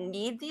don't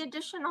need the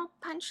additional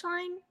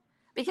punchline,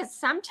 because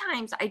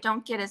sometimes I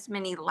don't get as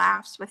many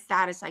laughs with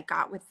that as I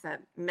got with the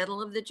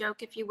middle of the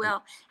joke, if you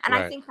will. And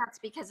right. I think that's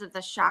because of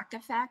the shock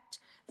effect.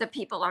 The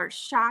people are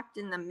shocked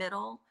in the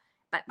middle,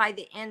 but by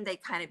the end, they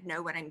kind of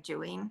know what I'm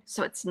doing.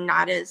 So it's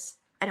not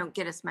I don't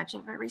get as much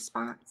of a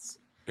response.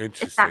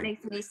 Interesting. If that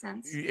makes any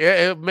sense.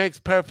 Yeah, it makes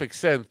perfect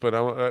sense.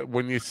 But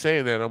when you're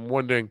saying that, I'm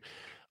wondering,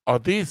 are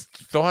these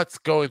thoughts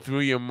going through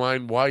your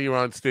mind while you're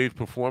on stage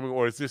performing,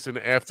 or is this an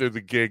after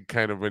the gig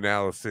kind of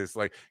analysis?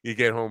 Like you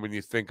get home and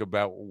you think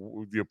about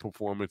your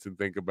performance and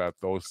think about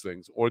those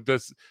things, or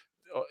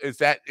is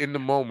that in the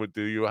moment?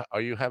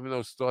 Are you having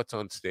those thoughts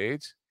on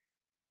stage?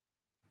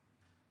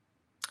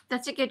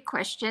 That's a good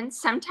question.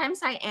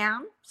 Sometimes I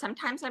am.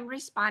 Sometimes I'm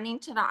responding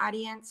to the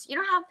audience.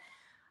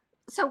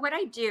 So what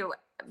I do,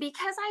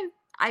 because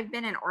I've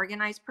been an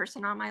organized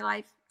person all my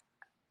life,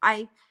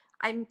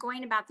 I'm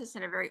going about this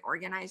in a very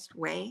organized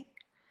way.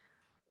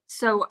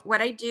 So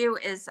what I do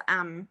is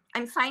I'm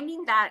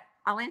finding that,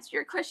 I'll answer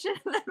your question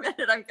in a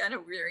minute. I'm kind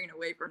of veering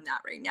away from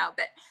that right now.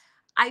 But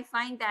I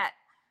find that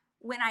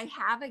when I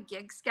have a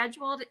gig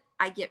scheduled,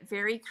 I get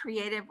very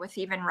creative with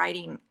even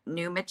writing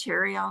new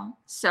material.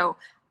 So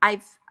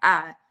I've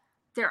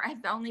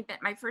only been,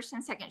 my first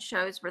and second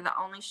shows were the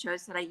only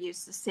shows that I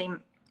used the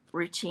same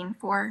routine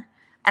for.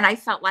 And I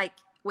felt like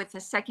with the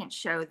second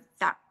show,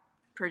 that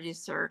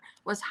producer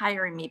was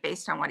hiring me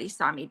based on what he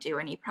saw me do,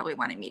 and he probably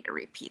wanted me to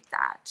repeat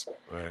that.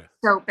 Right.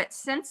 So, but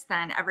since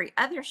then, every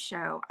other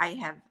show I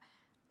have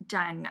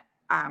done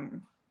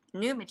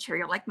new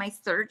material. Like my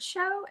third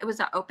show, it was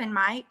an open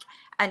mic,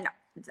 and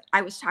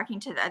I was talking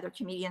to the other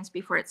comedians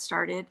before it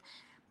started,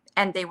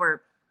 and they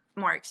were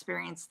more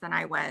experienced than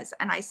I was.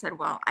 And I said,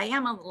 well, I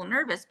am a little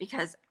nervous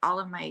because all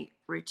of my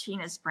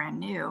routine is brand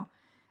new.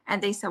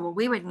 And they said, well,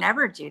 we would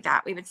never do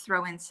that. We would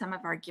throw in some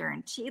of our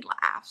guaranteed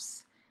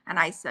laughs. And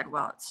I said,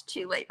 well, it's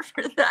too late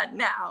for that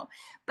now.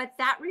 But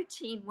that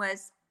routine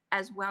was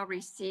as well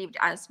received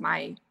as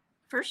my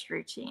first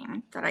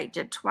routine that I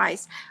did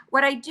twice.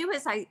 What I do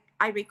is I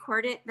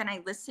record it, then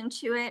I listen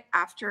to it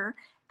after,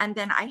 and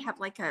then I have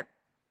like a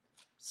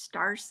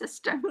star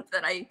system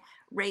that I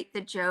rate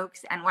the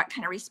jokes and what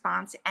kind of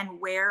response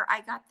and where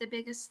I got the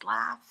biggest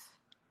laugh.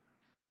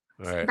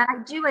 Right. But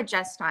I do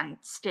adjust on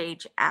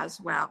stage as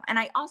well. And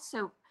I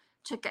also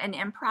took an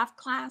improv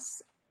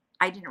class.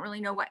 I didn't really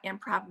know what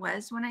improv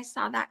was when I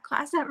saw that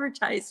class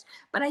advertised,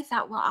 but I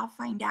thought, well, I'll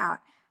find out.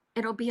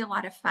 It'll be a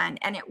lot of fun.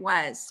 And it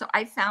was. So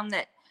I found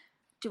that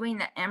doing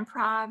the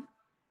improv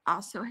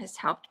also has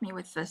helped me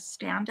with the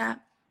stand-up.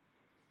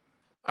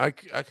 I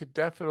could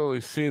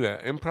definitely see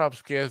that. Improv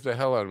scares the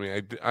hell out of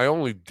me. I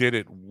only did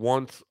it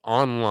once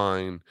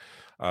online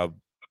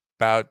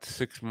about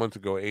 6 months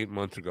ago, 8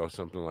 months ago,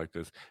 something like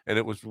this. And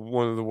it was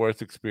one of the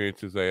worst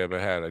experiences I ever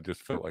had. I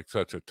just felt like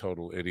such a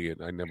total idiot.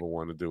 I never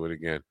want to do it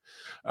again.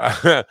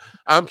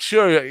 I'm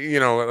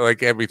sure,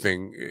 like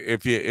everything,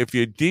 if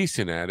you're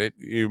decent at it,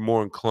 you're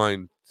more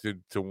inclined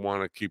to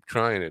want to keep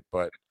trying it,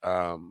 but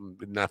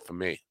not for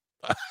me.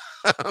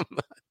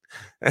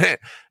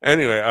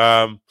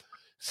 Anyway,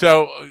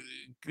 so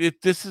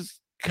this is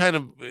kind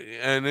of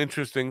an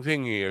interesting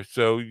thing here.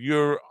 So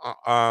you're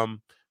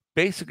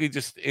basically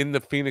just in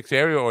the Phoenix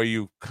area, or are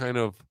you kind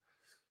of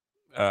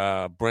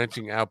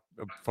branching out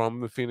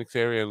from the Phoenix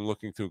area and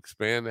looking to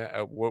expand?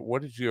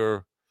 What is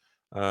your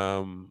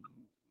um,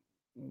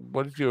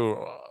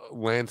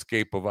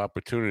 landscape of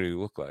opportunity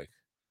look like?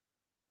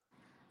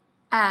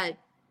 Uh,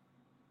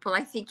 well,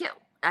 I think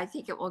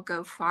it will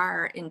go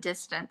far in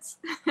distance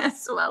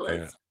as well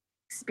Yeah. as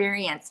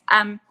experience.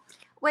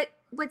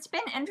 What's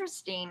been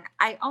interesting,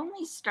 I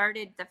only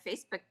started the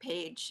Facebook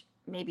page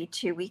maybe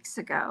 2 weeks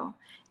ago,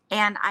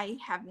 and I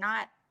have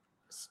not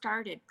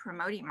started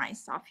promoting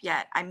myself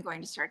yet. I'm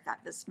going to start that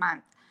this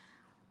month.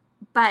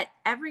 But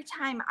every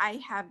time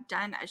I have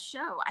done a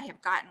show, I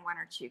have gotten 1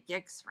 or 2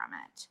 gigs from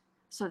it.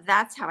 So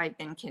that's how I've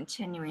been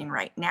continuing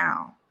right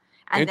now.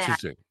 And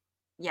Interesting.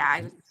 then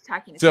I was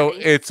talking to So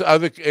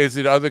somebody. is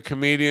it other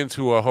comedians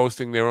who are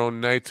hosting their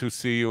own nights who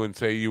see you and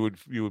say you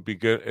would be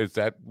good? Is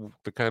that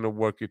the kind of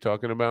work you're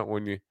talking about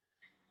when you?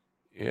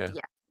 Yeah.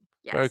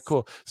 Yeah. Very Yes.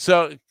 cool.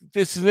 So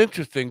this is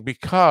interesting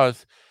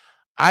because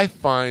I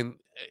find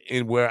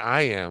in where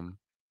I am,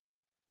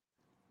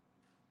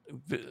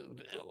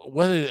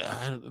 whether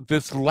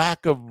this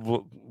lack of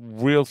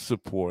real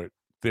support,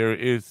 there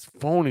is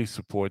phony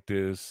support.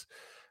 There's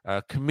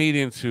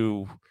comedians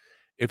who,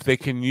 if they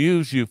can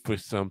use you for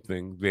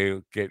something,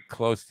 they'll get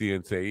close to you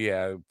and say,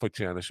 "Yeah, I'll put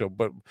you on a show."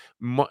 But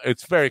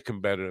it's very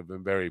competitive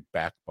and very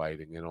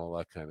backbiting and all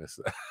that kind of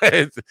stuff.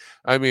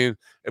 I mean,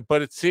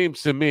 but it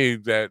seems to me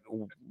that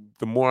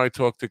the more I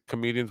talk to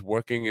comedians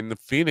working in the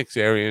Phoenix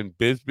area and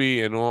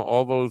Bisbee and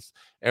all those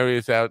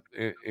areas out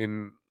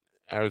in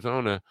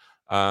Arizona,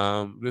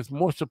 there's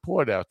more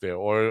support out there,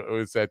 or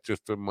is that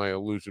just my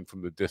illusion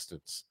from the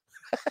distance?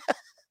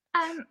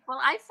 Well,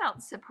 I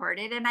felt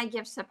supported, and I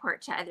give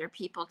support to other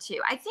people too.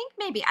 I think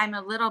maybe I'm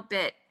a little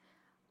bit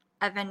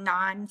of a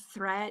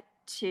non-threat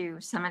to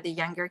some of the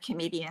younger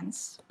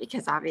comedians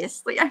because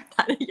obviously I'm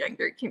not a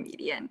younger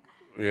comedian.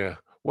 Yeah.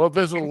 Well,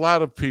 there's a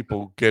lot of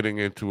people getting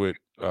into it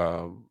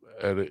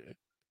at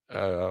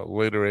a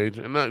later age,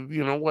 and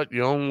you know what?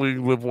 You only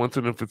live once,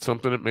 and if it's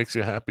something that makes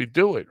you happy,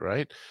 do it.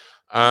 Right.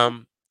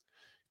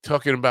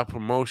 Talking about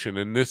promotion,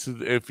 and this is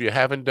if you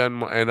haven't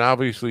done, and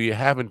obviously you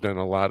haven't done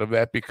a lot of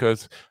that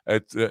because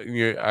it's.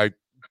 I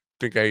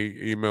think I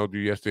emailed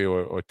you yesterday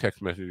or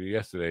text messaged you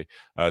yesterday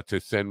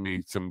to send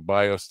me some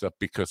bio stuff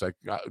because I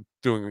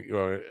doing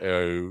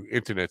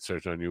internet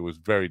search on you was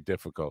very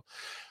difficult.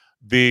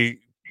 The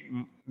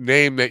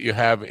name that you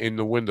have in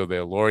the window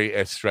there, Lori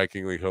S.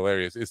 Strikingly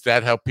Hilarious. Is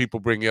that how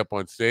people bring you up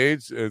on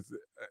stage?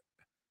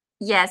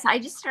 Yes, I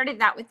just started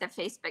that with the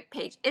Facebook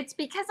page. It's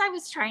because I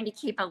was trying to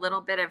keep a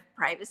little bit of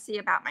privacy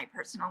about my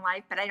personal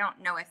life, but I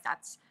don't know if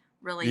that's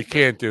really. You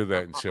can't do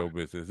that in show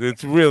business.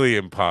 It's really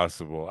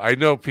impossible. I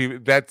know people.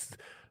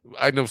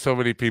 I know so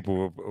many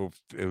people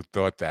who've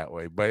thought that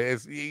way,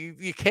 but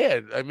you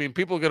can't. I mean,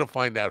 people are going to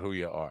find out who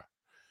you are,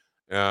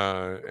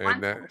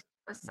 and that.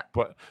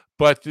 But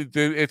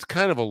it's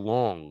kind of a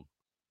long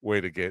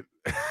way to get.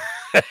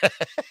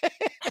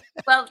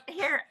 Well,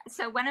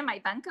 so one of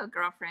my Bunko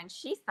girlfriends,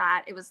 she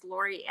thought it was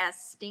Lori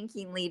S.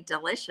 Stinkingly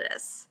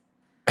Delicious.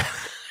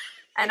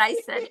 And I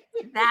said,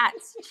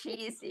 that's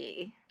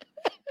cheesy.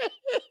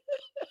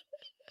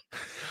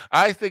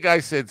 I think I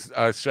said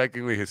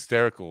strikingly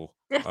hysterical.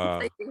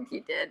 I think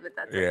you did, but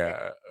that's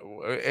okay.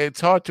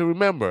 It's hard to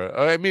remember.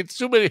 I mean, it's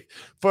too many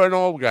for an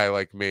old guy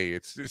like me.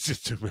 It's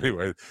just too many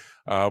words.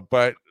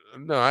 But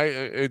no,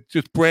 it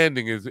just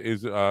branding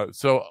is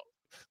so.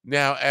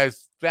 Now,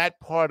 as that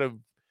part of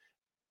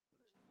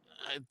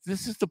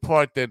this is the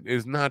part that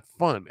is not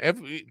fun.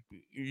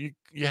 You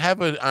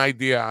have an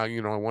idea, I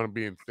want to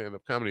be in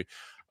stand-up comedy,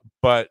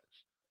 but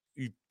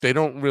they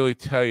don't really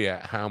tell you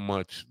how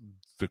much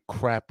the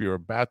crap you're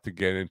about to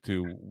get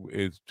into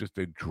is just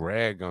a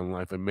drag on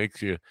life and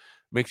makes you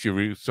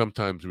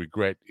sometimes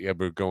regret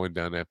ever going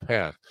down that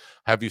path.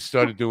 Have you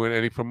started doing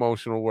any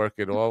promotional work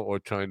at all, or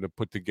trying to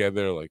put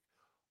together like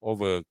all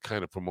the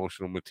kind of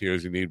promotional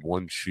materials you need,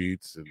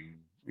 1-sheets and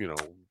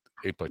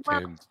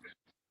 8x10s?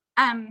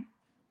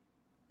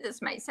 This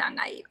might sound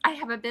naive. I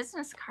have a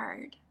business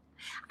card.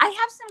 I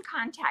have some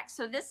contacts.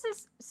 So this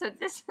is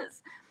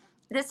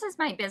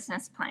my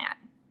business plan.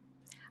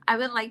 I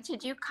would like to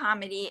do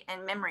comedy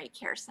in memory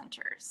care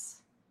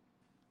centers.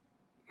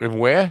 And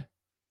where?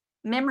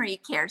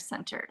 Memory care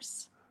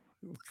centers.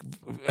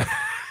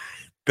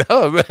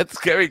 Oh,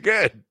 that's very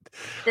good.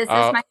 This is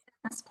my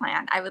business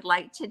plan. I would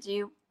like to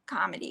do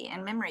comedy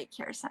in memory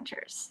care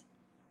centers.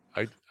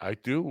 I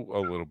do a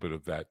little bit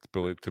of that,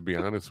 to be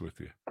honest with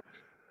you.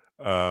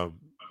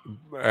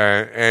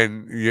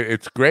 And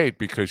it's great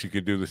because you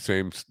can do the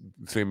same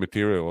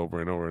material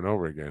over and over and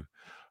over again.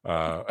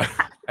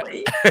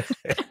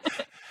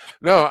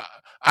 No,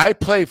 I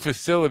play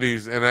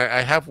facilities, and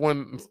I have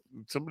one.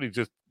 Somebody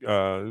just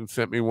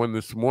sent me one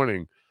this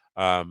morning.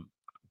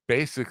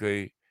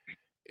 Basically,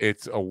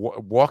 it's a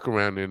walk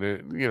around in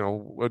it,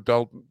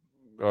 adult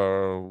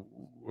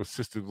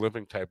assisted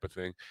living type of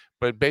thing,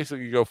 but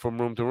basically you go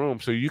from room to room,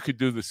 so you could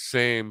do the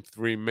same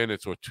 3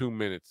 minutes or 2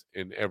 minutes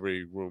in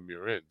every room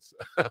you're in.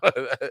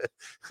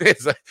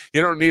 It's like,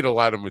 you don't need a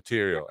lot of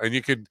material, and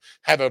you could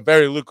have a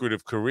very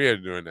lucrative career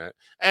doing that.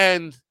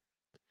 And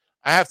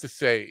I have to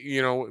say,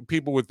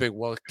 people would think,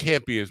 well, it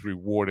can't be as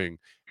rewarding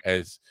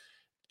as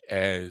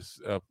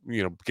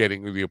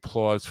getting the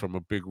applause from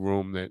a big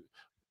room. That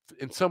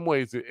in some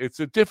ways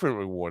it's a different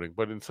rewarding,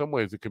 but in some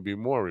ways it can be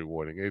more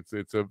rewarding.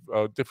 It's a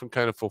different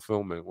kind of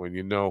fulfillment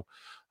when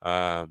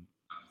um,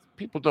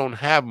 people don't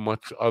have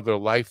much other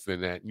life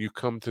than that, and you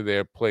come to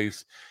their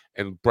place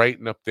and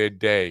brighten up their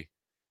day.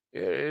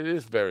 It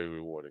is very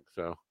rewarding.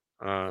 So,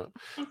 I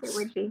think it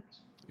would be.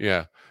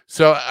 yeah.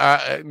 So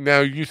now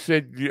you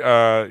said you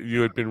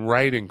had been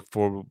writing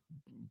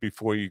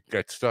before you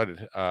got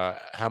started.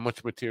 How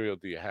much material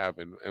do you have,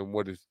 and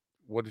what is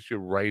your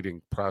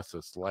writing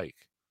process like?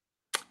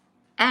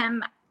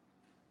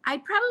 I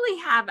probably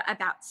have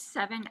about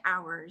 7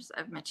 hours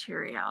of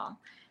material,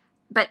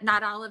 but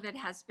not all of it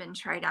has been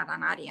tried out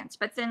on audience.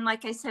 But then,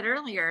 like I said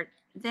earlier,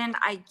 then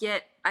I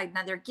get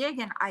another gig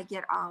and I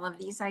get all of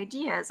these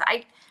ideas.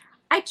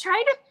 I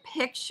try to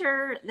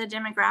picture the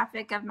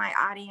demographic of my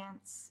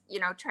audience,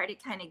 try to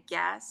kind of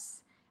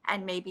guess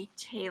and maybe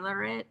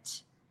tailor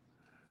it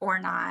or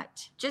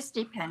not, just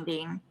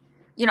depending.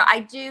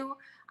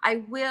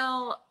 I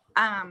will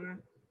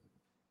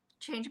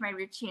change my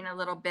routine a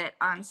little bit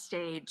on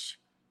stage,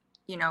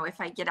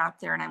 if I get out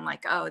there and I'm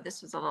like, oh,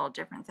 this was a little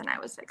different than I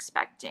was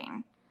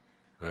expecting.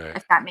 Right.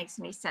 If that makes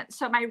any sense.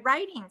 So my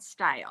writing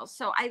style.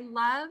 So I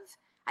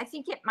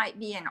think it might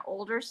be an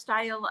older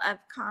style of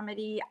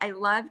comedy. I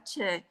love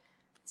to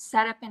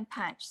set up and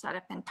punch, set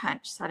up and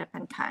punch, set up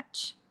and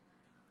punch.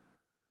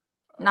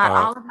 Not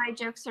all of my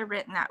jokes are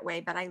written that way,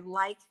 but I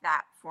like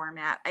that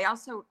format. I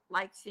also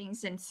like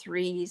things in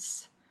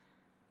threes.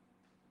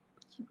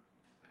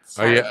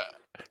 So, yeah.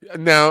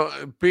 Now,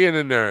 being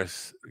a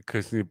nurse,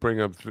 because you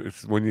bring up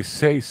when you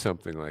say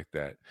something like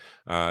that,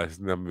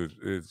 numbers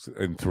is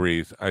in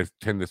threes. I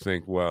tend to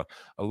think, well,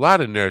 a lot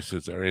of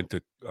nurses are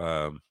into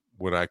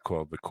what I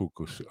call the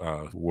cuckoo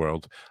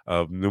world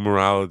of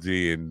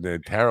numerology and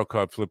tarot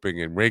card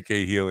flipping and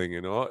Reiki healing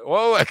and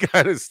all that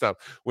kind of stuff.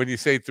 When you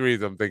say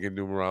threes, I'm thinking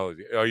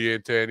numerology. Are you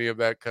into any of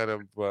that kind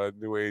of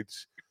new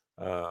age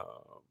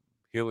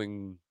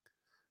healing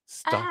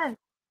stuff?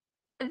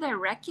 The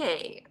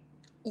Reiki.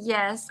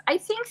 Yes, I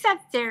think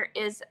that there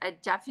is a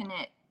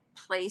definite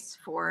place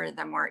for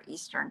the more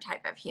Eastern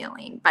type of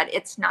healing, but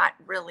it's not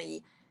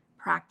really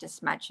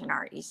practiced much in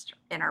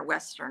our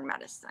Western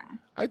medicine.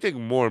 I think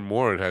more and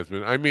more it has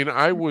been. I mean,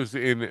 I was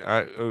in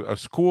a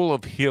school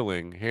of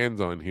healing,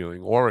 hands-on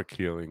healing, auric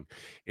healing,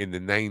 in the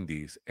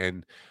 '90s,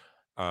 and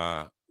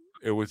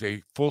it was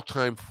a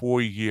full-time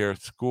 4-year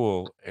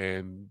school,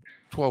 and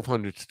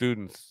 1,200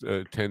 students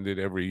attended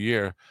every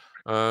year.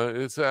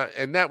 And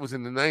that was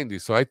in the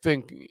 '90s. So I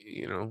think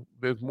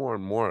there's more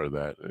and more of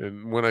that.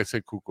 And when I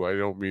say cuckoo, I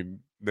don't mean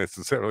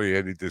necessarily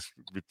any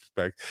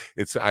disrespect.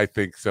 I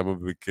think some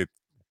of it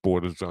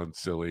borders on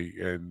silly,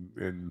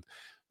 and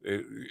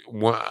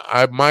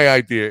my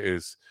idea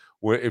is,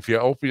 if you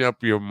open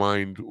up your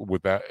mind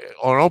with that,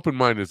 or an open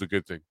mind is a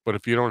good thing, but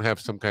if you don't have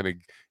some kind of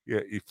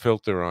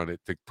filter on it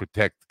to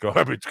protect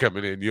garbage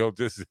coming in, you'll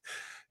just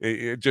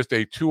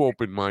a too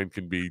open mind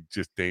can be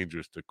just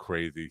dangerous to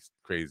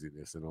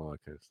craziness and all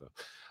that kind of stuff.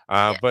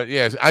 But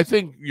yes, I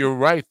think you're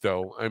right,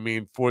 though. I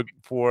mean,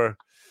 for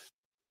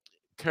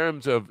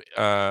terms of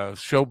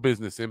show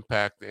business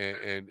impact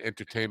and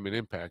entertainment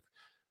impact,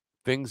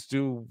 things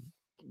do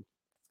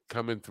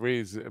come in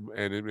threes,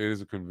 and it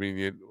is a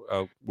convenient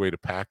way to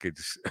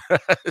package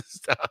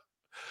stuff.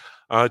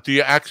 Do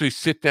you actually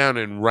sit down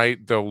and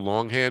write the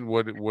longhand?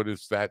 What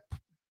is that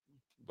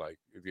like?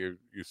 If you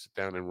sit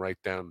down and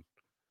write down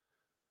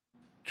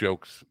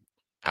jokes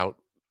out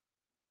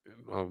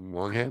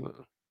longhand?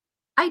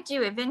 I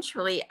do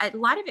eventually. A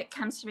lot of it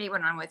comes to me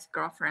when I'm with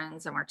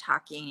girlfriends and we're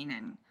talking,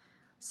 and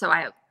so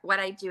what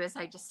I do is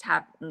I just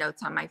have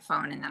notes on my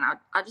phone, and then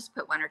I'll just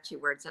put 1 or 2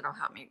 words that'll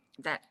help me.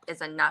 That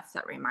is enough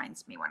that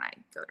reminds me when I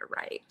go to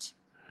write.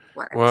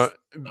 Well,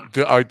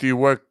 do you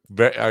work?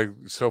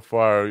 So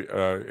far,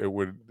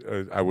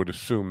 I would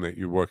assume that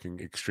you're working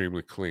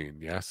extremely clean.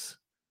 Yes.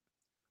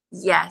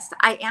 Yes,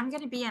 I am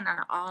going to be in an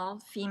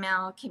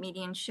all-female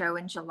comedian show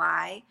in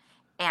July,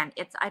 and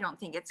I don't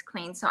think it's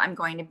clean, so I'm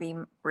going to be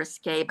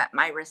risque, but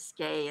my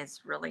risque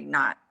is really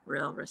not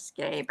real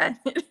risque, but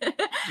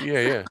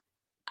yeah.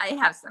 I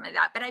have some of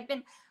that. But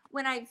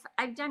when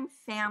I've done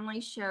family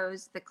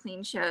shows, the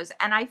clean shows,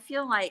 and I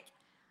feel like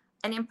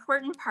an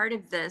important part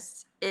of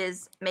this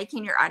is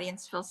making your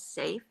audience feel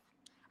safe.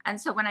 And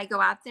so when I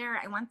go out there,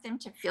 I want them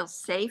to feel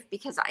safe,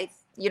 because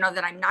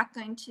that I'm not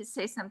going to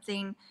say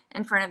something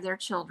in front of their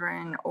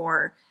children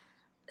or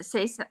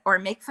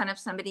make fun of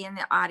somebody in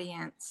the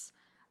audience.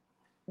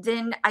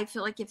 Then I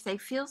feel like if they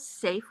feel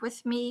safe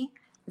with me,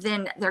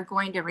 then they're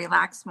going to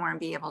relax more and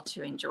be able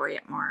to enjoy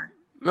it more.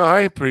 No,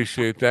 I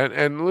appreciate that.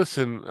 And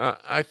listen,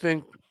 I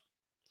think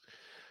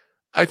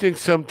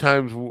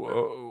sometimes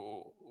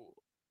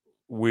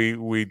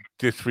we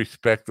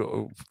disrespect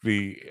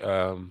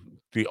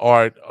the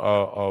art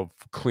of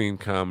clean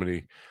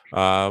comedy,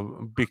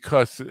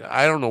 because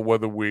I don't know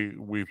whether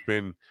we've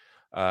been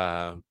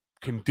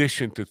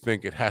conditioned to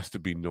think it has to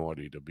be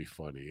naughty to be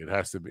funny. It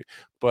has to be,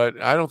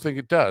 but I don't think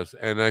it does.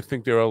 And I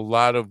think there are a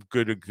lot of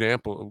great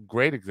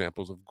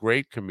examples of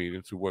great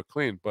comedians who were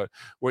clean. But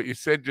what you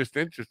said just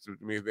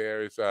interested me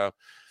there is,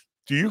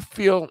 do you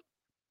feel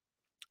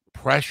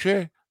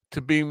pressure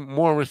to be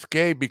more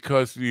risque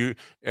because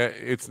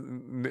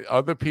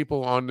other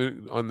people on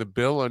the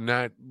bill are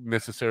not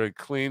necessarily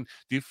clean?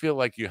 Do you feel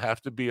like you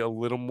have to be a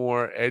little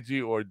more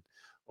edgy or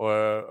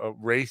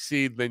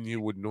racy than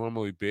you would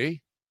normally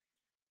be?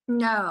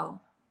 No,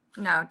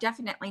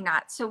 definitely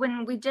not. So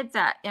when we did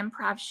that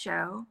improv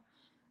show,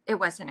 it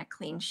wasn't a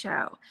clean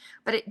show,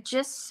 but it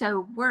just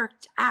so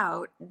worked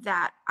out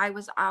that I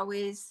was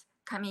always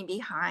coming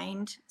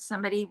behind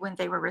somebody when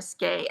they were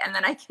risque, and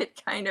then I could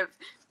kind of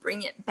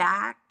bring it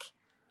back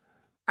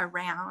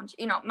around.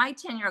 My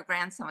 10-year-old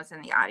grandson was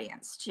in the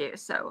audience too,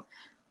 so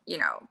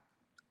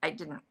I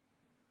didn't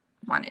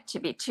want it to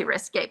be too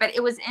risque, but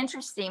it was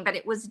interesting. But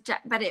it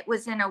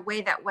was in a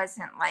way that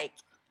wasn't like,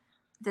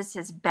 this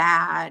is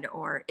bad,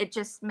 or it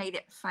just made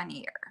it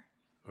funnier.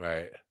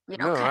 Right.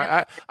 No,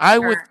 I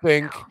would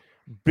think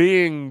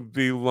being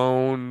the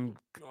lone,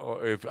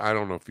 if I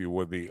don't know if you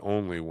were the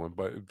only one,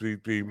 but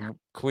the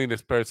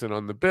cleanest person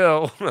on the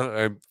bill,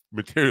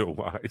 material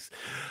wise,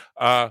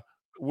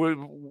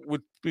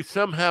 would be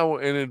somehow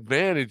an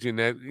advantage in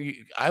that.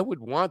 I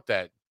would want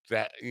that.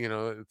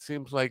 It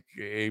seems like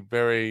a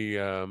very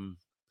a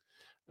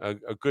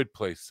good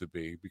place to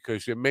be,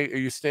 because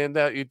you stand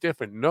out. You're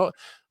different. No,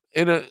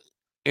 in a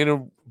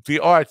the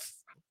arts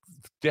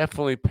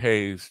definitely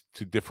pays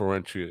to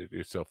differentiate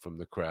yourself from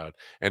the crowd.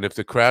 And if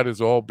the crowd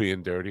is all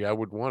being dirty, I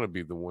would want to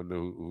be the one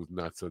who's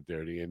not so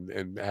dirty,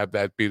 and have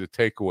that be the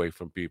takeaway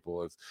from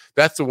people.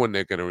 That's the one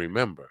they're going to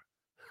remember.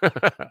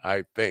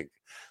 I think.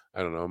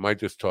 I don't know. Am I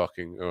just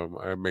talking? Or am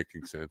I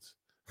making sense?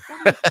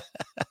 That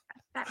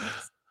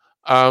makes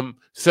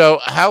So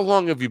how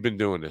long have you been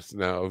doing this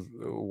now?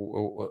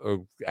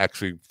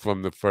 Actually,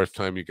 from the first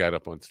time you got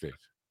up on stage?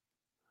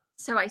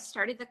 So I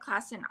started the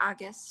class in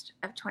August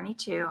of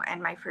 22,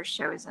 and my first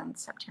show is in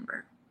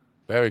September.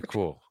 Very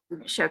cool.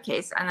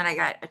 Showcase, and then I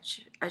got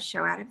a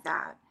show out of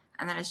that,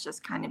 and then it's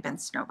just kind of been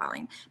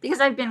snowballing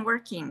because I've been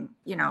working,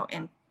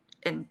 in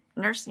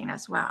nursing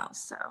as well.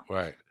 So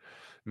right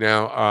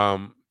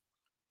now,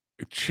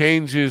 it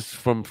changes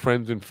from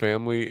friends and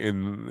family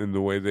in the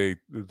way they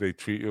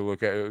treat you.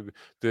 Look at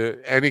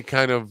any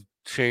kind of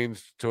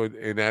change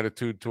in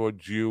attitude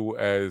towards you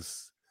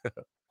as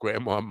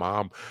grandma,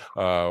 mom,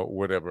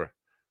 whatever.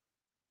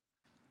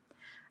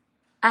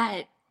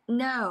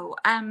 No.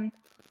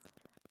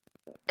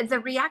 The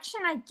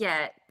reaction I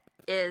get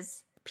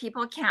is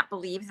people can't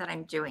believe that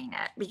I'm doing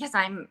it, because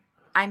I'm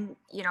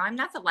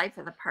not the life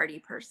of the party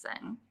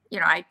person.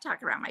 I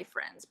talk around my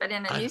friends, but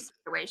in a new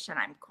situation,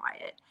 I'm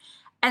quiet.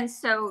 And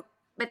so,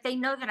 but they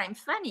know that I'm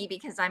funny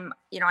because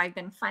I've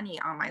been funny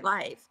all my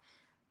life.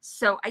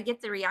 So I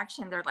get the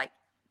reaction. They're like,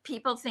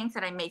 people think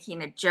that I'm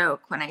making a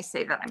joke when I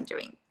say that I'm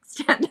doing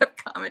stand-up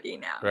comedy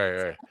now.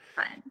 Right.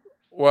 Fun.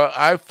 Well,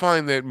 I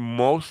find that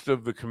most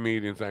of the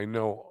comedians I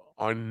know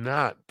are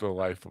not the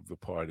life of the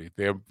party.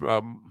 They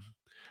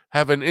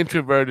have an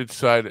introverted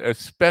side,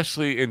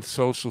 especially in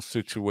social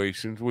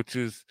situations, which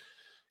is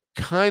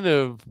kind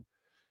of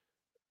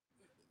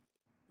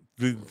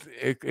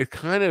it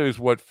kind of is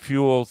what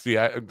fuels the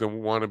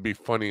want to be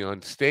funny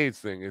on stage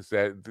thing, is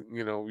that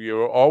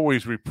you're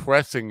always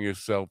repressing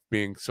yourself,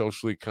 being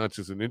socially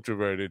conscious and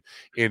introverted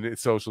in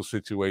social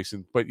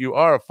situations, but you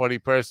are a funny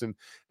person,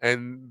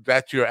 and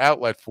that's your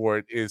outlet for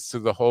it, is to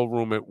the whole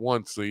room at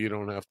once, so you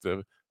don't have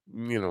to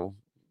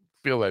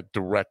feel that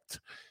direct.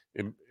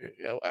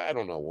 I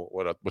don't know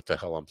what the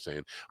hell I'm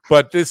saying,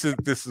 but this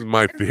is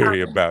my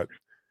theory about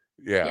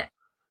yeah.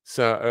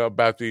 So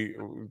about the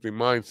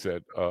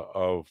mindset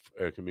of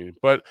a comedian.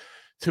 But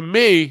to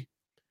me,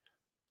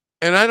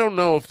 and I don't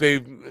know if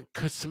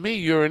because to me,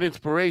 you're an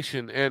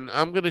inspiration, and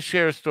I'm going to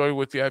share a story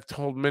with you I've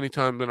told many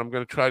times, and I'm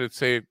going to try to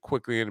say it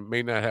quickly, and it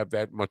may not have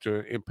that much of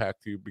an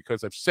impact to you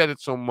because I've said it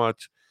so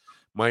much,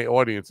 my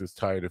audience is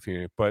tired of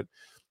hearing it. But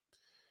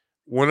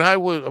when I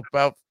was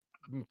about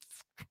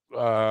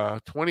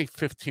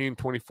 2015,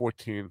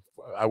 2014,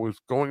 I was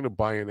going to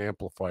buy an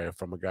amplifier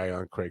from a guy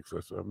on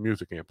Craigslist, a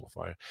music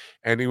amplifier,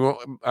 and he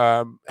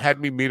had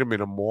me meet him in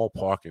a mall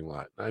parking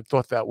lot. And I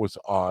thought that was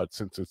odd,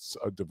 since it's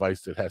a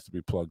device that has to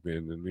be plugged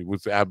in, and he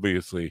was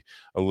obviously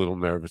a little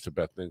nervous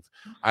about things.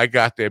 I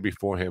got there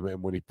before him,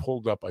 and when he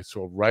pulled up, I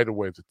saw right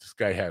away that this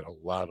guy had a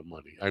lot of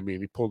money. I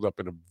mean, he pulled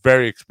up in a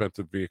very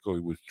expensive vehicle.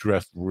 He was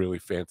dressed really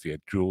fancy, he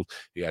had jewels.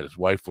 He had his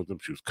wife with him.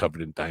 She was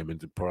covered in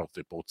diamonds and pearls.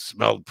 They both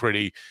smelled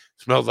pretty,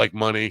 smelled like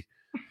money.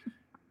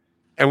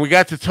 And we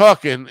got to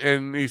talking,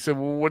 and he said,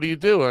 well, what do you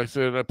do? I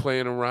said, I play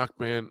in a rock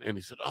band. And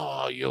he said,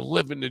 oh, you're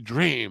living the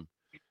dream.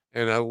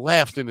 And I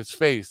laughed in his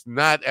face,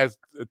 not as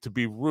to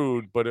be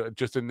rude, but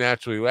just a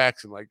natural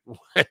reaction, like,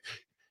 what?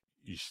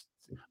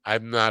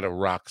 I'm not a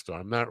rock star.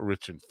 I'm not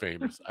rich and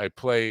famous. I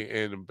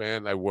play in a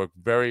band. I work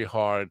very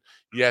hard.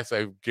 Yes,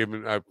 it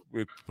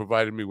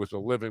provided me with a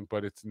living,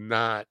 but it's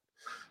not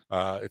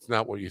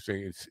what you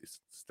think.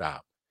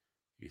 Stop.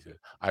 He said,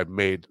 I've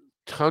made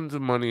tons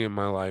of money in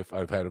my life.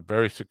 I've had a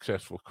very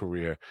successful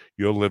career.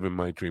 You're living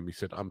my dream. He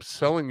said, I'm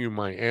selling you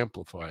my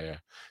amplifier,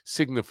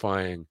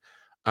 signifying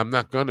I'm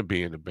not going to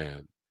be in a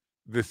band.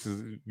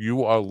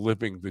 You are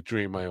living the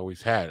dream I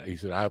always had. He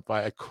said, if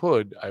I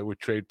could, I would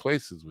trade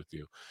places with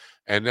you.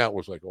 And that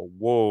was like a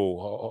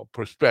whoa, a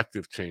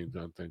perspective change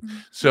on things.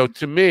 So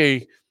to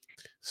me,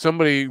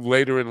 somebody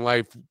later in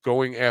life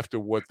going after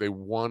what they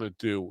want to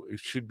do, it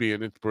should be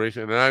an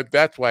inspiration. And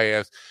that's why I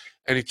asked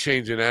any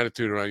change in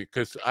attitude around you,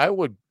 because I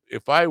would,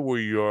 if I were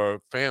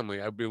your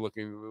family, I'd be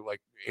looking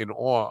like in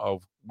awe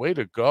of, way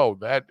to go.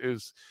 That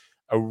is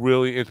a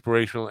really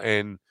inspirational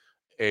and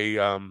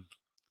a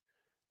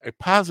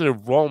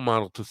positive role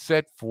model to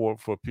set for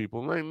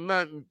people.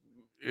 Like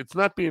it's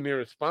not being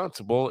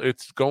irresponsible.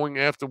 It's going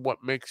after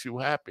what makes you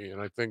happy. And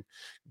I think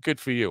good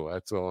for you.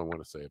 That's all I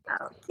want to say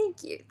about Oh, that.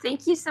 thank you.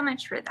 Thank you so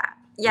much for that.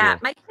 Yeah,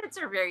 my kids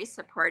are very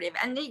supportive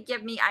and they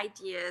give me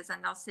ideas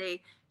and they'll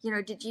say,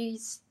 did you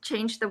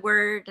change the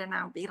word? And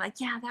I'll be like,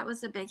 yeah, that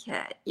was a big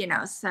hit,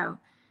 so.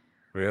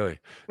 Really?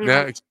 They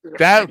Now, like to be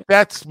supportive.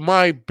 that's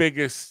my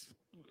biggest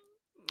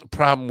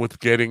problem with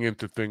getting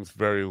into things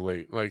very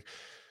late. Like,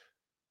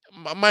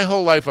 my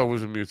whole life I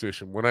was a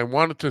musician. When I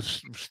wanted to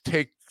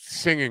take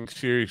singing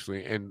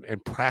seriously and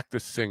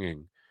practice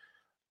singing,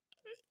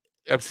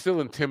 I'm still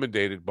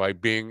intimidated by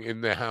being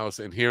in the house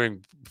and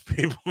hearing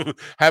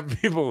have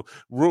people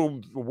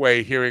roomed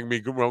away hearing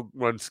me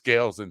run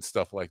scales and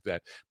stuff like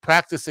that.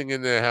 Practicing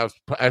in the house,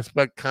 I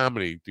expect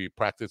comedy. Do you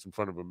practice in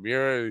front of a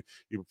mirror?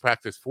 You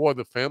practice for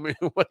the family?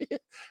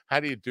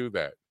 How do you do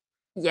that?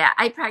 Yeah,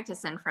 I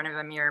practice in front of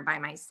a mirror by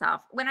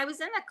myself. When I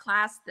was in the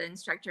class, the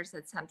instructor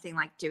said something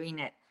like doing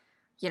it,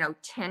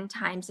 10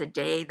 times a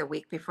day the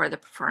week before the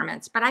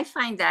performance. But I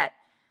find that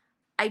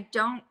I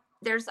don't,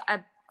 there's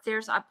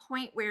a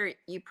point where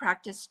you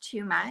practice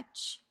too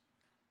much.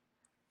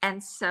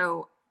 And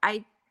so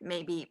I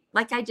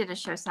did a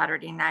show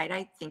Saturday night.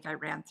 I think I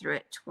ran through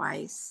it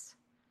twice.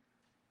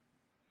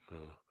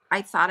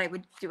 I thought I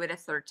would do it a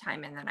third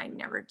time and then I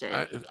never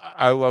did.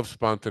 I love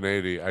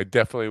spontaneity. I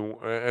definitely,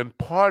 and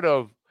part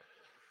of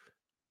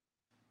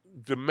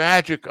the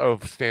magic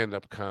of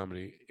stand-up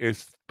comedy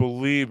is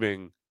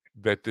believing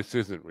that this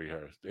isn't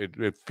rehearsed.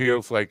 It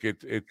feels like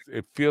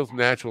it feels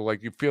natural.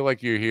 Like you feel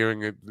like you're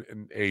hearing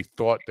a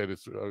thought that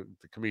is the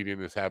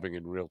comedian is having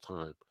in real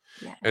time.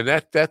 Yeah. And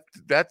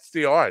that's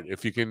the art.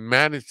 If you can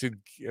manage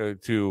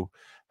to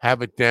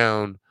have it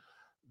down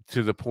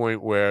to the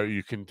point where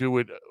you can do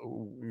it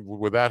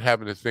without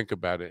having to think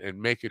about it and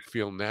make it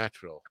feel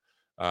natural.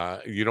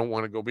 You don't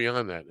want to go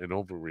beyond that and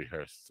over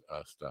rehearse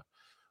stuff.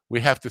 We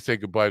have to say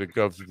goodbye to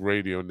Gov's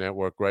radio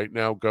network right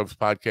now, Gov's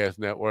podcast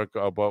network,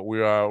 but we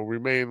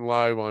remain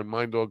live on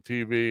Mind Dog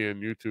TV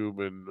and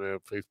YouTube and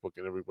Facebook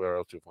and everywhere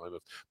else you'll find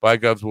us. Bye,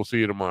 Govs. We'll see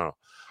you tomorrow.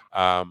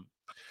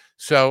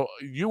 So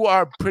you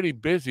are pretty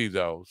busy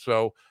though.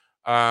 So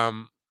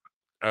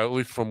at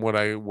least from what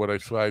I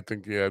saw, I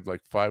think you had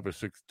like 5 or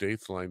 6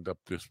 dates lined up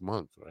this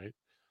month, right?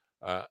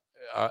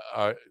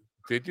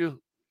 Did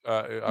you?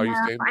 Are you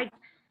staying?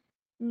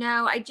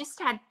 No, I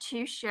just had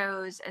 2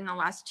 shows in the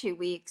last 2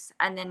 weeks,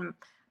 and then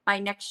my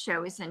next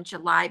show is in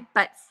July.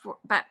 But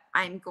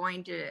I'm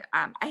going to.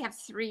 I have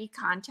 3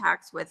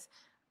 contacts with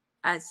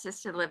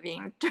assisted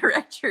living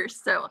directors,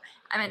 so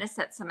I'm going to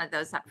set some of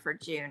those up for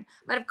June.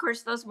 But of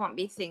course, those won't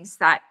be things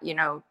that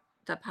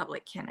the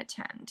public can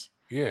attend.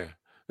 Yeah,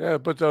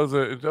 but those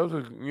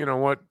are you know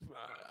what.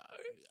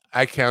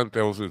 I count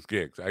those as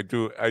gigs. I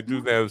do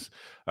those,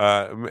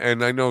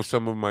 and I know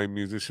some of my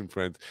musician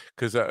friends,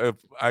 because if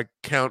I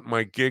count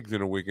my gigs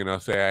in a week, and I'll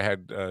say I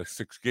had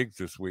 6 gigs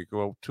this week.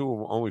 Well,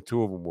 only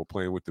 2 of them were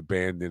playing with the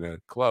band in a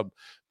club,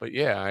 but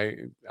yeah,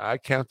 I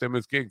count them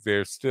as gigs.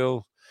 They're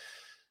still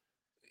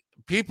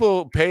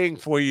people paying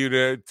for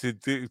you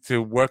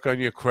to work on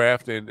your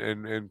craft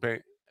and pay.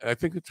 I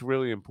think it's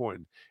really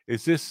important.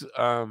 Is this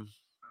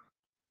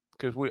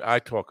because I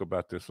talk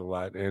about this a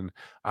lot, and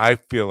I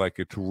feel like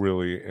it's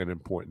really an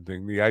important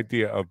thing. The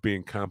idea of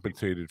being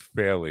compensated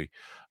fairly,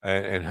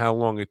 and how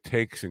long it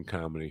takes in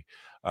comedy.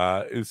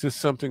 Is this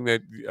something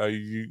that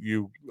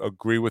you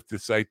agree with?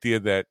 This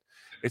idea that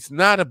it's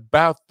not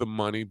about the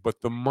money,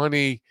 but the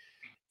money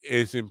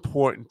is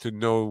important to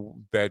know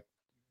that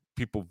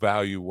people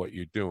value what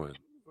you're doing,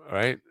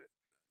 right?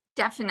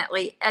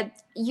 Definitely.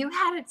 You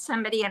had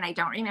somebody, and I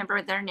don't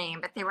remember their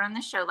name, but they were on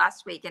the show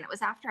last week, and it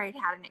was after I'd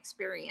had an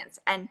experience.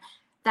 And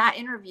that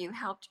interview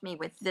helped me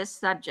with this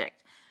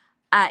subject.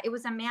 It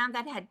was a man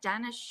that had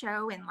done a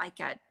show in like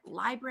a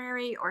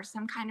library or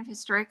some kind of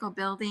historical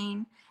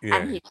building,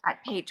 and he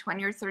got paid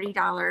 $20 or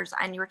 $30.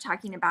 And you were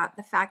talking about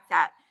the fact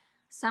that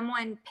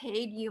someone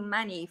paid you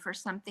money for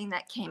something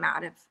that came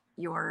out of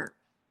your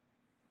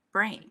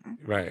brain.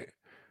 Right.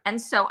 And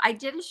so I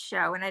did a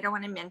show, and I don't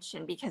want to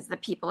mention because the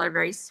people are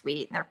very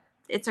sweet. And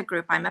it's a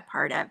group I'm a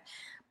part of,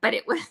 but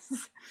it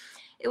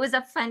was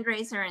a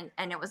fundraiser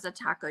and it was a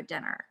taco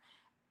dinner.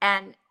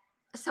 And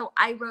so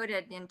I wrote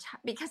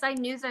because I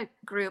knew the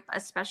group,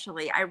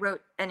 especially, I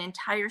wrote an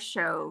entire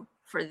show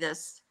for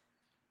this,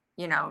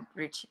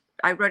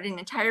 I wrote an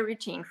entire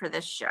routine for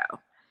this show,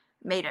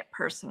 made it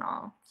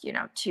personal,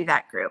 to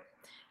that group.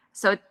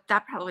 So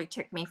that probably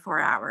took me 4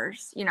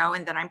 hours,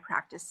 and then I'm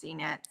practicing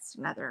it. It's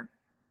another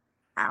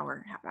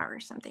hour, half hour or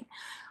something.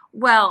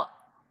 Well,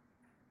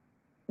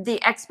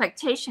 the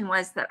expectation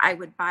was that I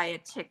would buy a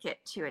ticket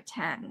to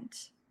attend.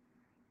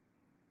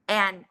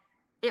 And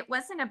it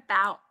wasn't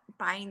about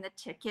buying the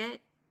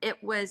ticket.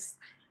 It was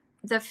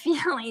the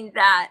feeling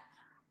that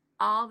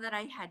all that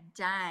I had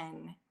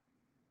done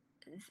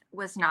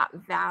was not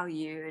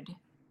valued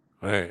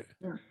right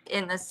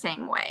in the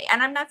same way.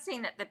 And I'm not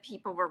saying that the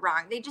people were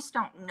wrong. They just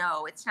don't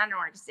know. It's not an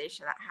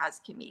organization that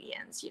has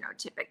comedians,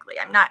 typically.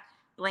 I'm not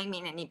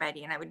blaming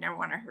anybody, and I would never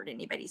want to hurt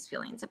anybody's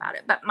feelings about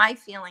it. But my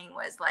feeling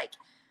was like,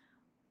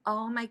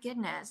 oh my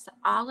goodness,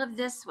 all of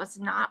this was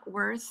not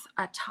worth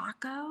a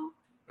taco.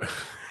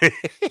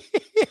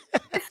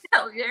 It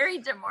felt very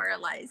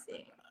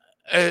demoralizing.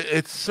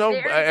 It's so,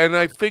 and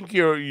I think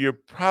you're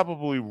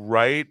probably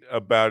right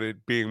about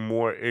it being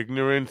more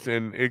ignorance,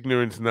 and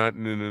ignorance not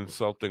in an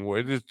insulting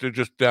way. They're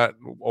just not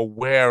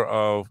aware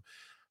of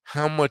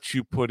how much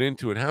you put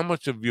into it, how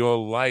much of your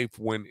life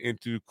went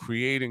into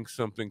creating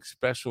something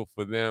special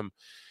for them.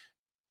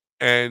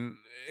 And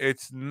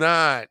it's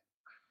not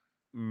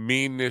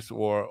meanness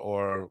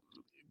or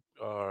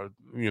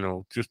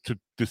just to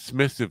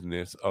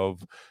dismissiveness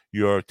of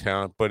your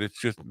talent, but it's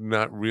just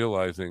not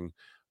realizing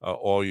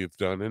all you've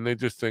done. And they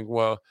just think,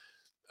 well,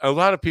 a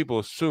lot of people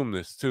assume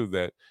this too,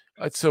 that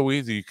it's so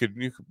easy. You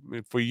could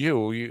for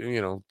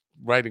you,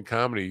 writing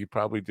comedy, you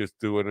probably just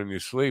do it in your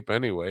sleep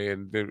anyway,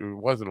 and it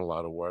wasn't a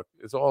lot of work.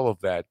 It's all of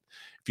that.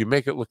 If you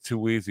make it look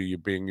too easy, you're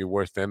being your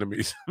worst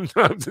enemy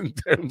sometimes in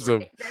terms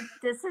of.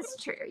 This is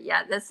true.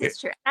 Yeah, this is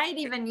true. I had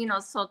even,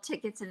 sold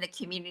tickets in the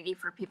community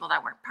for people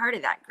that weren't part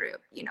of that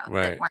group, right.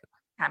 that weren't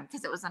come,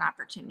 because it was an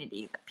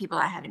opportunity that people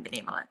that hadn't been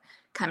able to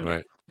come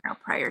right. to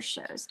prior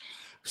shows.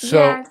 So,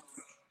 yes.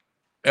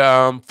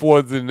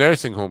 For the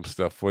nursing home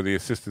stuff, for the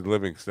assisted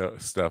living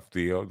stuff,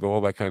 the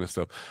all that kind of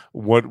stuff,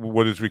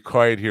 what is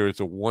required here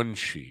is a one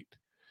sheet.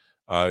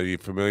 Are you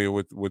familiar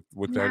with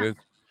what that is?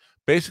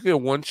 Basically, a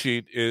one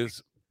sheet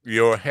is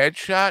your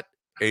headshot,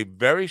 a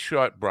very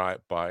short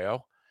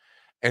bio,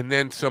 and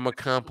then some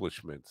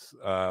accomplishments.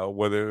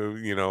 Whether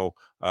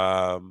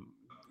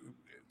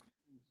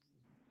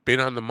been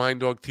on the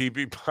Mind Dog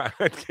TV,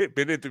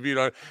 been interviewed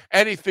on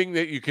anything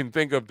that you can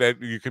think of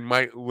that you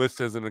might list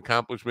as an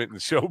accomplishment in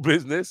show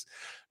business,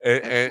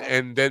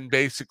 and then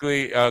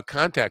basically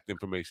contact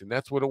information.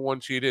 That's what a one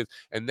sheet is,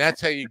 and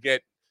that's how you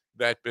get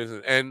that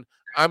business. And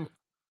I'm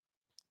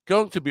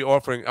going to be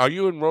offering. Are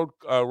you in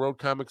Road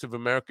Comics of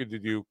America?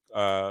 Did you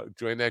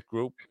join that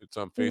group? It's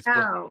on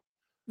Facebook.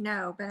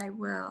 No, but I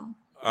will.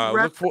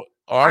 Look for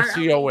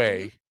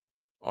RCOA.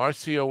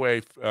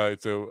 RCOA,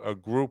 it's a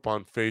group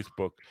on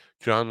Facebook.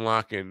 John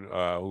Locken,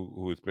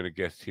 who has been a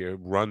guest here,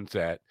 runs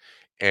that.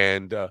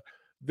 And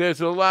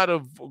there's a lot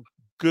of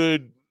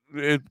good,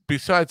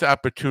 besides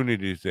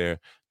opportunities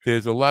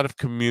there's a lot of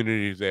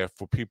communities there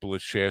for people to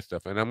share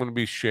stuff. And I'm going to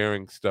be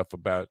sharing stuff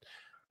about,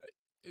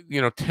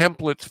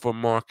 templates for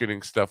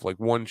marketing stuff like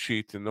one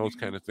sheets and those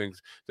kind of things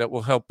that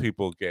will help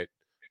people get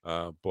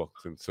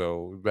books. And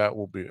so that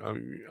will be,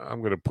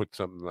 I'm going to put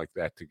something like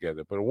that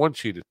together. But a one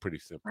sheet is pretty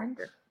simple.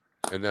 Wonderful.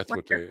 And that's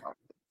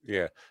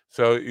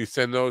so you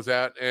send those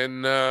out,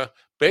 and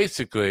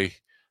basically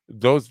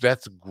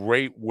that's a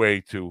great way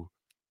to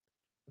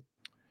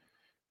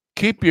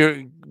keep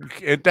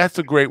that's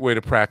a great way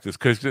to practice,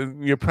 because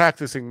you're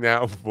practicing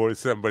now for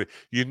somebody,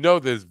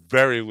 there's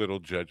very little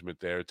judgment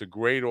there. It's a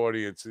great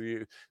audience,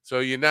 so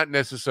you're not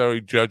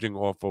necessarily judging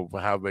off of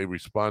how they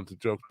respond to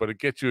jokes, but it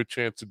gets you a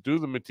chance to do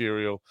the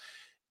material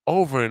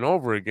over and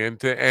over again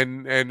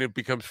and it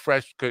becomes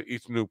fresh to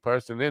each new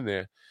person in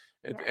there.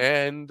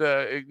 And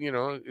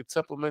it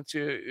supplements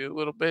you a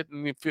little bit,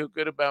 and you feel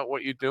good about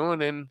what you're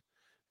doing, and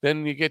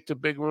then you get to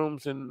big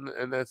rooms, and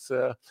that's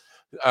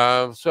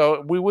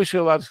so we wish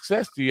you a lot of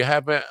success. Do you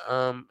have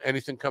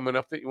anything coming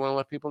up that you want to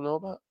let people know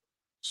about?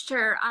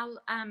 Sure, I'll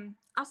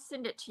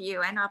send it to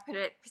you, and I'll put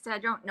it, because I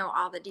don't know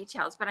all the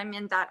details, but I'm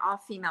in that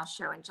all-female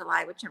show in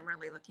July, which I'm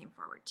really looking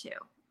forward to.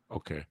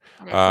 Okay.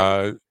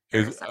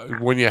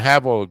 When you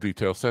have all the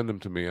details, send them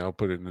to me. I'll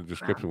put it in the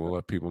description. We'll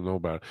let people know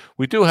about it.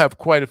 We do have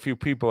quite a few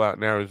people out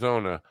in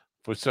Arizona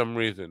for some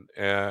reason,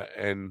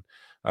 and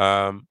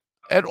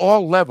at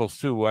all levels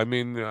too. I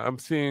mean, I'm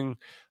seeing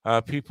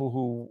people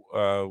who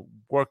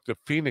work the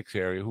Phoenix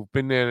area who've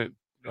been there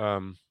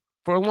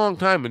for a long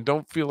time and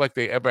don't feel like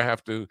they ever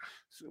have to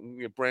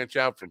branch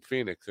out from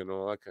Phoenix and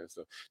all that kind of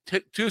stuff.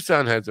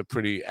 Tucson has a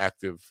pretty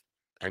active.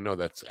 I know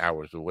that's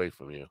hours away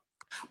from you.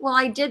 Well,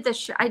 I did a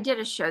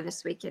show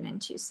this weekend in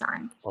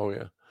Tucson. Oh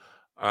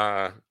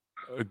yeah.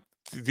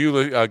 Do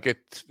you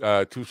get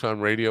Tucson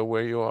radio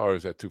where you are, or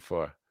is that too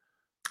far?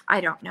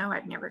 I don't know.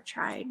 I've never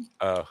tried.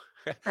 Oh.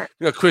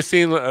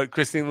 Christine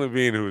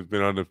Levine, who's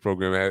been on the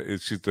program,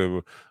 she's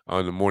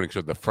on the morning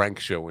show, the Frank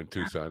Show in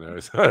Tucson,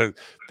 Arizona.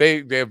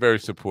 They're very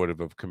supportive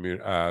of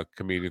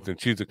comedians,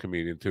 and she's a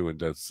comedian too, and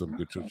does some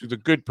good shows. She's a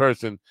good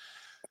person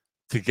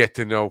to get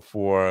to know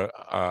for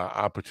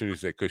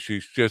opportunities there, because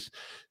she's just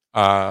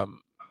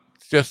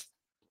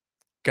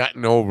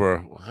gotten over,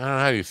 I don't know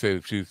how do you say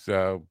it, she's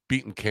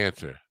beaten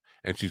cancer,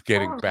 and she's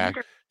getting back.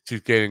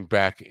 She's getting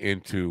back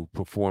into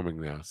performing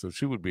now, so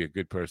she would be a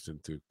good person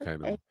to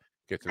kind of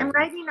get to know. I'm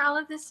writing all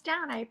of this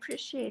down. I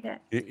appreciate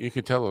it. You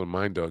can tell her the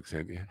Mind Dog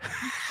sent you.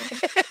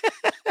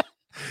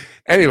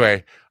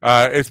 Anyway,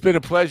 it's been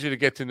a pleasure to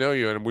get to know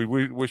you, and we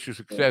wish you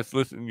success.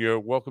 Listen, you're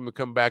welcome to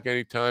come back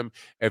anytime.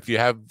 If you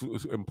have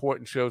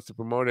important shows to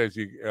promote as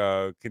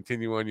you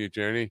continue on your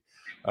journey,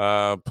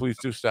 please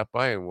do stop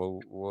by, and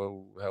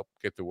we'll help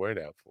get the word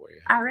out for you.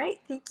 All right.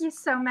 Thank you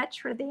so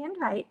much for the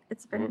invite.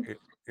 It's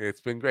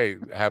been great.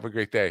 Have a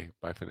great day.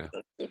 Bye for now.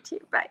 You too.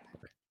 Bye.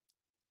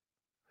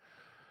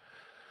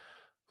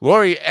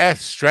 Lori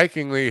S.,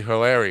 strikingly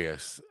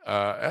hilarious.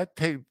 That's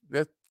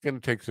going to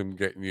take some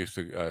getting used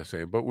to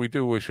saying, but we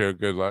do wish her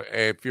good luck.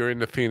 If you're in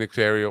the Phoenix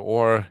area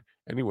or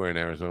anywhere in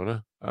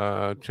Arizona,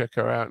 check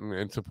her out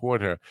and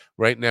support her.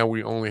 Right now,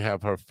 we only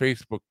have her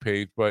Facebook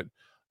page, but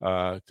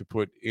to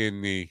put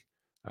in the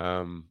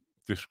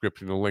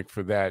description a link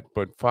for that.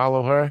 But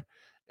follow her,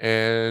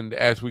 and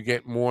as we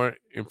get more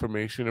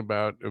information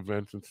about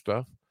events and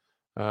stuff,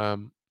 I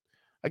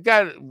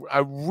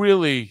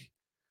really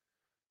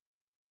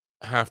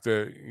have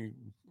to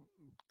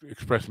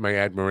express my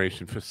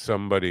admiration for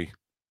somebody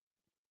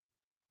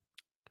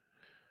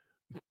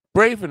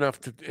brave enough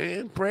to,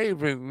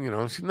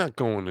 she's not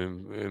going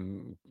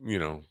and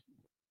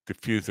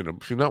diffusing them.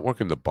 She's not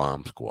working the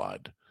bomb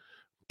squad.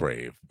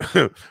 Brave,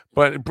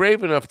 but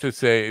brave enough to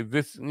say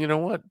this, you know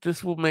what,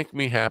 this will make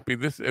me happy.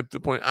 This, at the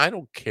point, I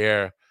don't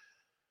care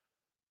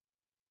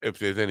if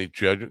there's any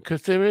judgment,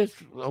 because there is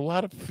a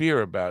lot of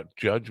fear about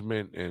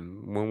judgment.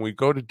 And when we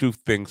go to do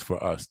things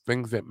for us,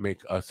 things that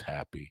make us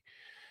happy,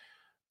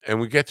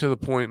 and we get to the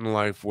point in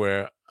life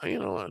where,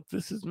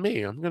 this is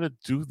me, I'm going to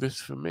do this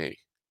for me.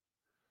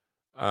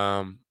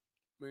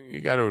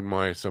 You got to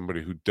admire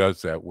somebody who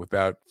does that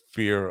without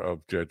fear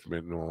of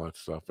judgment and all that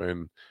stuff.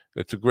 And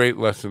it's a great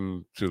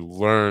lesson to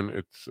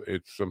learn.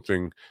 It's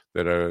something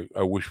that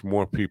I wish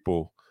more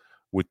people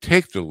would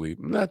take the leap,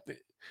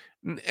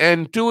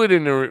 and do it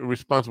in a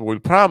responsible way.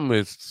 The problem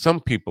is some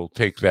people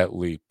take that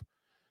leap.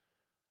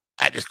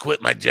 I just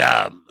quit my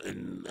job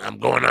and I'm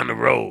going on the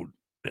road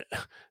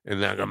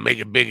and I'm going to make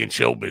it big in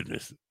show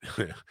business.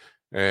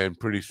 And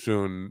pretty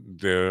soon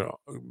they'll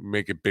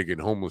make it big in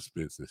homeless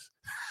business.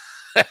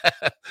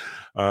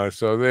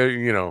 So there,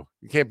 you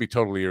can't be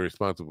totally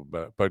irresponsible,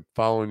 but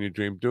following your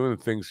dream, doing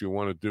the things you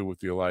want to do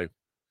with your life,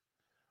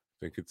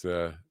 I think it's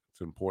an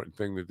important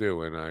thing to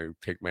do, and I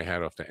take my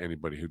hat off to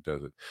anybody who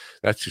does it.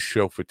 That's the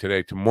show for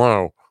today.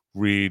 Tomorrow,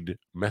 Reed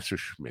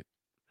Messerschmidt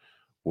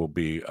will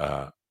be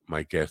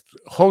my guest,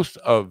 host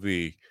of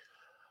the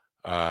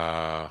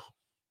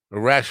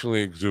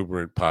Irrationally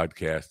Exuberant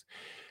podcast,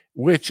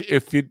 which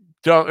if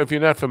you're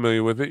not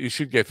familiar with it, you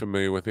should get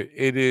familiar with it.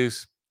 It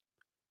is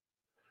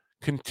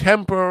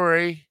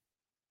contemporary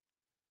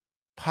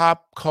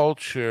pop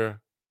culture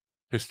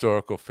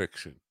historical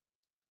fiction.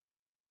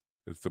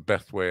 It's the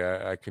best way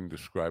I can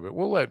describe it.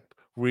 We'll let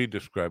Reed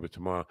describe it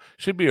tomorrow.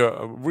 Should be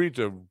Reed's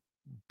a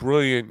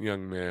brilliant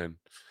young man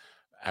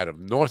out of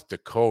North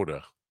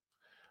Dakota,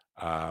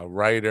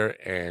 writer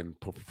and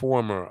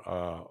performer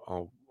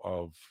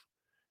of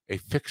a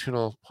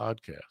fictional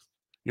podcast.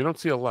 You don't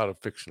see a lot of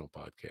fictional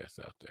podcasts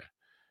out there.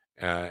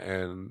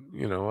 And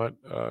you know what?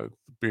 It'll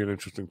be an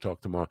interesting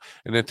talk tomorrow.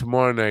 And then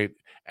tomorrow night,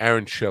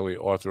 Aaron Shelley,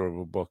 author of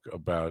a book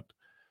about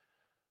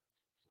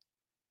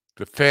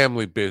the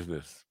family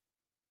business.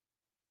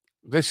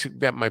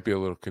 That might be a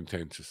little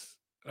contentious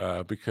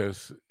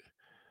because,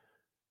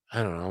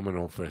 I don't know, I'm an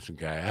old-fashioned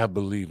guy. I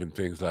believe in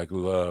things like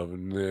love.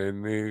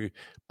 And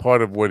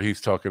part of what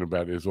he's talking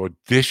about is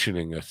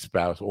auditioning a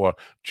spouse or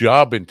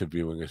job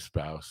interviewing a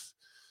spouse.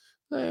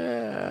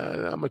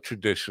 I'm a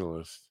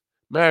traditionalist.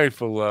 Married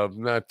for love,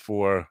 not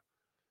for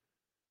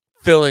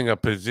filling a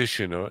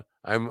position.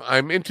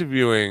 I'm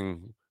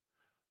interviewing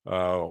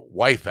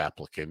wife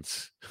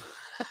applicants.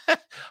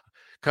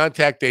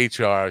 Contact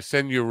HR,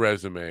 send your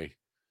resume.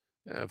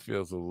 That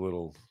feels a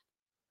little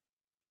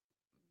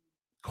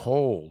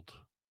cold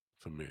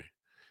to me.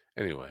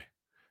 Anyway,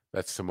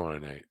 that's tomorrow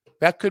night.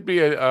 That could be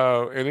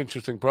an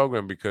interesting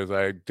program because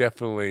I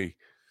definitely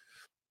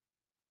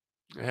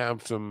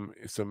have some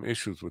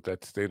issues with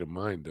that state of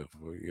mind of,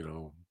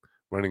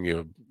 running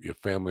your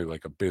family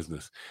like a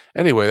business.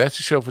 Anyway, that's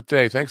the show for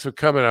today. Thanks for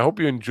coming. I hope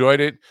you enjoyed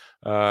it.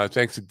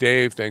 Thanks to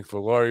Dave. Thanks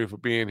for Laurie for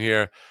being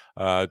here.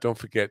 Don't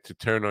forget to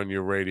turn on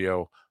your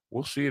radio.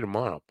 We'll see you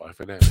tomorrow. Bye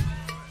for now.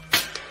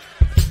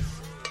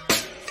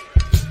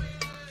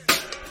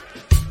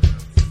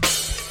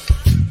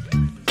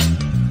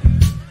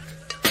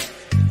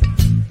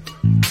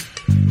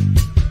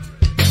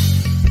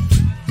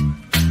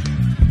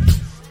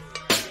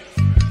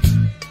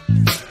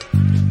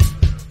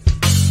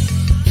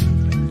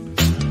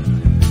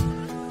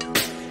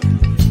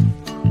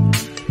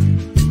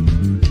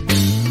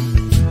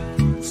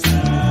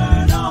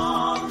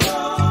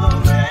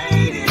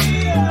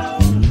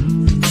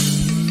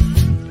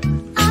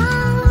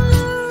 I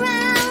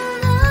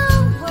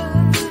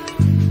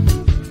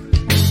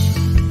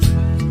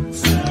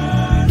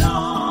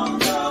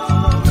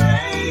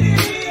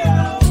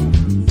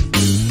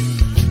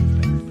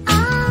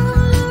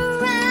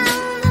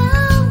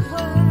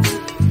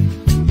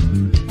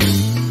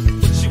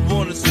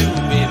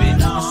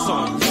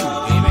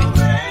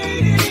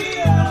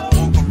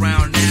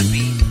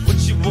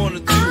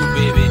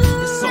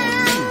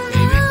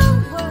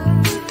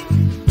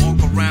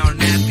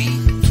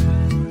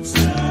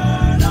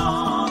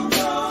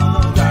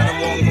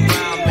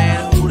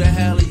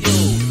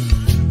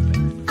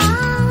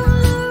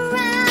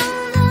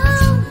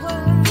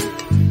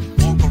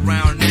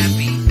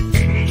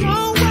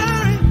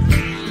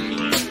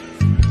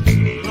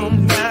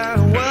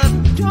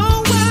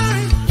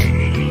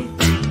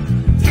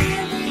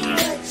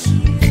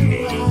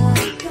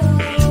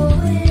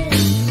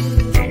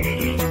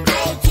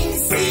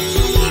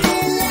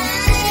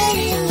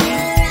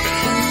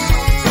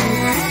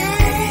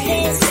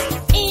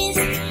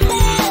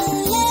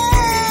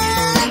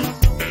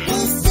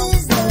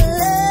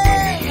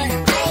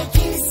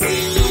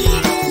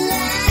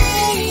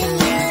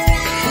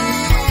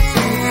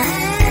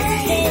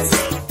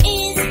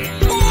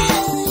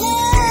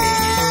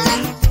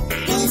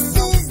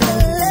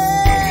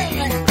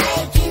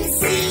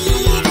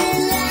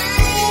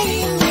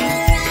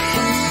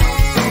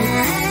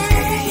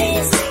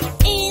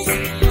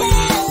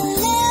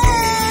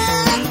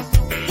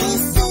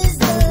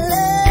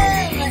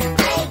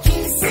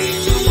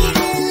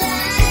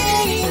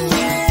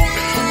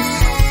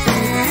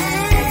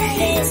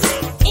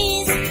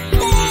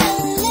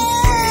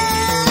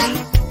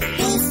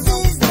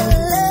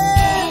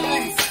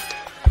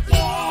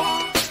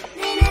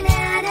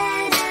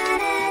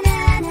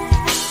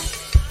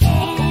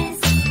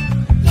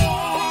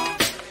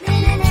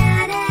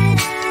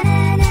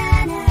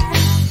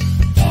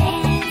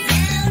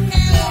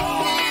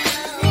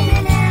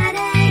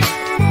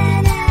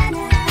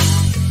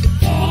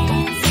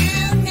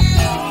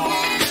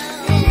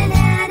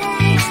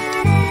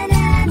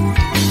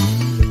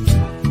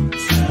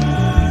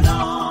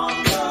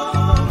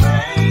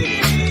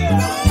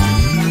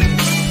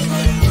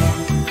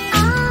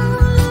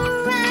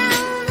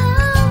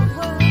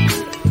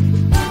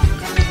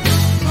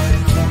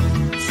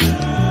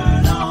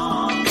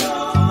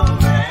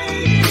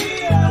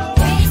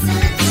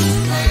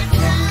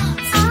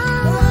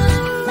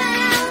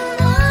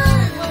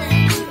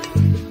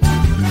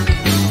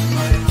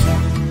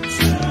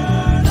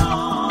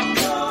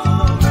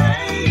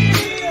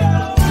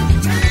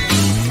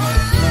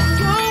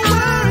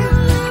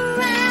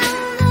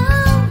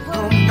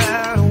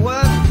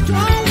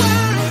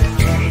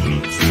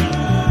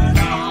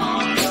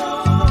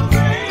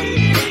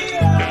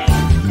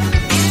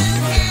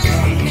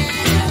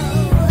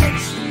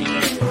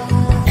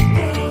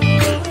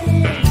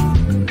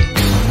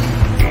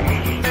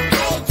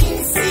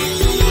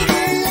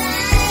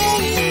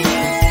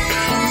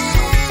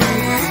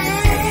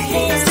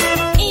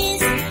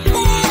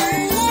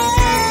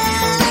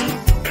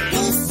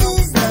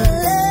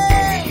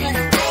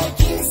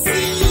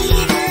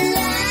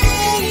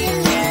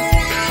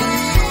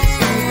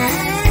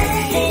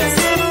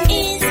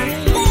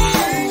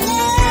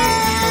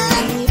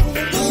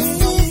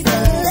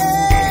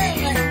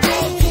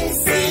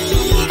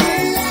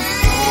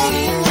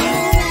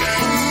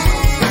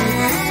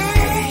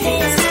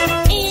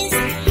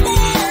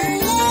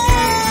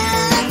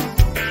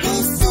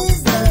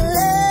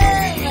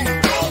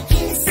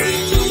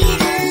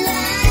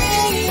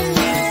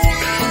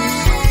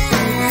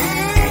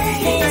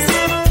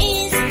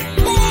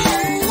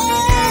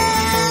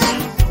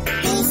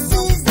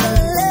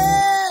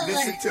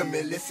to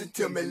me, listen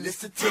to me,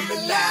 listen to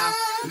me now.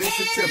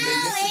 Listen to me,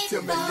 listen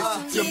to me,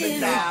 listen to me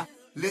now.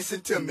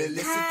 Listen to me,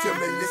 listen to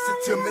me, listen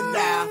to me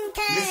now.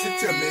 Listen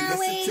to me,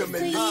 listen to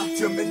me, listen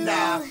to me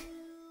now.